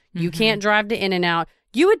phone, you can't drive to In-N-Out,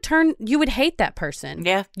 you would hate that person.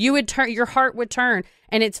 Yeah. Your heart would turn.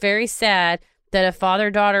 And it's very sad that a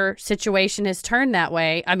father-daughter situation has turned that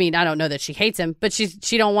way. I mean, I don't know that she hates him, but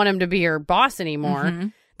she don't want him to be her boss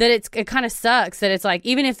anymore. That it kind of sucks that it's like,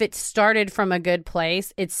 even if it started from a good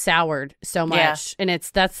place, it's soured so much. And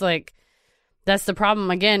that's the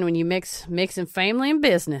problem again when you mixing family and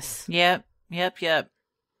business. Yep.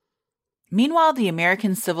 Meanwhile, the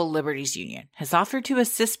American Civil Liberties Union has offered to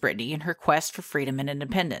assist Brittany in her quest for freedom and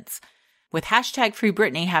independence. With hashtag Free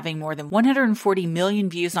Britney having more than 140 million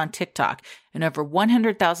views on TikTok and over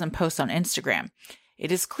 100,000 posts on Instagram,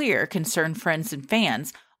 it is clear concerned friends and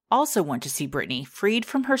fans also want to see Brittany freed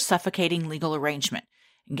from her suffocating legal arrangement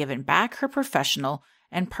and given back her professional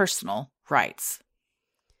and personal rights.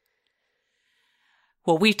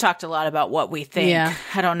 Well, we've talked a lot about what we think. Yeah.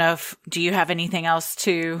 I don't know do you have anything else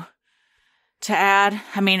to add?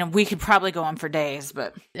 I mean, we could probably go on for days,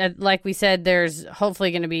 but like we said, there's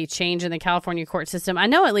hopefully going to be change in the California court system. I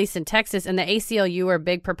know at least in Texas and the ACLU are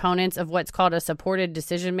big proponents of what's called a supported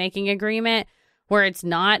decision-making agreement, where it's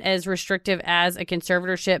not as restrictive as a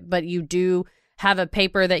conservatorship, but you do have a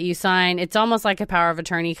paper that you sign. It's almost like a power of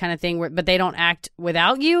attorney kind of thing, but they don't act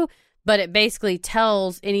without you. But it basically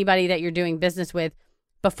tells anybody that you're doing business with,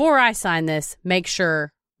 before I sign this, make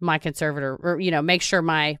sure my conservator, or, make sure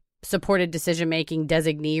my supported decision-making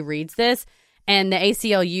designee reads this. And the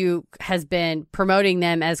ACLU has been promoting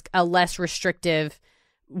them as a less restrictive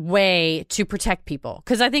way to protect people.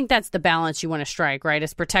 Because I think that's the balance you want to strike, right?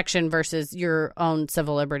 Is protection versus your own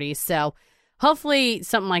civil liberties. So hopefully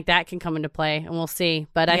something like that can come into play, and we'll see.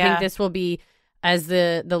 But I think this will be as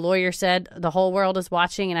the lawyer said, the whole world is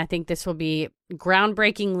watching, and I think this will be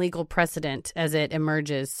groundbreaking legal precedent as it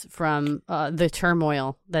emerges from the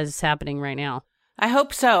turmoil that is happening right now. I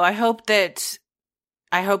hope so. I hope that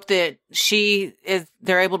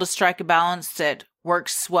they're able to strike a balance that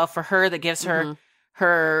works well for her, that gives her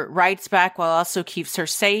her rights back while also keeps her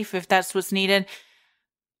safe if that's what's needed.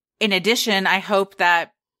 In addition, I hope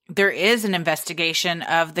that there is an investigation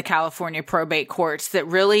of the California probate courts that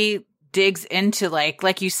really digs into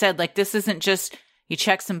like you said, like this isn't just you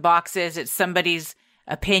check some boxes. It's somebody's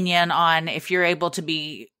opinion on if you're able to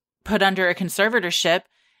be put under a conservatorship,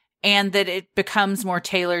 and that it becomes more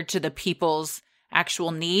tailored to the people's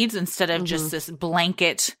actual needs instead of just this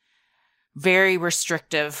blanket, very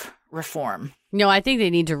restrictive reform. No, I think they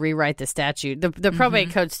need to rewrite the statute. The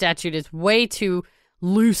probate code statute is way too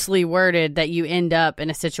loosely worded that you end up in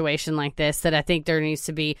a situation like this, that I think there needs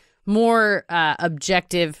to be more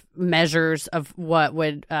objective measures of what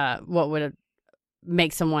would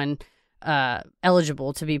make someone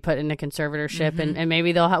eligible to be put in a conservatorship, and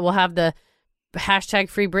maybe we'll have the hashtag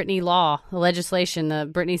Free Britney law, the legislation, the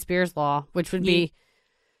Britney Spears law, which would be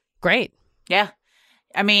great. Yeah,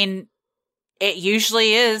 I mean, it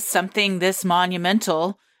usually is something this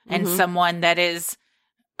monumental and someone that is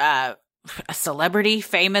a celebrity,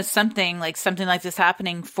 famous, something like this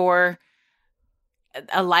happening for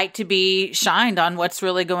a light to be shined on what's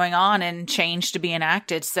really going on and change to be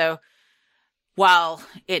enacted. So while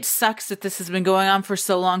it sucks that this has been going on for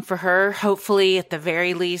so long for her, hopefully at the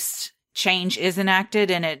very least change is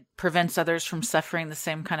enacted and it prevents others from suffering the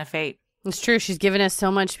same kind of fate. It's true. She's given us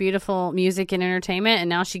so much beautiful music and entertainment, and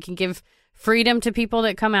now she can give freedom to people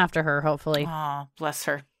that come after her, hopefully. Oh, bless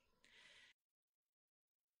her.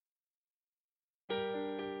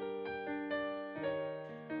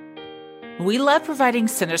 We love providing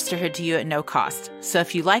Sinisterhood to you at no cost, so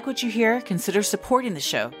if you like what you hear, consider supporting the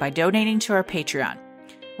show by donating to our Patreon.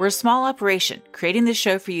 We're a small operation, creating this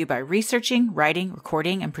show for you by researching, writing,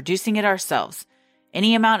 recording, and producing it ourselves.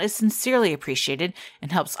 Any amount is sincerely appreciated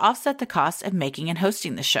and helps offset the cost of making and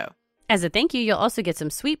hosting the show. As a thank you, you'll also get some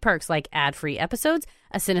sweet perks like ad-free episodes,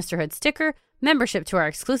 a Sinisterhood sticker, membership to our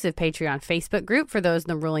exclusive Patreon Facebook group for those in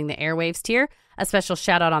the Ruling the Airwaves tier, a special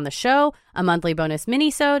shout-out on the show, a monthly bonus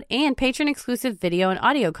mini-sode, and patron-exclusive video and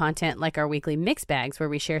audio content like our weekly mix bags where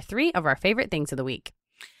we share 3 of our favorite things of the week.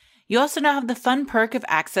 You also now have the fun perk of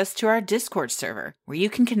access to our Discord server, where you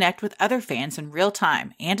can connect with other fans in real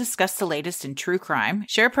time and discuss the latest in true crime,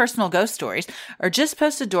 share personal ghost stories, or just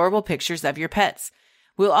post adorable pictures of your pets.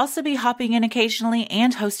 We'll also be hopping in occasionally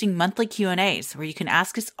and hosting monthly Q&As where you can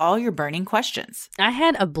ask us all your burning questions. I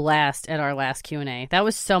had a blast at our last Q&A. That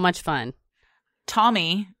was so much fun.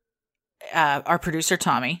 Tommy, our producer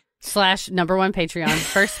Tommy, / #1 Patreon,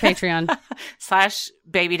 first Patreon,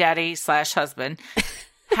 / baby daddy / husband,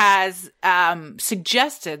 has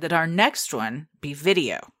suggested that our next one be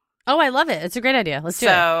video. Oh, I love it. It's a great idea. Let's do it.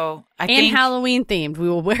 So I think Halloween themed. We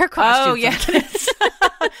will wear costumes. Oh, yes.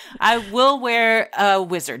 I will wear a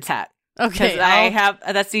wizard's hat. Okay.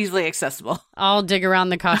 That's easily accessible. I'll dig around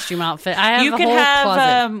the costume outfit. I have you a can whole have,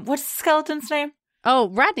 closet. What's the skeleton's name? Oh,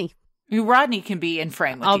 Rodney. Rodney can be in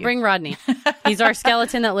frame with I'll you. bring Rodney. He's our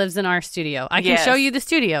skeleton that lives in our studio. I can show you the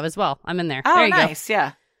studio as well. I'm in there. Oh, there you nice. go.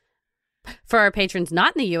 Yeah. For our patrons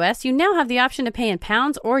not in the U.S., you now have the option to pay in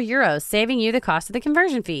pounds or euros, saving you the cost of the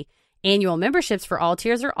conversion fee. Annual memberships for all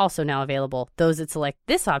tiers are also now available. Those that select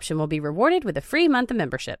this option will be rewarded with a free month of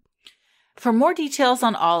membership. For more details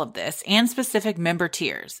on all of this and specific member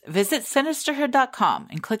tiers, visit Sinisterhood.com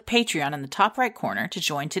and click Patreon in the top right corner to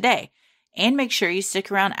join today. And make sure you stick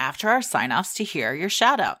around after our sign-offs to hear your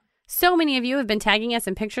shout-out. So many of you have been tagging us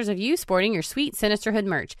in pictures of you sporting your sweet Sinisterhood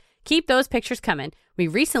merch. Keep those pictures coming. We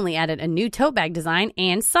recently added a new tote bag design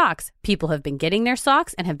and socks. People have been getting their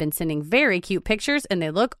socks and have been sending very cute pictures, and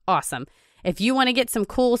they look awesome. If you want to get some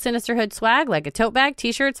cool Sinisterhood swag like a tote bag,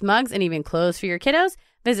 t-shirts, mugs, and even clothes for your kiddos,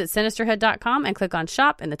 visit Sinisterhood.com and click on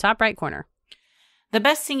Shop in the top right corner. The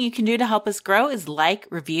best thing you can do to help us grow is like,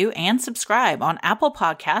 review, and subscribe on Apple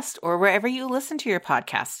Podcasts or wherever you listen to your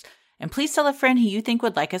podcasts. And please tell a friend who you think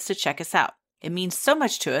would like us to check us out. It means so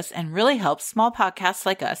much to us and really helps small podcasts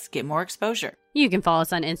like us get more exposure. You can follow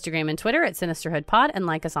us on Instagram and Twitter at SinisterhoodPod and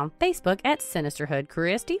like us on Facebook at Sinisterhood.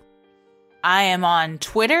 Christy? I am on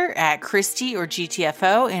Twitter at Christy or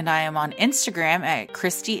GTFO, and I am on Instagram at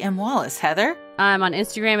Christy M. Wallace. Heather? I'm on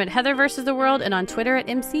Instagram at Heather vs. the World and on Twitter at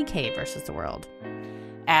MCK vs. the World.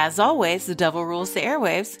 As always, the devil rules the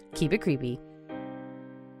airwaves. Keep it creepy.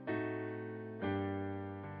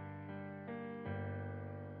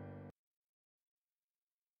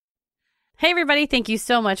 Hey, everybody. Thank you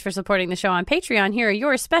so much for supporting the show on Patreon. Here are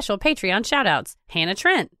your special Patreon shout-outs. Hannah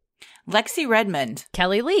Trent, Lexi Redmond,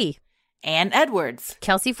 Kelly Lee, Ann Edwards,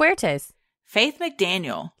 Kelsey Fuertes, Faith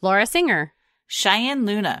McDaniel, Laura Singer, Cheyenne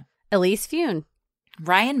Luna, Elise Fune,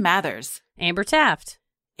 Ryan Mathers, Amber Taft,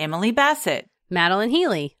 Emily Bassett, Madeline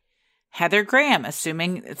Healy, Heather Graham,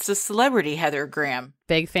 assuming it's a celebrity Heather Graham,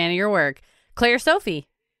 big fan of your work, Claire Sophie,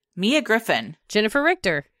 Mia Griffin, Jennifer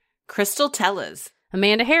Richter, Crystal Tellez,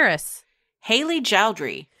 Amanda Harris, Haley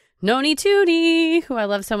Jowdry, Noni Toonie, who I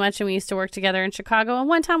love so much, and we used to work together in Chicago, and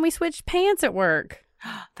one time we switched pants at work.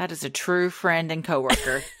 that is a true friend and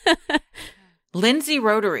coworker, Lindsay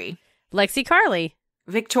Rotary, Lexi Carley,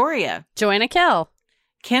 Victoria, Joanna Kell,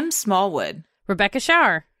 Kim Smallwood, Rebecca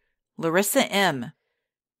Schauer, Larissa M.,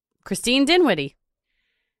 Christine Dinwiddie,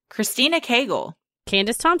 Christina Cagle,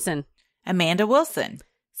 Candace Thompson, Amanda Wilson,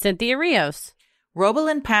 Cynthia Rios,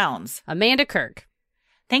 Robalyn Pounds. Amanda Kirk.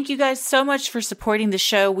 Thank you guys so much for supporting the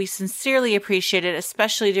show. We sincerely appreciate it,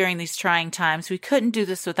 especially during these trying times. We couldn't do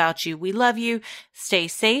this without you. We love you. Stay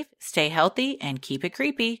safe, stay healthy, and keep it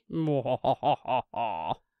creepy.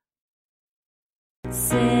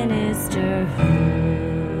 Sinister